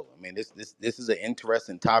like, yo, I mean, this is an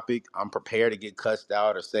interesting topic. I'm prepared to get cussed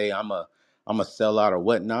out or say I'm a sellout or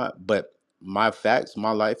whatnot. But my facts,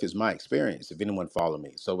 my life is my experience. If anyone follow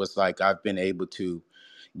me, so it's like I've been able to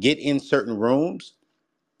get in certain rooms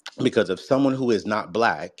because of someone who is not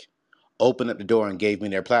black opened up the door and gave me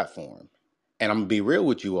their platform. And I'm gonna be real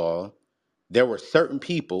with you all. There were certain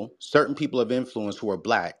people of influence who are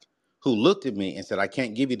black who looked at me and said, I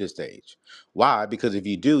can't give you the stage. Why? Because if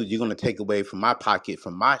you do, you're gonna take away from my pocket,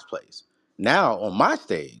 from my place. Now on my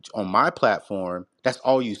stage, on my platform, that's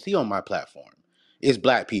all you see on my platform is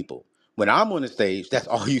black people. When I'm on the stage, that's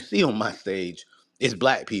all you see on my stage is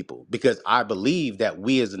black people. Because I believe that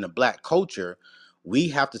we as in the black culture, we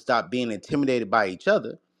have to stop being intimidated by each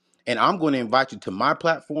other. And I'm going to invite you to my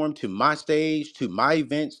platform, to my stage, to my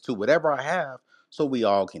events, to whatever I have, so we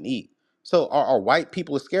all can eat. So are white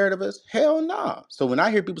people scared of us? Hell nah. So when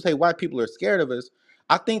I hear people say white people are scared of us,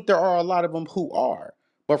 I think there are a lot of them who are.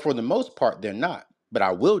 But for the most part, they're not. But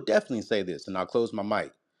I will definitely say this, and I'll close my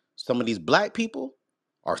mic. Some of these black people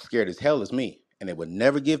are scared as hell as me. And they would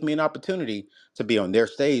never give me an opportunity to be on their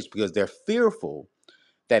stage because they're fearful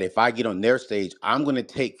that if I get on their stage, I'm going to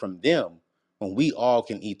take from them when we all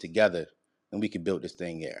can eat together. and we can build this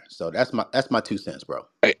thing there. So that's my 2 cents, bro.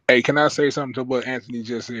 Hey, can I say something to what Anthony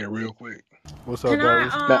just said real quick? What's up, Can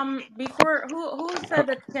Darius? Now, I uh, before who said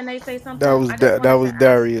that, can they say That something? was I just that wanted was to ask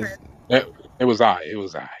Darius. Chris. it was I. It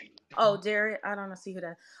was I. Oh, Derek, I don't know, see who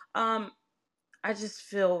that. Um I just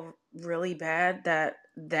feel really bad that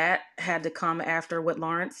that had to come after what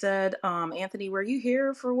Lawrence said. Anthony, were you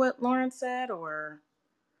here for what Lawrence said, or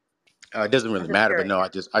It doesn't I'm really just matter, but curious. no, I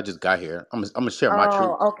just got here. I'm gonna share my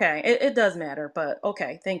truth. Oh, okay. It does matter, but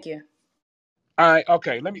okay, thank you. All right,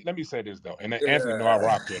 okay. Let me say this though, and Anthony know I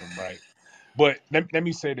rock with him, right? But let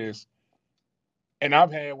me say this, and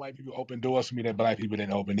I've had white people open doors for me that black people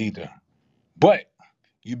didn't open either. But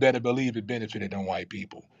you better believe it benefited them white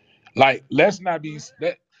people. Like let's not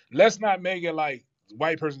make it like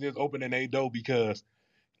white person just opening their door because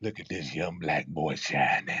look at this young black boy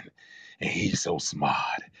shining, and he's so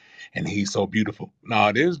smart, and he's so beautiful.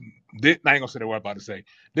 No, this I ain't gonna say the word I'm about to say.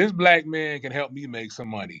 This black man can help me make some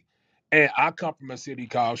money, and I come from a city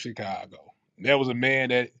called Chicago. There was a man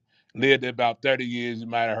that lived there about 30 years. You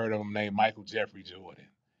might have heard of him, named Michael Jeffrey Jordan.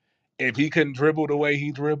 If he couldn't dribble the way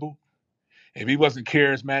he dribbled, if he wasn't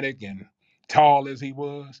charismatic and tall as he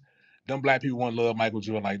was, them black people wouldn't love Michael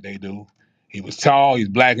Jordan like they do. He was tall, he's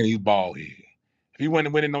black, and he's bald head. If he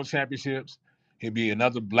wasn't winning no championships, he'd be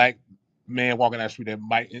another black man walking down the street that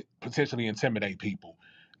might potentially intimidate people.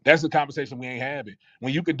 That's the conversation we ain't having.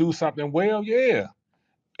 When you could do something well, yeah.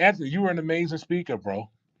 Anthony, you were an amazing speaker, bro.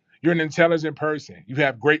 You're an intelligent person. You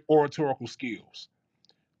have great oratorical skills.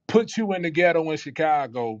 Put you in the ghetto in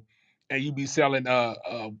Chicago and you be selling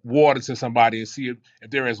water to somebody and see if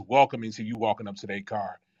they're as welcoming to you walking up to their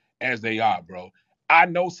car as they are, bro. I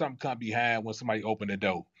know something come behind when somebody open the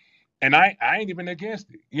door. And I ain't even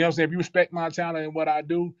against it. You know what I'm saying? If you respect my talent and what I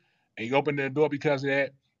do and you open the door because of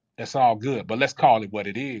that, that's all good. But let's call it what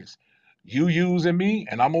it is. You using me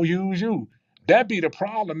and I'm gonna use you. That be the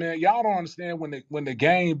problem, man. Y'all don't understand when the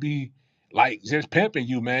game be like just pimping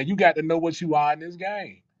you, man. You got to know what you are in this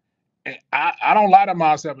game. And I don't lie to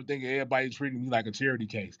myself and think everybody treating me like a charity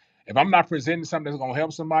case. If I'm not presenting something that's gonna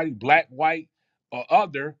help somebody, black, white, or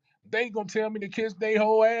other, they ain't gonna tell me to kiss their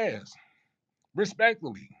whole ass,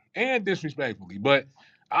 respectfully and disrespectfully. But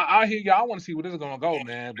I hear y'all. I want to see where this is gonna go,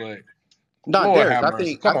 man. But No, Lord Darius, have I mercy.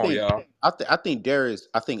 think I Come on, think y'all. I think Darius,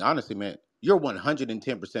 I think honestly, man, you're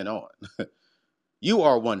 110% on. You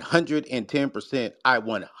are 110%. I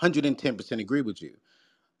 110% agree with you.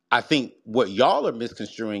 I think what y'all are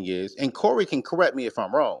misconstruing is, and Corey can correct me if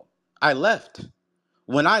I'm wrong. I left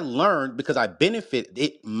when I learned because I benefited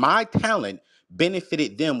it. My talent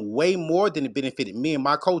benefited them way more than it benefited me and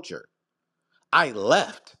my culture. I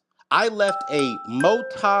left. I left a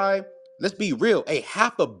multi. Let's be real, a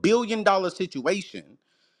 $500 million situation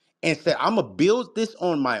and said, I'm gonna build this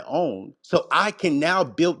on my own so I can now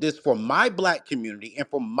build this for my black community and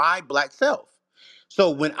for my black self.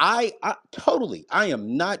 So when I totally, I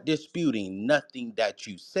am not disputing nothing that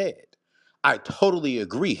you said. I totally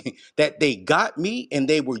agree that they got me and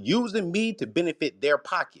they were using me to benefit their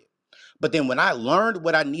pocket. But then when I learned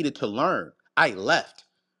what I needed to learn, I left.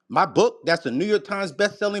 My book, that's a New York Times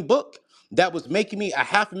best-selling book that was making me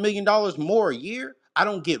 $500,000 more a year. I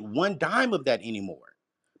don't get one dime of that anymore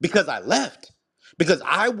because I left. Because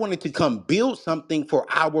I wanted to come build something for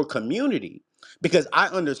our community. Because I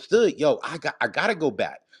understood, yo, I gotta go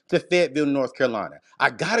back to Fayetteville, North Carolina.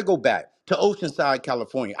 I gotta go back to Oceanside,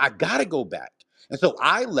 California. I gotta go back. And so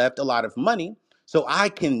I left a lot of money so I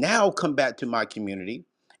can now come back to my community.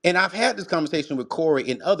 And I've had this conversation with Corey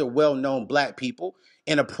and other well-known black people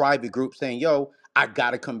in a private group saying, yo, I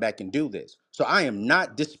gotta come back and do this. So I am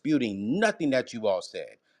not disputing nothing that you all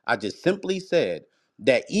said. I just simply said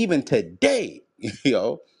that even today,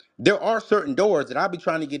 there are certain doors that I'll be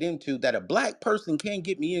trying to get into that a black person can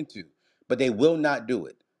get me into, but they will not do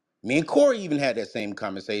it. Me and Corey even had that same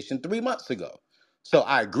conversation 3 months ago. So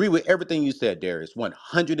I agree with everything you said, Darius,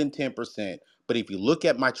 110%. But if you look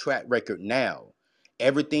at my track record now,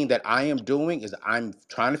 everything that I am doing is I'm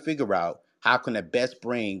trying to figure out how can I best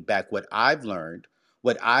bring back what I've learned,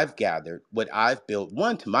 what I've gathered, what I've built,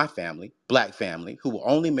 one, to my family, black family, who will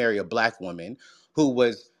only marry a black woman, who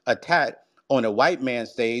was attacked on a white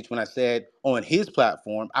man's stage when I said on his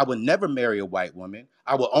platform, I would never marry a white woman.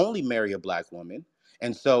 I will only marry a black woman.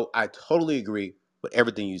 And so I totally agree with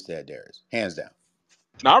everything you said, Darius. Hands down.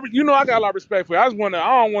 Now, you know I got a lot of respect for you. I don't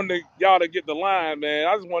want y'all to get the line, man.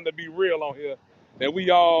 I just wanted to be real on here. That we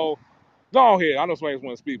all go on here. I know somebody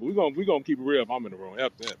want to speak, but we gonna keep it real if I'm in the room.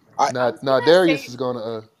 F that, man. I I was Now gonna Darius say is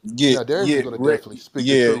gonna yeah now Darius is yeah gonna definitely speak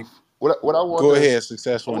the yeah. truth. What I Go wonder ahead,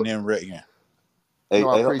 successful, and what then Rick. Hey, No,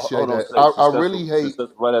 I hey, appreciate hold on, that. say I really hate.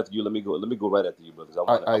 successful. Right after you, let me go. Let me go right after you, brothers. I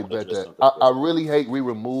I want to bet address that. something I real quick. really hate we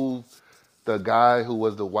removed the guy who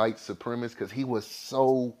was the white supremacist because he was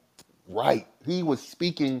so right. He was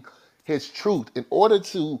speaking his truth. In order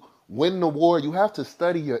to win the war, you have to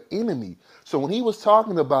study your enemy. So when he was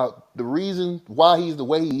talking about the reason why he's the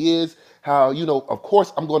way he is, how, of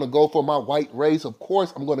course I'm going to go for my white race. Of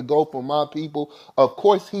course I'm going to go for my people. Of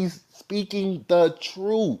course he's speaking the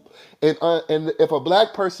truth. And if a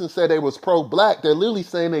black person said they was pro-black, they're literally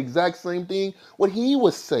saying the exact same thing what he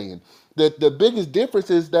was saying. The biggest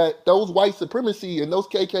difference is that those white supremacy and those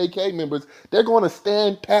KKK members, they're going to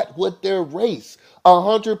stand pat with their race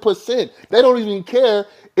 100%. They don't even care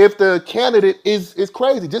if the candidate is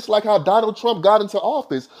crazy. Just like how Donald Trump got into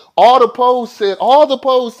office, all the polls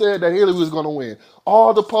said that Hillary was going to win.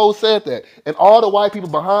 All the polls said that, and all the white people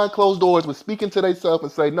behind closed doors were speaking to themselves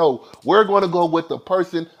and say, "No, we're going to go with the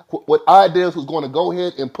person with ideas who's going to go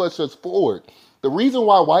ahead and push us forward." The reason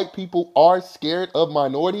why white people are scared of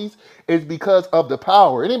minorities is because of the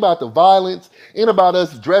power. It ain't about the violence, it ain't about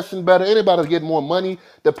us dressing better, it ain't about us getting more money.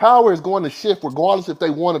 The power is going to shift regardless if they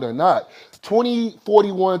want it or not.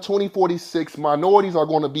 2041, 2046, minorities are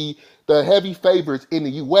going to be the heavy favorites in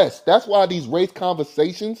the US. That's why these race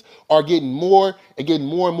conversations are getting more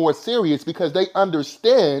and more serious because they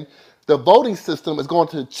understand the voting system is going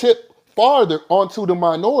to chip farther onto the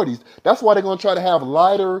minorities. That's why they're going to try to have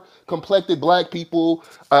lighter complected black people,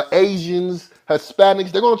 Asians,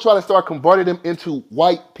 Hispanics. They're going to try to start converting them into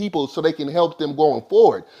white people so they can help them going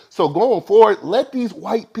forward. So going forward, let these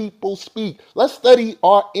white people speak. Let's study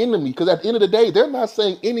our enemy because at the end of the day, they're not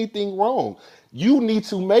saying anything wrong. You need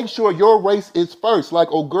to make sure your race is first,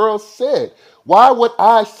 like old girl said. Why would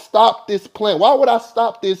I stop this plan? Why would I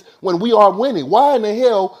stop this when we are winning? Why in the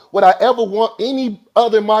hell would I ever want any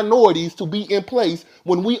other minorities to be in place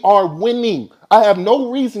when we are winning? I have no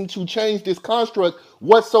reason to change this construct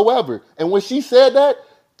whatsoever. And when she said that,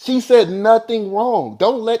 she said nothing wrong.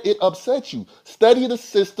 Don't let it upset you. Study the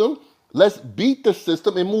system. Let's beat the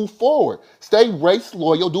system and move forward. Stay race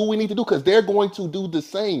loyal. Do what we need to do because they're going to do the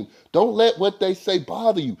same. Don't let what they say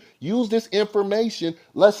bother you. Use this information.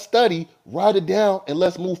 Let's study, write it down, and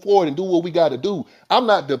let's move forward and do what we got to do. I'm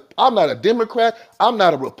not a Democrat. I'm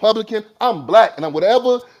not a Republican. I'm black, and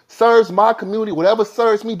whatever serves my community, whatever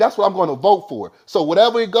serves me, that's what I'm going to vote for. So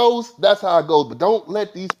whatever it goes, that's how it goes. But don't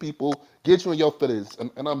let these people get you in your feelings.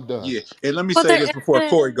 And I'm done. Yeah, and let me Well, say there this before isn't.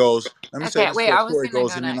 Corey goes. Let me say Okay, this wait. before I was Corey gonna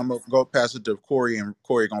goes, go and then I'm next. gonna go pass it to Corey, and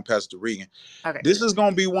Corey gonna pass it to Regan. Okay. This is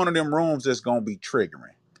gonna be one of them rooms that's gonna be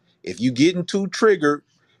triggering. If you getting too triggered,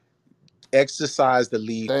 exercise the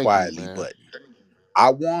leave Thank you, quietly man. button.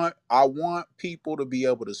 I want people to be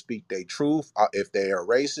able to speak their truth. If they are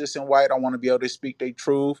racist and white, I want to be able to speak their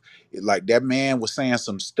truth. Like that man was saying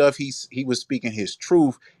some stuff. He was speaking his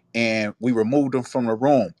truth, and we removed him from the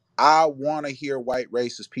room. I want to hear white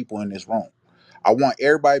racist people in this room. I want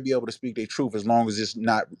everybody to be able to speak their truth as long as it's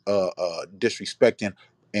not disrespecting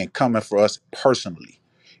and coming for us personally.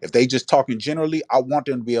 If they just talking generally, I want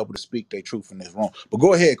them to be able to speak their truth in this room. But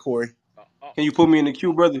go ahead, Corey. Can you put me in the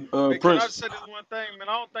queue, brother? Hey, can I Prince. just say this one thing, man?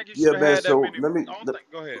 I don't think you should Yeah, have man. had that So many. let me. I don't think.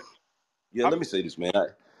 Go ahead. Yeah, I'm. let me say this, man.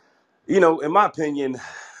 In my opinion,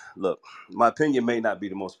 look, my opinion may not be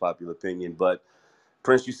the most popular opinion, but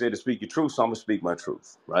Prince, you said to speak your truth, so I'm gonna speak my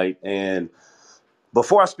truth, right? And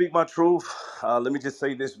before I speak my truth, let me just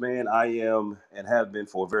say this, man. I am and have been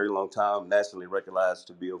for a very long time nationally recognized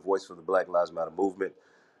to be a voice for the Black Lives Matter movement.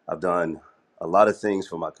 I've done a lot of things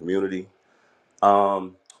for my community,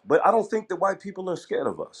 but I don't think that white people are scared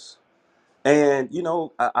of us. And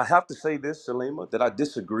I have to say this, Salima, that I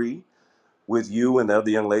disagree with you and the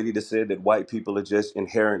other young lady that said that white people are just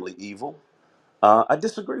inherently evil. I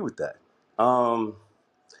disagree with that. Um,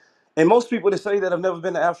 and most people that say that have never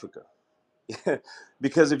been to Africa.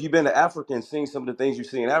 Because if you've been to Africa and seen some of the things you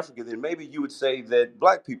see in Africa, then maybe you would say that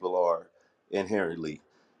black people are inherently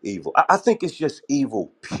evil. I think it's just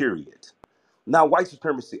evil, period. Now, white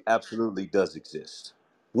supremacy absolutely does exist,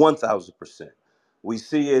 1,000%. We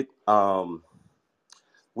see it.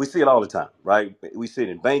 We see it all the time, right? We see it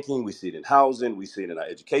in banking, we see it in housing, we see it in our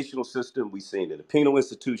educational system, we see it in the penal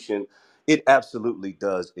institution. It absolutely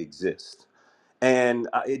does exist. And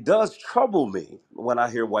it does trouble me when I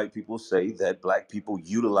hear white people say that black people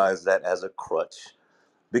utilize that as a crutch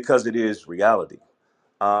because it is reality.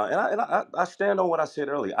 And I stand on what I said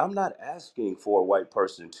earlier. I'm not asking for a white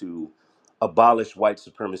person to abolish white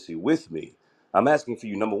supremacy with me. I'm asking for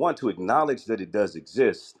you, number one, to acknowledge that it does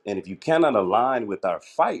exist. And if you cannot align with our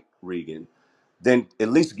fight, Regan, then at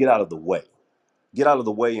least get out of the way. Get out of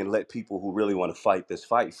the way and let people who really want to fight this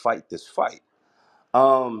fight this fight.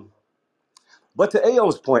 Um, But to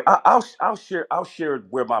Ao's point, I'll share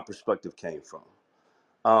where my perspective came from.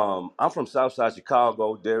 I'm from Southside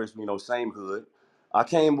Chicago. There's same hood. I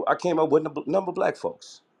came up with a number of black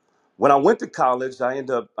folks. When I went to college, I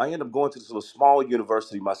ended up going to this little small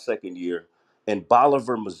university my second year in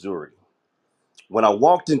Bolivar, Missouri. When I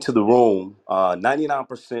walked into the room,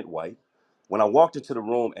 99% white. When I walked into the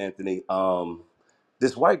room, Anthony,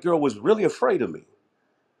 this white girl was really afraid of me,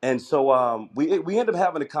 and so we ended up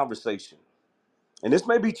having a conversation. And this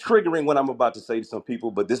may be triggering what I'm about to say to some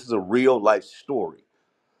people, but this is a real life story.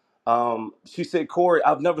 She said, Corey,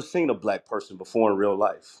 I've never seen a black person before in real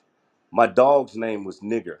life. My dog's name was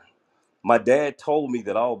Nigger. My dad told me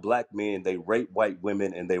that all black men, they rape white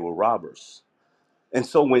women and they were robbers. And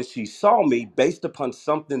so when she saw me, based upon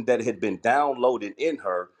something that had been downloaded in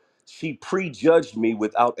her, she prejudged me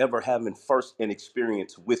without ever having first an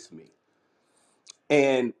experience with me.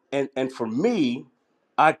 And for me,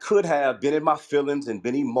 I could have been in my feelings and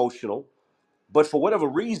been emotional, but for whatever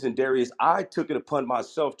reason, Darius, I took it upon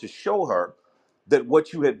myself to show her that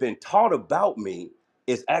what you had been taught about me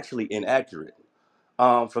is actually inaccurate.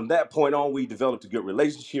 From that point on, we developed a good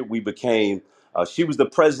relationship. We became, she was the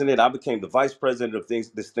president, I became the vice president of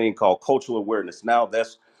this thing called cultural awareness. Now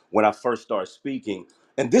that's when I first started speaking.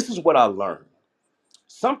 And this is what I learned.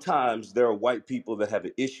 Sometimes there are white people that have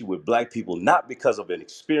an issue with black people, not because of an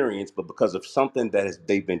experience, but because of something that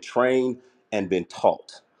they've been trained and been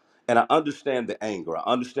taught. And I understand the anger. I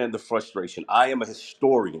understand the frustration. I am a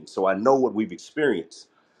historian, so I know what we've experienced.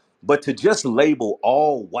 But to just label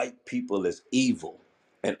all white people as evil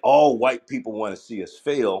and all white people want to see us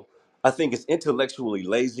fail, I think it's intellectually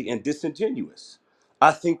lazy and disingenuous.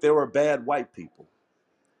 I think there are bad white people.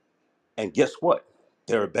 And guess what?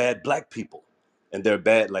 There are bad black people and there are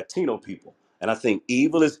bad Latino people. And I think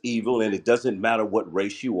evil is evil and it doesn't matter what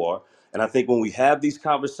race you are. And I think when we have these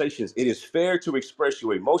conversations, it is fair to express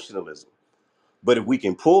your emotionalism. But if we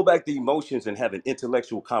can pull back the emotions and have an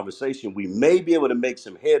intellectual conversation, we may be able to make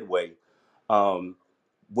some headway um,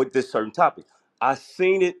 with this certain topic. I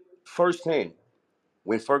seen it firsthand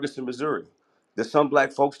when Ferguson, Missouri. There's some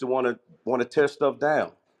black folks that want to tear stuff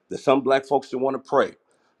down. There's some black folks that want to pray.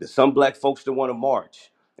 There's some black folks that want to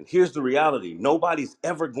march. And here's the reality: nobody's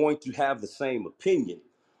ever going to have the same opinion,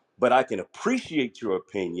 but I can appreciate your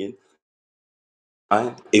opinion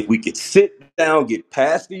if we could sit down, get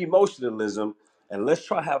past the emotionalism, and let's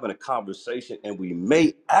try having a conversation. And we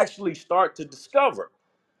may actually start to discover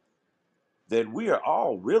that we are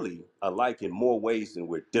all really alike in more ways than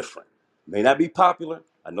we're different. May not be popular.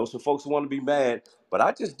 I know some folks want to be mad, but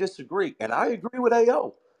I just disagree. And I agree with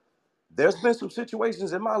AO. There's been some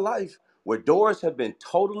situations in my life where doors have been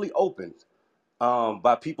totally opened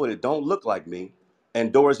by people that don't look like me,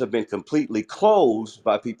 and doors have been completely closed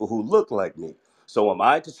by people who look like me. So, am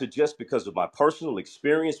I to suggest because of my personal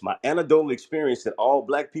experience, my anecdotal experience, that all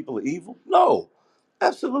black people are evil? No,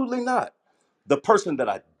 absolutely not. The person that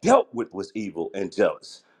I dealt with was evil and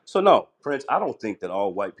jealous. So, no, Prince, I don't think that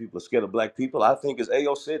all white people are scared of black people. I think, as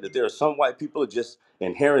AO said, that there are some white people that are just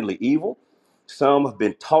inherently evil. Some have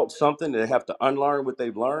been taught something that they have to unlearn what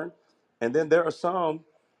they've learned. And then there are some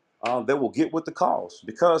that will get with the cause.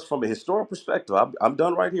 Because from a historical perspective, I'm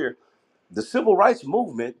done right here. The civil rights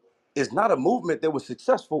movement is not a movement that was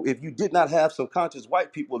successful if you did not have some conscious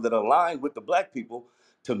white people that aligned with the black people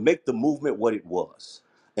to make the movement what it was.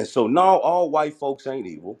 And so now all white folks ain't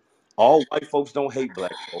evil. All white folks don't hate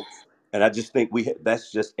black folks. And I just think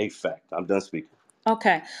that's just a fact. I'm done speaking.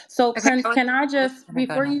 Okay, so Okay, Prince, can I just, gonna go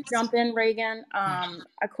before you next. jump in, Reagan,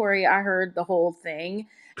 Corey, I heard the whole thing,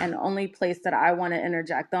 and the only place that I want to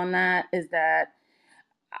interject on that is that,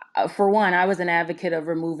 for one, I was an advocate of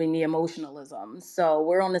removing the emotionalism, so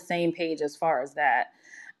we're on the same page as far as that.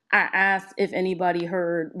 I asked if anybody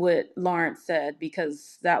heard what Lawrence said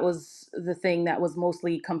because that was the thing that was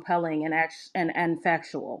mostly compelling and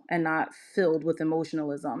factual and not filled with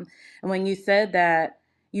emotionalism. And when you said that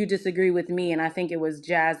you disagree with me, and I think it was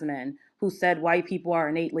Jasmine who said white people are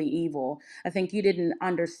innately evil, I think you didn't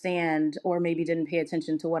understand or maybe didn't pay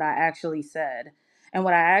attention to what I actually said. And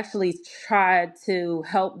what I actually tried to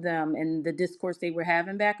help them in the discourse they were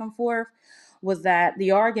having back and forth was that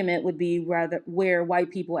the argument would be rather where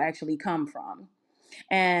white people actually come from,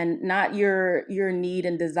 and not your need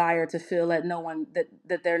and desire to feel that no one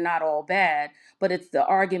that they're not all bad, but it's the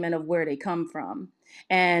argument of where they come from.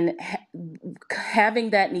 And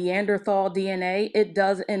having that Neanderthal DNA, it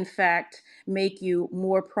does in fact make you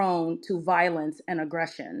more prone to violence and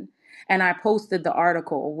aggression. And I posted the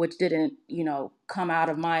article, which didn't, come out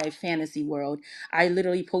of my fantasy world. I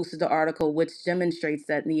literally posted the article, which demonstrates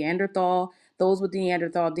that those with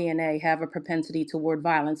Neanderthal DNA have a propensity toward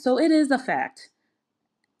violence. So it is a fact.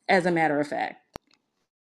 as a matter of fact.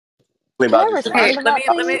 Claim Can I'll I just say respond Okay, this. to let that, me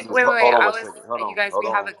let me please? wait, wait, wait. Hold on I one was second. Hold you on. guys. Hold We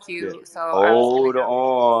have a on. Yeah. queue, so I was gonna Hold go.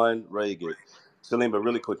 on, Reagan. Salima,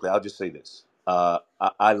 really quickly, I'll just say this.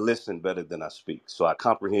 I listen better than I speak. So I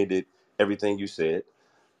comprehended everything you said.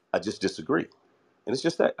 I just disagree. And it's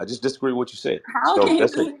just that. I just disagree with what you said. How So can you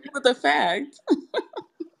that's it. disagree with the fact?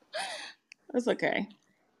 That's okay.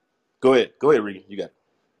 Go ahead. Go ahead, Regan. You got it.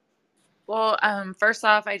 Well, first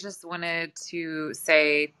off, I just wanted to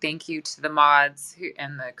say thank you to the mods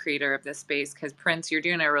and the creator of this space because Prince, you're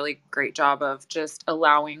doing a really great job of just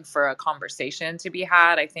allowing for a conversation to be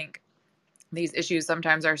had. I think these issues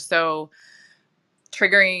sometimes are so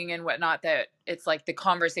triggering and whatnot that it's like the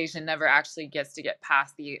conversation never actually gets to get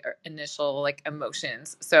past the initial like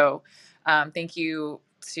emotions. So thank you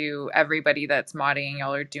to everybody that's modding.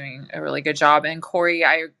 Y'all are doing a really good job. And Corey,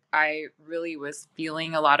 I really was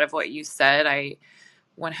feeling a lot of what you said. I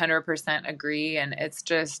 100% agree. And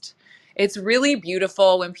it's really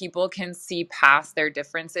beautiful when people can see past their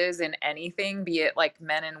differences in anything, be it like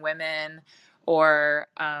men and women or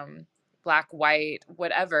black, white,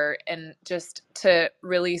 whatever. And just to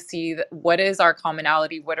really see what is our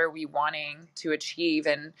commonality? What are we wanting to achieve?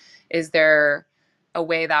 And is there a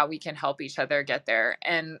way that we can help each other get there?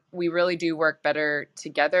 And we really do work better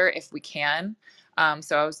together if we can.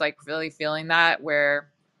 So I was like really feeling that where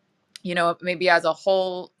maybe as a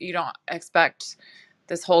whole, you don't expect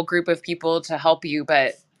this whole group of people to help you,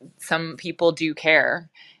 but some people do care.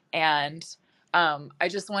 And I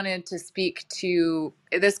just wanted to speak to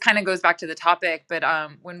this, kind of goes back to the topic, but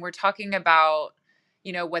when we're talking about,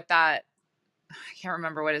 what that, I can't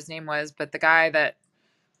remember what his name was, but the guy that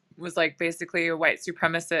was like basically a white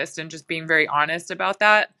supremacist and just being very honest about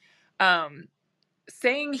that. Um,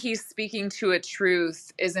 Saying he's speaking to a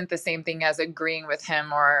truth isn't the same thing as agreeing with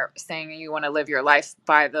him or saying you want to live your life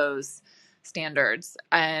by those standards.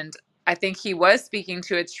 And I think he was speaking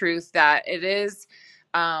to a truth that it is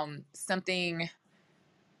something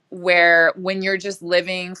where when you're just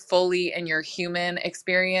living fully in your human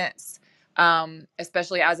experience,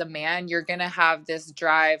 especially as a man, you're going to have this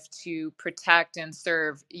drive to protect and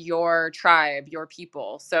serve your tribe, your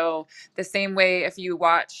people. So the same way if you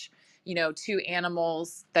watch, two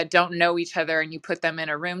animals that don't know each other and you put them in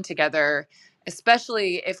a room together,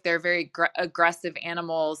 especially if they're very aggressive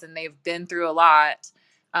animals and they've been through a lot,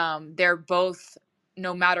 they're both,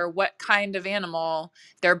 no matter what kind of animal,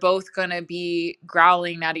 they're both going to be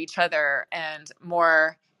growling at each other and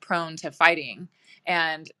more prone to fighting.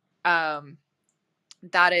 And um,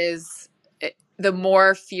 that is the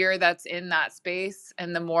more fear that's in that space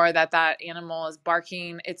and the more that animal is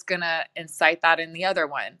barking, it's going to incite that in the other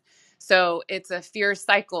one. So it's a fear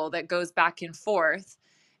cycle that goes back and forth.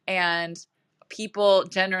 And people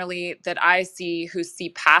generally that I see who see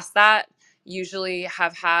past that usually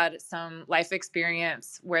have had some life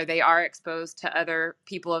experience where they are exposed to other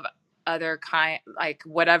people of other kind, like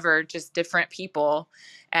whatever, just different people,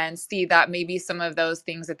 and see that maybe some of those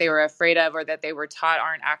things that they were afraid of or that they were taught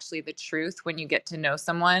aren't actually the truth when you get to know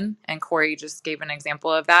someone. And Corey just gave an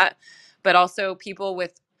example of that. But also people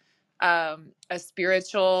with a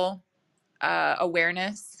spiritual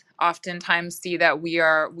awareness oftentimes see that we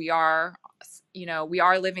are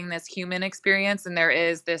living this human experience and there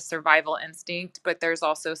is this survival instinct, but there's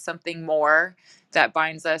also something more that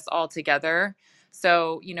binds us all together.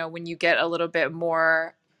 So when you get a little bit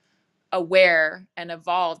more aware and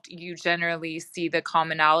evolved, you generally see the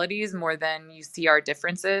commonalities more than you see our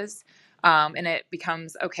differences. And it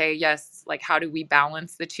becomes, okay, yes, like how do we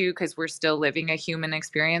balance the two? Because we're still living a human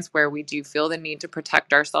experience where we do feel the need to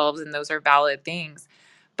protect ourselves, and those are valid things.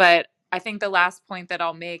 But I think the last point that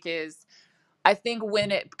I'll make is I think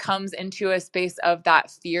when it comes into a space of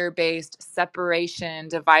that fear-based separation,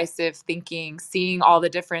 divisive thinking, seeing all the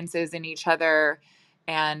differences in each other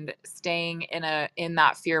and staying in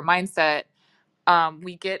that fear mindset,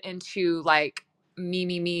 we get into like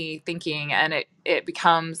me thinking, and it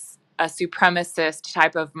becomes a supremacist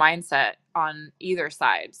type of mindset on either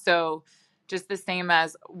side. So just the same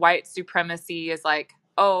as white supremacy is like,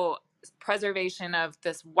 oh, preservation of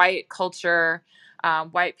this white culture,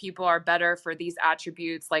 white people are better for these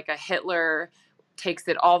attributes, like a Hitler takes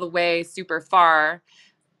it all the way super far.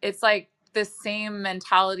 It's like the same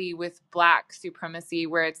mentality with black supremacy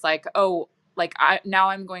where it's like, oh, like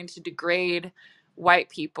I'm going to degrade white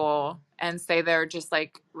people and say they're just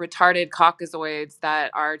like retarded caucasoids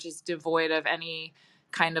that are just devoid of any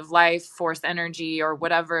kind of life force, energy, or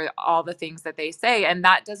whatever, all the things that they say. And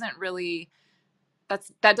that doesn't really,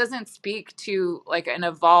 that doesn't speak to like an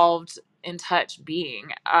evolved, in touch being,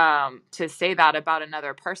 to say that about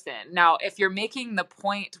another person. Now if you're making the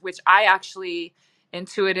point, which I actually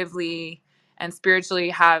intuitively and spiritually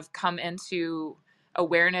have come into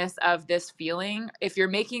awareness of this feeling, if you're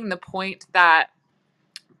making the point that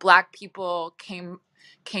Black people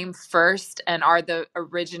came first and are the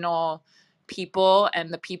original people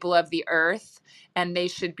and the people of the earth, and they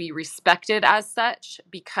should be respected as such,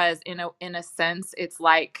 because in a sense it's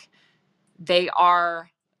like they are,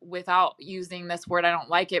 without using this word, I don't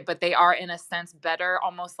like it, but they are in a sense better,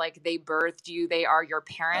 almost like they birthed you, they are your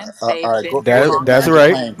parents, All they've right, been go here ahead long and That's land enough. your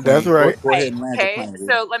right. plane, That's Queen. right. Go ahead Okay, and land your okay, plane, Regan.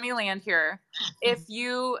 so let me land here.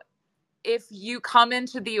 If you come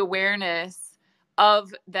into the awareness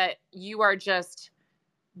of that you are just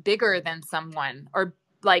bigger than someone, or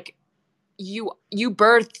like you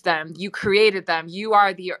birthed them, you created them, you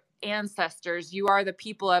are the ancestors, you are the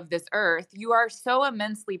people of this earth, you are so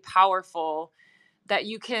immensely powerful that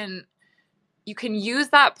you can use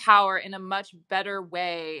that power in a much better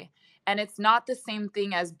way. And it's not the same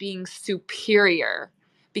thing as being superior,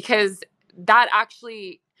 because that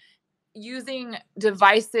actually, using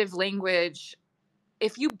divisive language,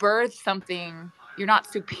 if you birth something, you're not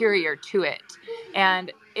superior to it.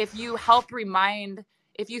 And if you help remind,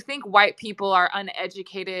 if you think white people are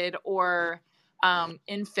uneducated or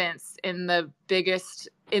infants in the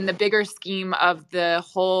bigger scheme of the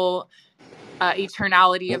whole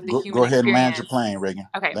eternality of the Go human ahead and land your experience. plane, Reagan.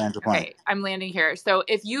 Okay, Land your plane. okay, I'm landing here. So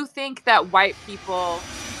if you think that white people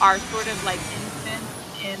are sort of like infants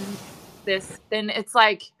in this, then it's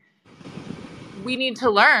like we need to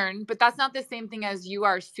learn, but that's not the same thing as you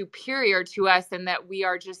are superior to us and that we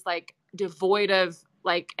are just like devoid of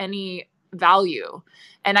like any value.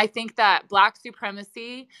 And I think that Black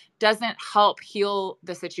supremacy doesn't help heal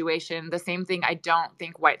the situation the same thing I don't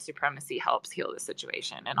think white supremacy helps heal the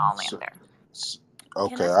situation. And I'll land So, there. s-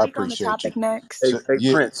 Can okay, I I speak on the appreciate you. topic next? Hey, So, hey,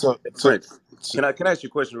 yeah, Prince. Hey, Prince. so Can I ask you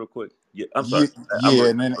a question real quick? Yeah, I'm sorry. yeah, I'm yeah,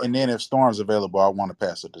 real. and then if Storm's available, I want to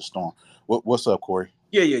pass it to Storm. What's up, Corey?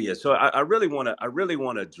 Yeah. So I really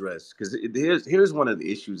want to address, because here's one of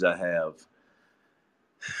the issues I have.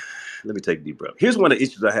 Let me take a deep breath. Here's one of the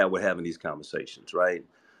issues I have with having these conversations, right?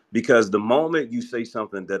 Because the moment you say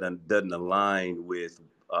something that doesn't align with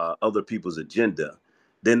other people's agenda,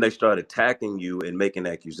 then they start attacking you and making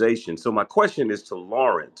accusations. So my question is to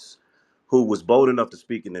Lawrence, who was bold enough to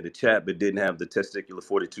speak into the chat but didn't have the testicular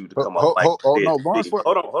fortitude to come off mic Oh and no, say, Lawrence, what?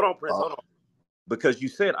 hold on, Prince, hold on. Because you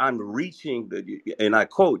said I'm reaching and I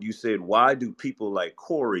quote, you said, why do people like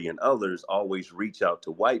Corey and others always reach out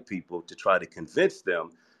to white people to try to convince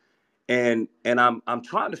them? And I'm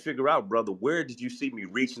trying to figure out, brother, where did you see me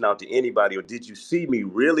reaching out to anybody, or did you see me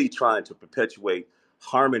really trying to perpetuate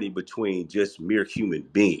harmony between just mere human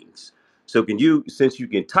beings? So can you, since you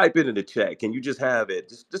can type it in the chat, can you just have it,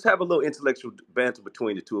 just have a little intellectual banter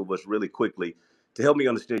between the two of us really quickly to help me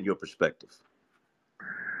understand your perspective?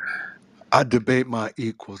 I debate my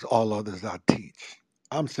equals, all others I teach.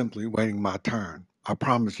 I'm simply waiting my turn. I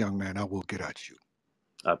promise, young man, I will get at you.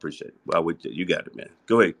 I appreciate it. Well, you got it, man.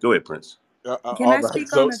 Go ahead, Prince. Can All I right.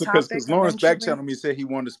 speak on So the because topic Lawrence back eventually? channeled me, said he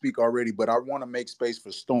wanted to speak already, but I want to make space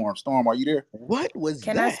for Storm. Storm, are you there? What was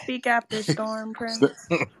Can I that? speak after Storm, St- Prince?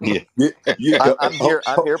 Yeah, yeah, yeah. I'm here.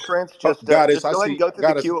 I'm here, Prince. Goddess, Just I go ahead and see. go through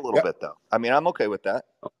the Goddess, queue a little bit, though. I mean, I'm okay with that.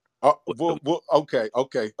 Okay,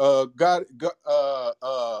 okay.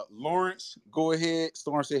 Lawrence, go ahead.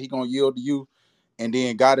 Storm said he gonna yield to you, and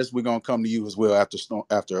then Goddess, we're gonna come to you as well after Storm,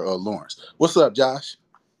 after Lawrence. What's up, Josh?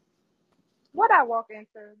 What I walk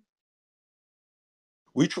into?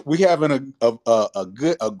 We having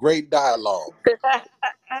a great dialogue.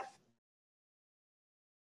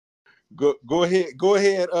 Go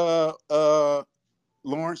ahead.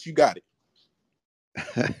 Lawrence, you got it.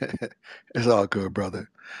 It's all good, brother.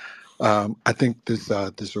 I think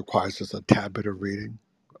this requires just a tad bit of reading.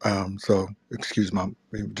 So excuse me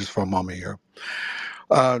just for a moment here.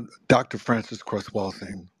 Dr. Francis Cress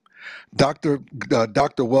Welsing. Dr.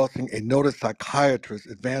 Welsing, a noted psychiatrist,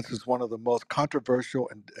 advances one of the most controversial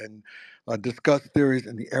and discussed theories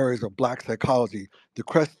in the areas of Black psychology, the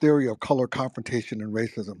Cress theory of color confrontation and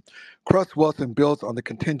racism. Cress Welsing builds on the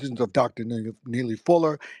contentions of Dr. Neely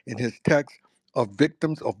Fuller in his text of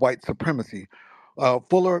Victims of White Supremacy.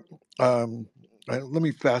 Fuller, let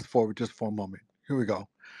me fast forward just for a moment. Here we go.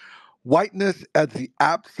 Whiteness as the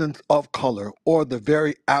absence of color, or the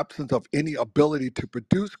very absence of any ability to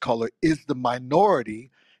produce color, is the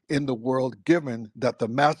minority in the world, given that the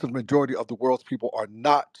massive majority of the world's people are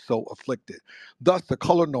not so afflicted. Thus, the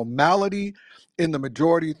color normality in the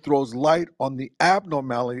majority throws light on the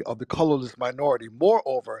abnormality of the colorless minority.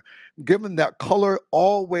 Moreover, given that color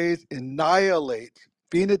always annihilates,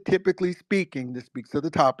 phenotypically speaking, this speaks to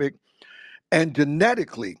the topic, and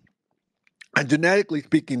genetically, and genetically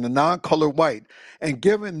speaking, the non-color white, and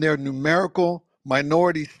given their numerical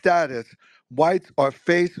minority status, whites are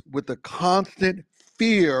faced with the constant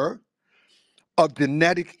fear of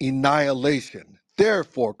genetic annihilation.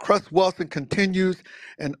 Therefore, Cress Wilson continues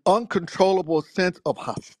an uncontrollable sense of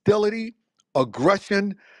hostility,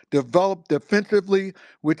 aggression, developed defensively,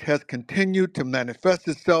 which has continued to manifest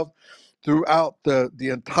itself throughout the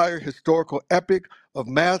entire historical epic of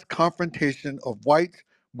mass confrontation of whites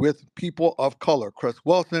with people of color. Cress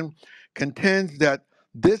Wilson contends that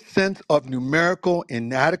this sense of numerical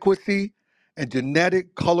inadequacy and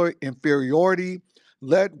genetic color inferiority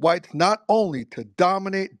led whites not only to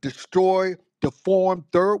dominate, destroy, deform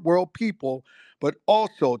third world people, but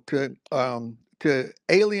also to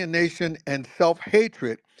alienation and self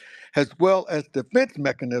hatred, as well as defense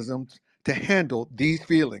mechanisms to handle these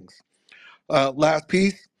feelings. Last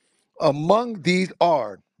piece. Among these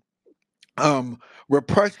are um,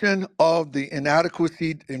 repression of the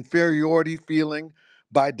inadequacy, inferiority feeling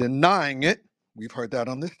by denying it. We've heard that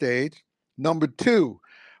on the stage. Number two,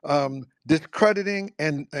 discrediting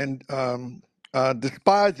and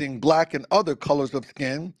despising black and other colors of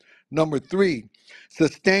skin. Number three,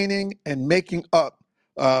 sustaining and making up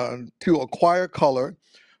to acquire color.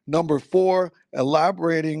 Number four,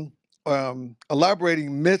 elaborating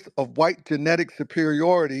myths of white genetic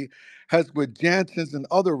superiority as with Jansen's and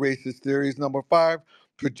other racist theories. Number five,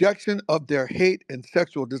 projection of their hate and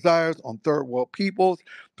sexual desires on third world peoples,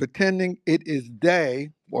 pretending it is they,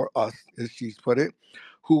 or us, as she's put it,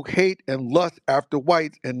 who hate and lust after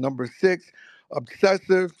whites. And number six,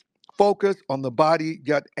 obsessive focus on the body,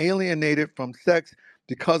 yet alienated from sex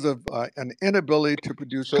because of an inability to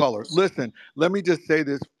produce So, color. Listen, let me just say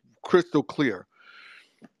this crystal clear.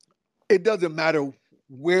 It doesn't matter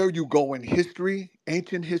where you go in history,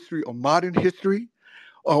 ancient history or modern history,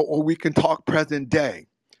 or we can talk present day.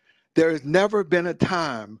 There has never been a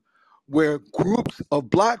time where groups of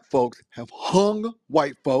black folks have hung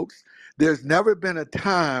white folks. There's never been a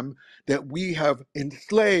time that we have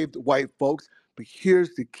enslaved white folks. But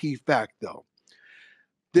here's the key fact, though.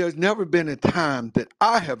 There's never been a time that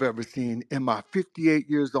I have ever seen in my 58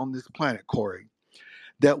 years on this planet, Corey,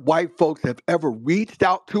 that white folks have ever reached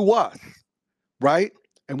out to us, right?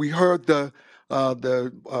 And we heard the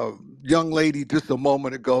young lady just a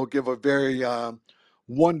moment ago give a very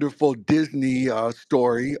wonderful Disney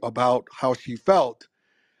story about how she felt.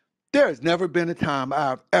 There has never been a time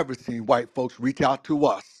I've ever seen white folks reach out to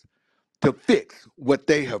us to fix what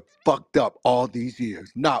they have fucked up all these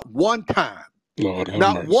years. Not one time. Lord have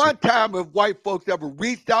Not mercy. one time have white folks ever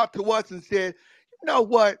reached out to us and said, you know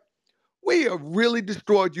what? We have really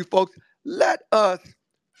destroyed you folks. Let us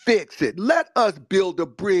fix it. Let us build a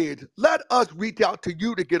bridge. Let us reach out to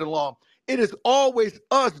you to get along. It is always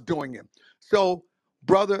us doing it. So,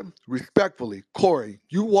 brother, respectfully, Corey,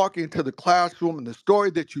 you walk into the classroom and the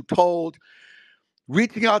story that you told,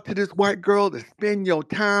 reaching out to this white girl to spend your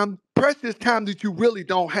time, precious time that you really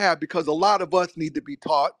don't have, because a lot of us need to be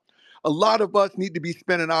taught. A lot of us need to be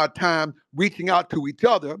spending our time reaching out to each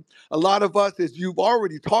other. A lot of us, as you've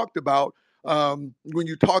already talked about, when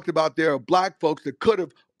you talked about there are black folks that could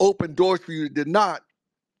have opened doors for you that did not,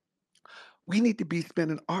 we need to be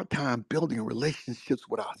spending our time building relationships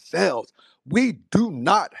with ourselves. We do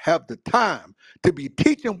not have the time to be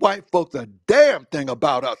teaching white folks a damn thing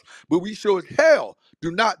about us, but we sure as hell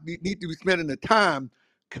do not need to be spending the time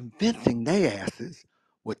convincing their asses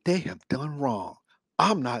what they have done wrong.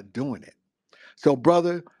 I'm not doing it. So,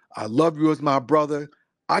 brother, I love you as my brother.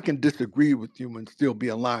 I can disagree with you and still be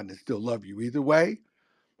aligned and still love you either way.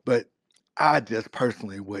 But I just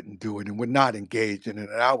personally wouldn't do it and would not engage in it.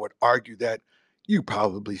 And I would argue that you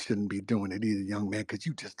probably shouldn't be doing it either, young man, because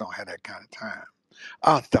you just don't have that kind of time.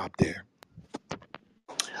 I'll stop there.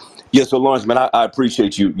 Yeah, so Lawrence, man, I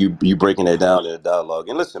appreciate you breaking that down in the dialogue.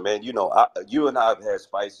 And listen, man, you and I have had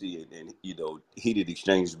spicy and heated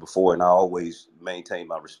exchanges before, and I always maintain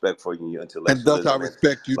my respect for you and your And thus I intellectualism. And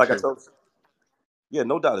respect you like I too. told yeah,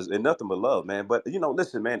 no doubt. It's nothing but love, man. But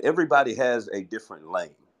listen, man, everybody has a different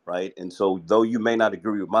lane, right? And so though you may not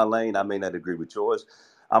agree with my lane, I may not agree with yours,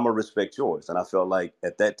 I'm gonna respect yours. And I felt like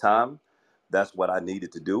at that time, that's what I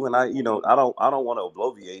needed to do. And I don't want to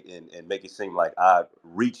obviate and make it seem like I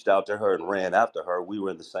reached out to her and ran after her. We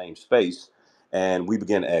were in the same space and we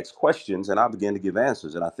began to ask questions and I began to give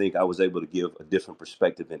answers. And I think I was able to give a different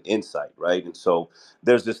perspective and insight, right? And so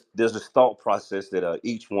there's this thought process that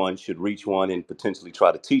each one should reach one and potentially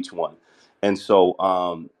try to teach one. And so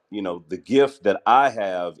the gift that I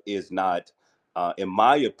have is not in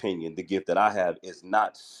my opinion, the gift that I have is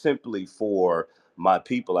not simply for my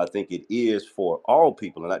people. I think it is for all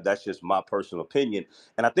people, and that's just my personal opinion.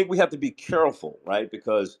 And I think we have to be careful, right?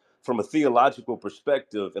 Because from a theological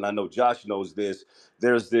perspective, and I know Josh knows this,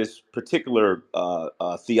 there's this particular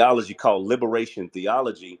theology called liberation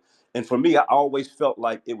theology. And for me, I always felt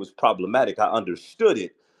like it was problematic. I understood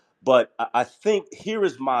it, but I think here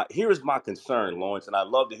is my concern, Lawrence, and I'd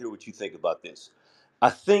love to hear what you think about this. I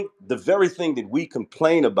think the very thing that we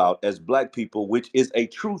complain about as Black people, which is a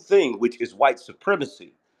true thing, which is white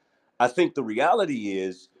supremacy. I think the reality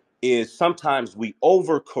is sometimes we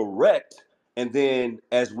overcorrect, and then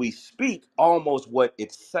as we speak, almost what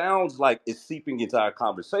it sounds like is seeping into our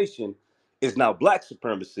conversation is now Black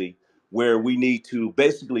supremacy, where we need to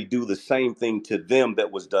basically do the same thing to them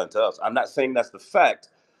that was done to us. I'm not saying that's the fact,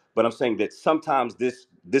 but I'm saying that sometimes this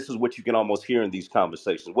is what you can almost hear in these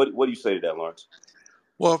conversations. What do you say to that, Lawrence?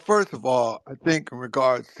 Well, first of all, I think in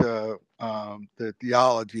regards to the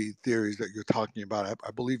theology theories that you're talking about,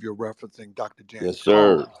 I believe you're referencing Dr. Yes, James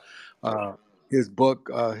sir. Cone, uh, his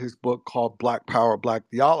book called Black Power, Black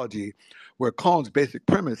Theology, where Cone's basic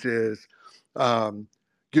premise is, um,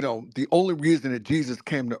 the only reason that Jesus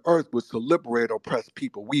came to earth was to liberate oppressed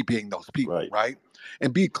people, we being those people, Right. right?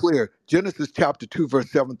 And be clear, Genesis chapter 2,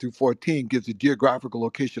 verse 7 through 14 gives a geographical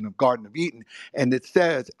location of Garden of Eden. And it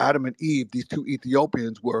says Adam and Eve, these two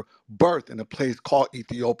Ethiopians, were birthed in a place called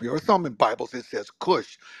Ethiopia, or some in Bibles it says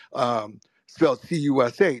Cush, spelled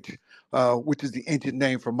Cush, which is the ancient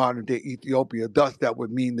name for modern day Ethiopia. Thus, that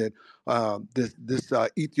would mean that this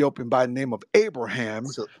Ethiopian by the name of Abraham,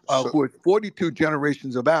 So, so who is 42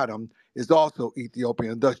 generations of Adam, is also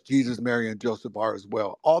Ethiopian. Thus, Jesus, Mary, and Joseph are as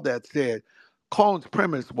well. All that said, Cone's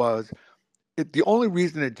premise was the only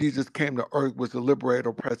reason that Jesus came to earth was to liberate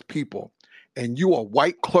oppressed people, and you are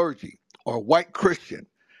white clergy or white Christian,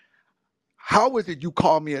 how is it you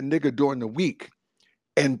call me a nigger during the week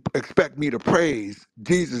and expect me to praise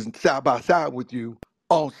Jesus side by side with you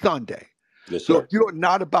on Sunday? Yes, So sir. if you're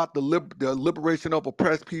not about the liberation of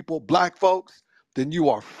oppressed people, black folks, then you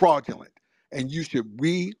are fraudulent. And you should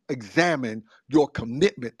re-examine your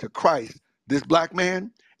commitment to Christ, this black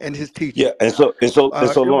man, and his Yeah, teachings. and so In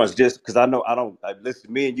Lawrence, just because I know I don't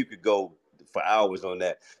listen, me and you could go for hours on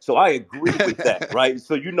that. So I agree with that, right?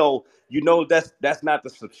 So that's not the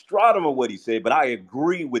substratum of what he said, but I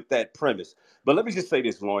agree with that premise. But let me just say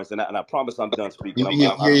this, Lawrence, and I promise I'm done speaking.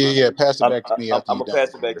 yeah, yeah, yeah, yeah. Pass it back to me I'm after you gonna done,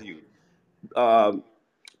 pass it back Corey. to you.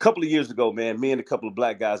 A couple of years ago, man, me and a couple of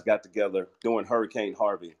Black guys got together during Hurricane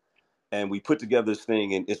Harvey, and we put together this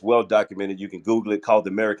thing, and it's well documented. You can Google it, called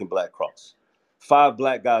the American Black Cross. Five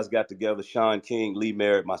Black guys got together: Sean King, Lee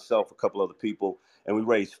Merritt, myself, a couple other people, and we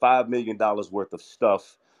raised $5 million worth of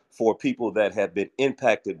stuff for people that had been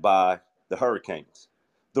impacted by the hurricanes.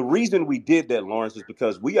 The reason we did that, Lawrence, is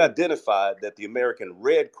because we identified that the American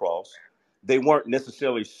Red Cross, they weren't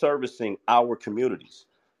necessarily servicing our communities.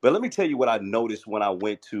 But let me tell you what I noticed when I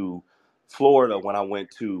went to Florida, when I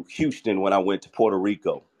went to Houston, when I went to Puerto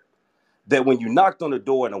Rico, that when you knocked on the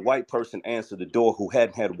door and a white person answered the door who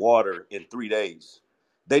hadn't had water in 3 days,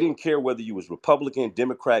 they didn't care whether you was Republican,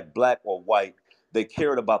 Democrat, black, or white. They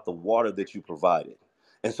cared about the water that you provided.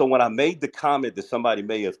 And so when I made the comment that somebody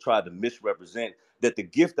may have tried to misrepresent that the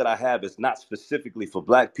gift that I have is not specifically for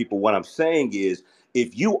black people, what I'm saying is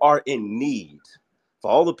if you are in need,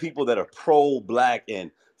 for all the people that are pro-black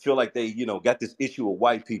and feel like they, got this issue with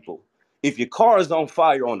white people, if your car is on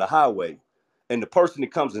fire on the highway, and the person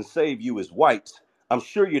that comes and save you is white, I'm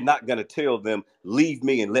sure you're not going to tell them, leave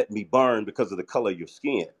me and let me burn because of the color of your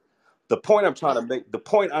skin. The point I'm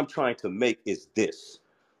trying to make is this.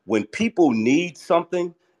 When people need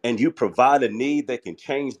something and you provide a need that can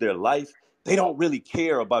change their life, they don't really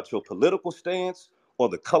care about your political stance or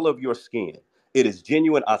the color of your skin. It is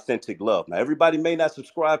genuine, authentic love. Now, everybody may not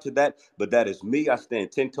subscribe to that, but that is me. I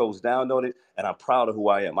stand 10 toes down on it, and I'm proud of who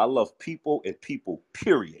I am. I love people and people,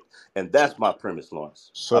 period. And that's my premise,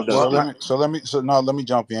 Lawrence. So I'm done well, so let I, speaking. me so let me so no let me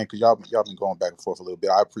jump in because y'all been going back and forth a little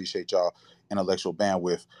bit. I appreciate y'all intellectual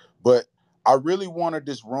bandwidth, but I really wanted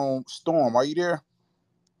this room. Storm, are you there?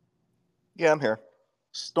 Yeah, I'm here.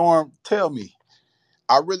 Storm, tell me.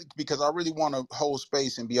 Because I really want to hold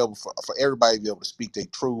space and be able for everybody to be able to speak their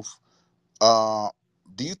truth. Uh,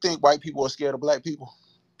 do you think white people are scared of black people?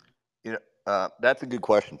 That's a good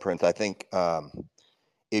question, Prince. I think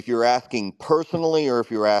if you're asking personally, or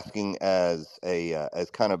if you're asking as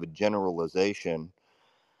kind of a generalization,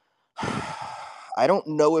 I don't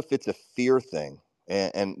know if it's a fear thing.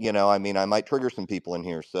 And I mean, I might trigger some people in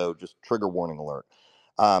here, so just trigger warning alert.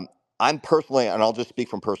 Um, I'm personally, and I'll just speak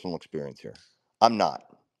from personal experience here. I'm not.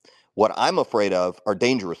 What I'm afraid of are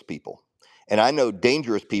dangerous people, and I know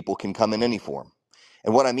dangerous people can come in any form.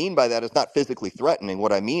 And what I mean by that is not physically threatening.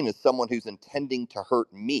 What I mean is someone who's intending to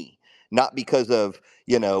hurt me, not because of,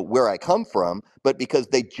 where I come from, but because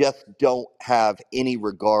they just don't have any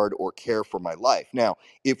regard or care for my life. Now,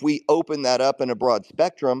 if we open that up in a broad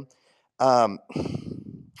spectrum, um,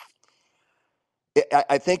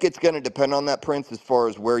 I think it's going to depend on that, Prince, as far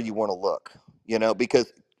as where you want to look,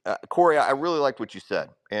 because Corey, I really liked what you said.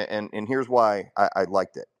 And here's why I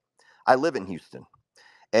liked it. I live in Houston.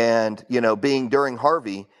 And, being during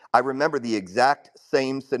Harvey, I remember the exact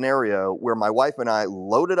same scenario where my wife and I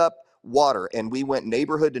loaded up water and we went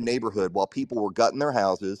neighborhood to neighborhood while people were gutting their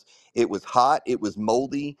houses. It was hot, it was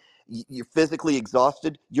moldy. You're physically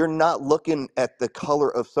exhausted. You're not looking at the color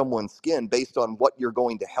of someone's skin based on what you're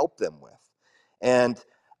going to help them with. And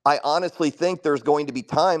I honestly think there's going to be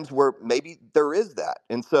times where maybe there is that.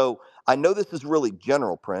 And so I know this is really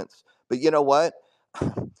general, Prince, but you know what?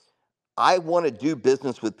 I want to do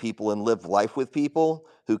business with people and live life with people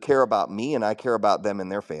who care about me and I care about them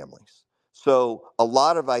and their families. So a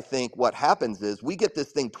lot of, I think, what happens is we get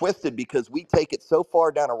this thing twisted because we take it so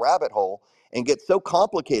far down a rabbit hole and get so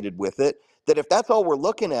complicated with it that if that's all we're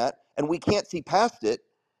looking at and we can't see past it,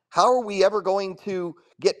 how are we ever going to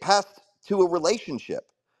get past to a relationship?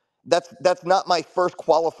 That's not my first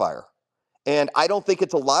qualifier. And I don't think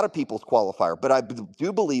it's a lot of people's qualifier, but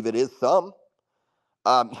do believe it is some.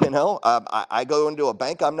 I go into a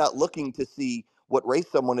bank. I'm not looking to see what race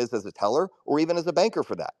someone is as a teller or even as a banker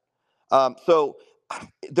for that. So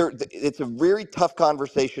it's a very tough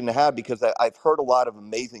conversation to have because I've heard a lot of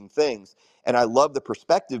amazing things, and I love the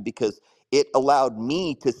perspective because it allowed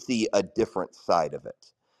me to see a different side of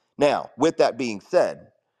it. Now, with that being said,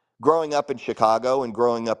 growing up in Chicago and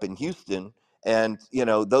growing up in Houston, and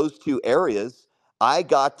those two areas, I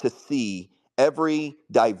got to see every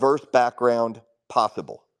diverse background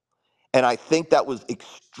possible. And I think that was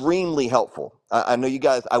extremely helpful. I know you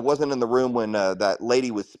guys, I wasn't in the room when that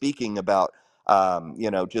lady was speaking about,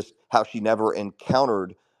 just how she never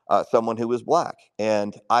encountered someone who was black.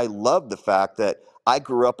 And I love the fact that I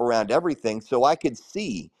grew up around everything so I could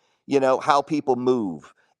see, how people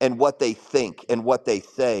move and what they think and what they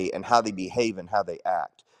say and how they behave and how they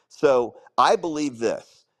act. So I believe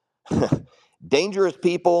this. Dangerous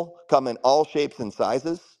people come in all shapes and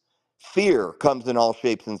sizes. Fear comes in all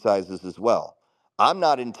shapes and sizes as well. I'm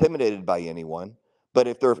not intimidated by anyone, but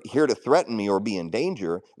if they're here to threaten me or be in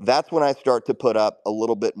danger, that's when I start to put up a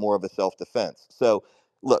little bit more of a self defense. So,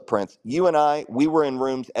 look, Prince, you and I, we were in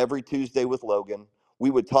rooms every Tuesday with Logan. We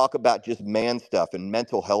would talk about just man stuff and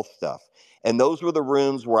mental health stuff. And those were the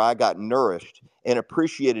rooms where I got nourished and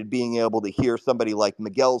appreciated being able to hear somebody like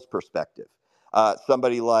Miguel's perspective,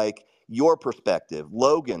 somebody like your perspective,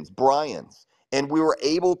 Logan's, Brian's. And we were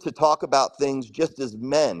able to talk about things just as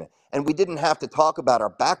men. And we didn't have to talk about our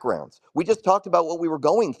backgrounds. We just talked about what we were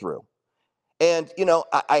going through. And,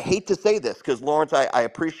 I hate to say this because, Lawrence, I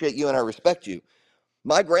appreciate you and I respect you.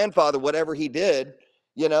 My grandfather, whatever he did,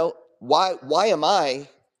 why am I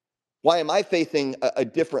facing a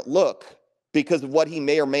different look because of what he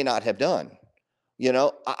may or may not have done?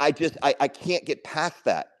 I can't get past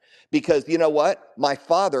that because you know what? My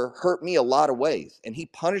father hurt me a lot of ways and he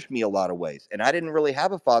punished me a lot of ways. And I didn't really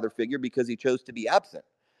have a father figure because he chose to be absent,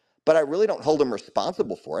 but I really don't hold him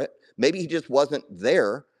responsible for it. Maybe he just wasn't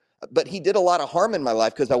there, but he did a lot of harm in my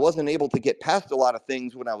life because I wasn't able to get past a lot of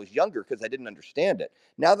things when I was younger because I didn't understand it.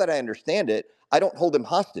 Now that I understand it, I don't hold him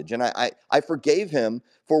hostage, and I forgave him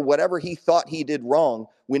for whatever he thought he did wrong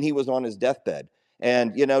when he was on his deathbed.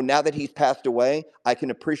 And now that he's passed away, I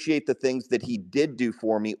can appreciate the things that he did do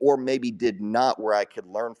for me, or maybe did not, where I could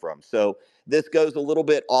learn from. So this goes a little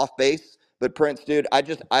bit off base, but Prince, dude,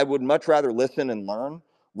 I would much rather listen and learn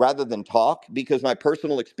rather than talk because my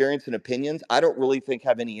personal experience and opinions, I don't really think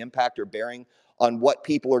have any impact or bearing on what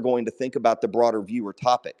people are going to think about the broader view or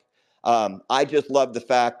topic. I just love the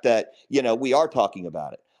fact that, we are talking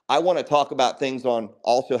about it. I want to talk about things on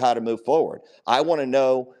also how to move forward. I want to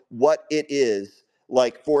know what it is.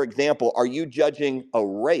 Like, for example, are you judging a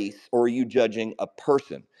race or are you judging a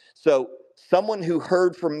person? So someone who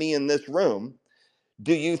heard from me in this room,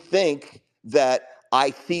 do you think that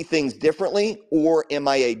I see things differently, or am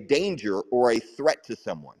I a danger or a threat to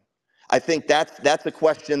someone? I think that's a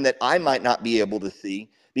question that I might not be able to see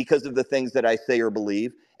because of the things that I say or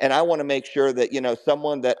believe. And I want to make sure that,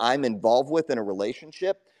 someone that I'm involved with in a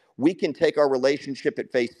relationship, we can take our relationship at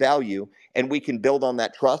face value and we can build on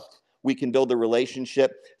that trust. We can build a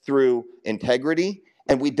relationship through integrity,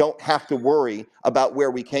 and we don't have to worry about where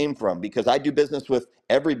we came from because I do business with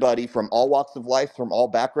everybody from all walks of life, from all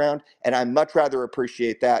background, and I much rather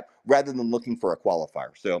appreciate that rather than looking for a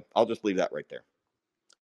qualifier. So I'll just leave that right there.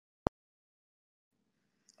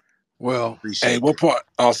 Well, hey, Appreciate what that. part?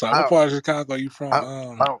 Outside, what I, part of Chicago are you from?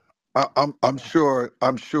 I,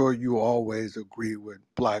 I'm sure you always agree with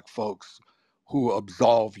black folks who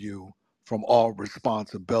absolve you from all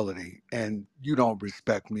responsibility, and you don't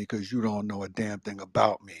respect me because you don't know a damn thing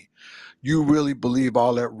about me. You really believe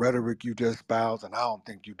all that rhetoric you just spouse, and I don't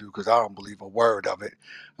think you do because I don't believe a word of it.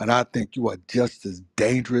 And I think you are just as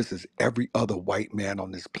dangerous as every other white man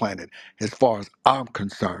on this planet, as far as I'm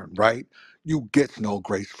concerned, right? You get no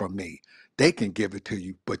grace from me. They can give it to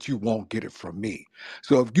you, but you won't get it from me.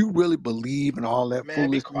 So if you really believe in all that Man,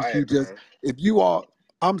 be foolishness you quiet, just, man. if you are,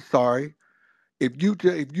 I'm sorry, if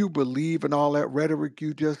you believe in all that rhetoric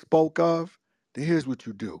you just spoke of, then here's what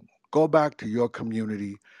you do. Go back to your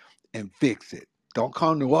community and fix it. Don't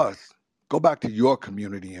come to us. Go back to your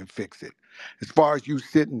community and fix it. As far as you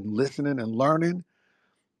sitting, listening, and learning,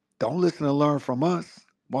 don't listen and learn from us.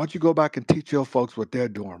 Why don't you go back and teach your folks what they're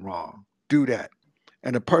doing wrong? Do that.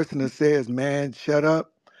 And the person that says, man, shut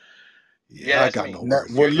up, Yeah, yeah, I that's got me. no No,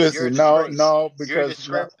 words well, for you. listen, no, no, You're a because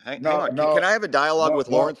no, discrep. Hang no, on. Can no, I have a dialogue no, with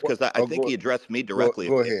no. Lawrence? Because I Oh, think he addressed me go, directly,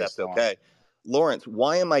 go if ahead, that's Storm. okay. Lawrence,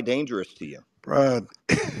 why am I dangerous to you? Bruh,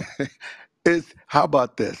 it's, how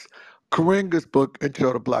about this? Karinga's book,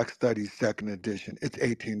 Intro to Black Studies, second edition. It's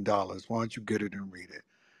 $18. Why don't you get it and read it?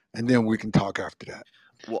 And then we can talk after that.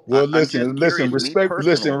 Well, Well, I'm just listen, curious, me respect,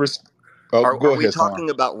 listen, personally. oh, Are go we ahead, Storm. talking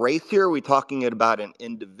about race here? Or are we talking about an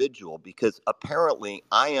individual? Because apparently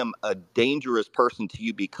I am a dangerous person to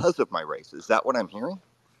you because of my race. Is that what I'm hearing?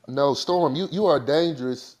 No, Storm, you are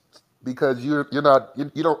dangerous because you're not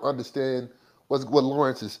you don't understand what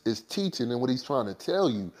Lawrence is teaching and what he's trying to tell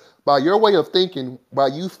you. By your way of thinking, by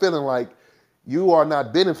you feeling like you are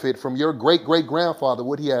not benefit from your great great grandfather,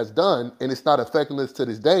 what he has done, and it's not affecting us to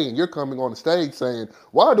this day, and you're coming on the stage saying,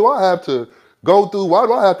 why do I have to why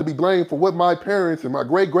do I have to be blamed for what my parents and my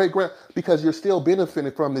great great grand, because you're still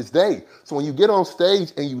benefiting from this day. So when you get on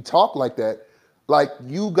stage and you talk like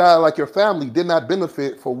you guys, like your family did not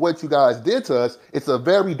benefit for what you guys did to us. It's a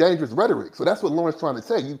very dangerous rhetoric. So that's what Lauren's trying to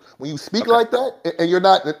say. When you speak Okay. like that, and you're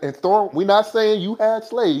not, and Storm, we're not saying you had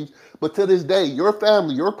slaves, but to this day, your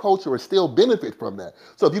family, your culture is still benefit from that.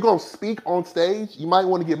 So if you're gonna speak on stage, you might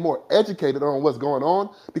want to get more educated on what's going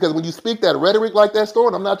on. Because when you speak that rhetoric like that,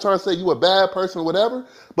 Storm, I'm not trying to say you a bad person or whatever,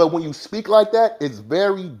 but when you speak like that, it's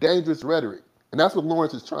very dangerous rhetoric. And that's what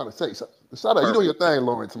Lawrence is trying to say. So, shout out, you doing your Perfect. thing,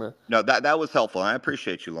 Lawrence, man. No, that was helpful. I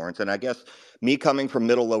appreciate you, Lawrence. And I guess me coming from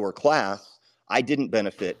middle lower class, I didn't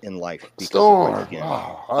benefit in life because of my Storm. skin.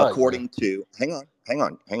 Oh, all right, man. According to, hang on.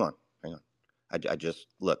 I just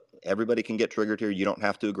look. Everybody can get triggered here. You don't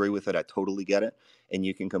have to agree with it. I totally get it, and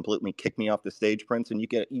you can completely kick me off the stage, Prince. And you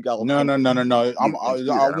got all No, kinds no, of no, no, reasons no. you want to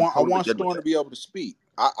do that. I'm I totally want good with Storm to it. be able to speak.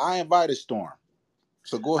 I invited Storm,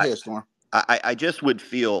 so go I, ahead, Storm. I just would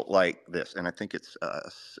feel like this, and I think it's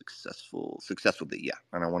successful. That yeah,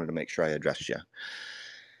 and I wanted to make sure I addressed you.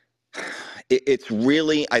 It's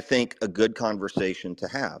really, I think, a good conversation to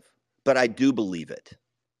have. But I do believe it.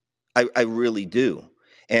 I really do.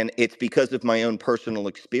 And it's because of my own personal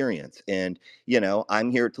experience. And,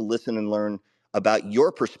 I'm here to listen and learn about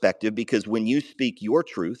your perspective because when you speak your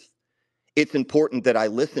truth, it's important that I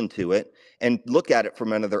listen to it and look at it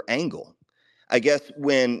from another angle. I guess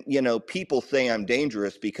when, people say I'm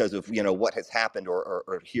dangerous because of, what has happened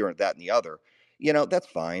or here and that and the other, that's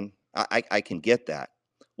fine. I can get that.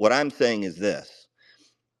 What I'm saying is this: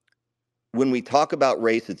 when we talk about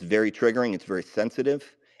race, it's very triggering, it's very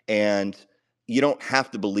sensitive, and you don't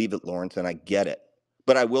have to believe it, Lawrence, and I get it.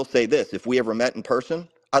 But I will say this: if we ever met in person,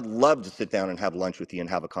 I'd love to sit down and have lunch with you and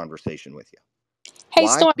have a conversation with you. Hey, Why?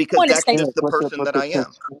 Storm, I Because want to that's say Yeah, just the person that I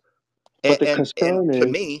am. but And the and, and concern to is,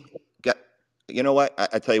 me, you know what?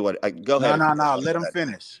 I tell you what. Go ahead No, if no, you guys no. want to Let go him ahead.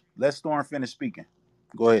 finish. Let Storm finish speaking.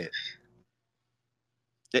 Go ahead.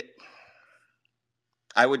 It,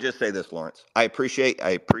 I would just say this, Lawrence. I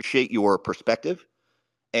appreciate your perspective.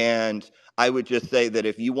 And I would just say that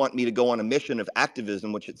if you want me to go on a mission of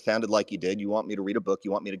activism, which it sounded like you did, you want me to read a book,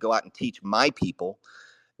 you want me to go out and teach my people,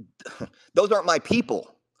 those aren't my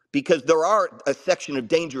people because there are a section of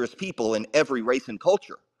dangerous people in every race and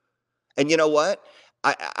culture. And you know what?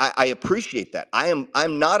 I appreciate that.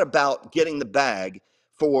 I'm not about getting the bag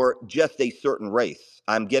for just a certain race.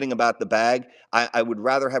 I'm getting about the bag. I would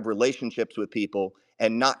rather have relationships with people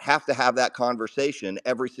and not have to have that conversation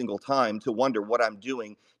every single time to wonder what I'm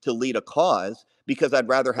doing to lead a cause because I'd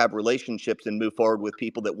rather have relationships and move forward with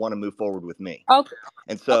people that want to move forward with me. okay.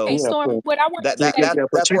 And Okay, so yeah, Storm, but what I want that to that say, that yeah,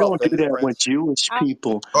 but that's you where I'll don't do finish, that with Prince. Jewish I,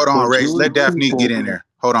 people. Hold on, When Race. Jewish Let Daphne get people, in there.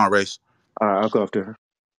 Hold on, Race. I'll go after her.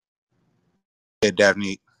 Yeah,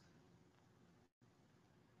 Daphne.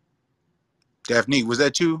 Daphne, was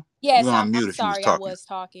that you? Yes, You on I'm mute if you was sorry, I talking. was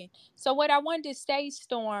talking. So what I wanted to say,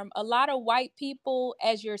 Storm, a lot of white people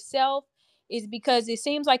as yourself is because it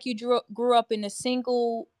seems like you grew up in a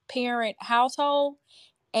single parent household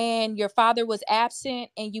and your father was absent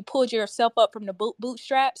and you pulled yourself up from the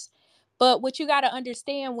bootstraps. But what you got to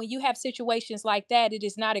understand, when you have situations like that, it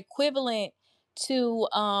is not equivalent to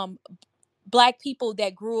black people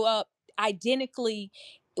that grew up identically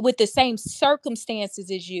with the same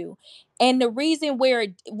circumstances as you. And the reason where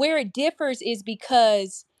it differs is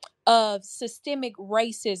because of systemic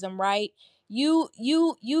racism, right? You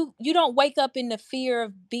don't wake up in the fear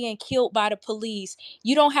of being killed by the police.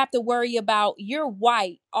 You don't have to worry about, you're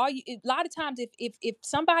white. A lot of times, if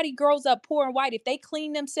somebody grows up poor and white, if they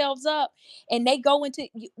clean themselves up and they go into,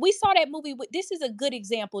 we saw that movie with, this is a good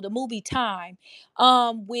example, the movie Time,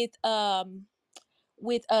 with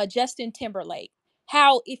Justin Timberlake.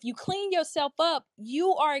 How if you clean yourself up,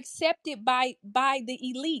 you are accepted by the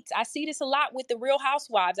elites. I see this a lot with the Real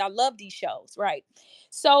Housewives. I love these shows, right?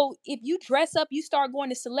 So if you dress up, you start going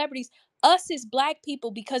to celebrities. Us as black people,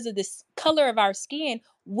 because of this color of our skin,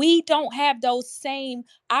 we don't have those same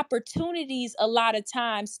opportunities a lot of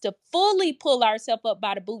times to fully pull ourselves up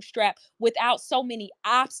by the bootstrap without so many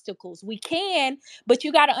obstacles. We can, but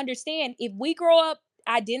you got to understand, if we grow up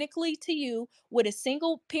identically to you with a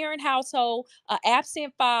single parent household, an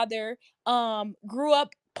absent father, grew up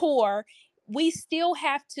poor, we still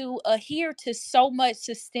have to adhere to so much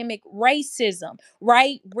systemic racism,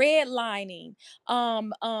 right? Redlining,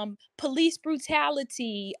 police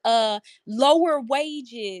brutality, lower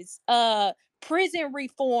wages, prison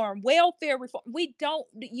reform, welfare reform. We don't,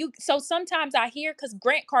 you, so sometimes I hear, because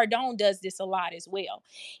Grant Cardone does this a lot as well.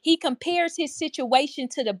 He compares his situation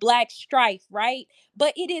to the Black Strife, right?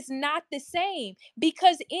 But it is not the same,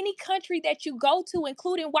 because any country that you go to,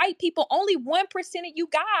 including white people, only 1% of you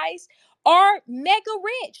guys are mega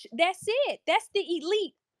rich. That's it. That's the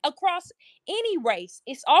elite across any race.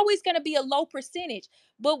 It's always going to be a low percentage.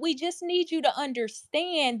 But we just need you to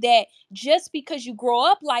understand that just because you grow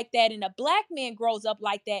up like that and a black man grows up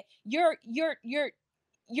like that, your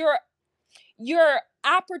your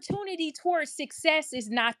opportunity towards success is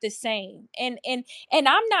not the same. And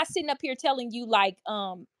I'm not sitting up here telling you like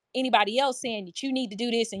anybody else saying that you need to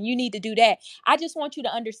do this and you need to do that. I just want you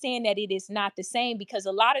to understand that it is not the same, because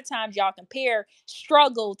a lot of times y'all compare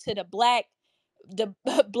struggle to the black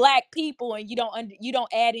people, and you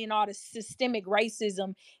don't add in all the systemic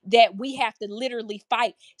racism that we have to literally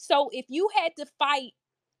fight. So if you had to fight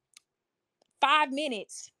 5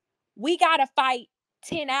 minutes, we got to fight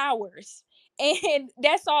 10 hours. And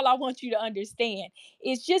that's all I want you to understand.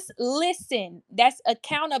 Is just listen. That's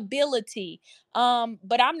accountability.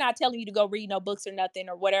 But I'm not telling you to go read no books or nothing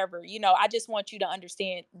or whatever. I just want you to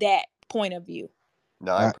understand that point of view.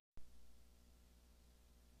 No, I,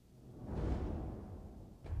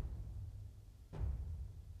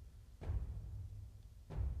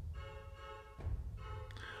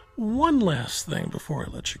 One last thing before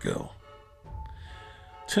I let you go.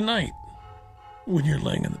 Tonight, when you're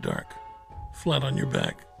laying in the dark, flat on your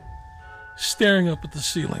back, staring up at the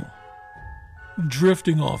ceiling,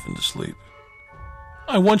 drifting off into sleep,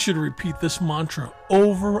 I want you to repeat this mantra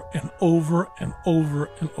over and over and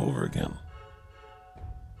over and over again.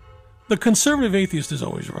 The conservative atheist is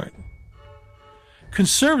always right.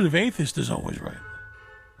 Conservative atheist is always right.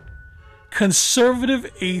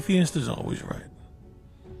 Conservative atheist is always right.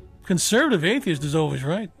 Conservative atheist is always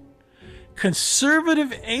right.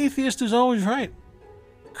 Conservative atheist is always right.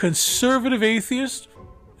 Conservative atheist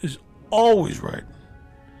is always right.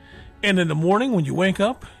 And in the morning when you wake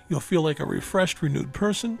up, you'll feel like a refreshed, renewed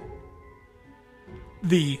person.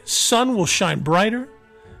 The sun will shine brighter.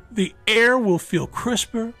 The air will feel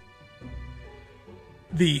crisper.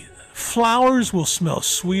 The flowers will smell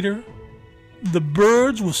sweeter. The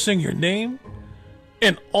birds will sing your name.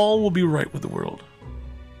 And all will be right with the world.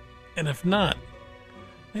 And if not,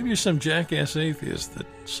 maybe you're some jackass atheist, that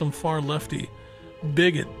some far lefty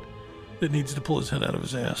bigot that needs to pull his head out of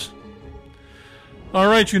his ass. All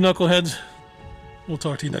right, you knuckleheads. We'll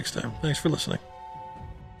talk to you next time. Thanks for listening.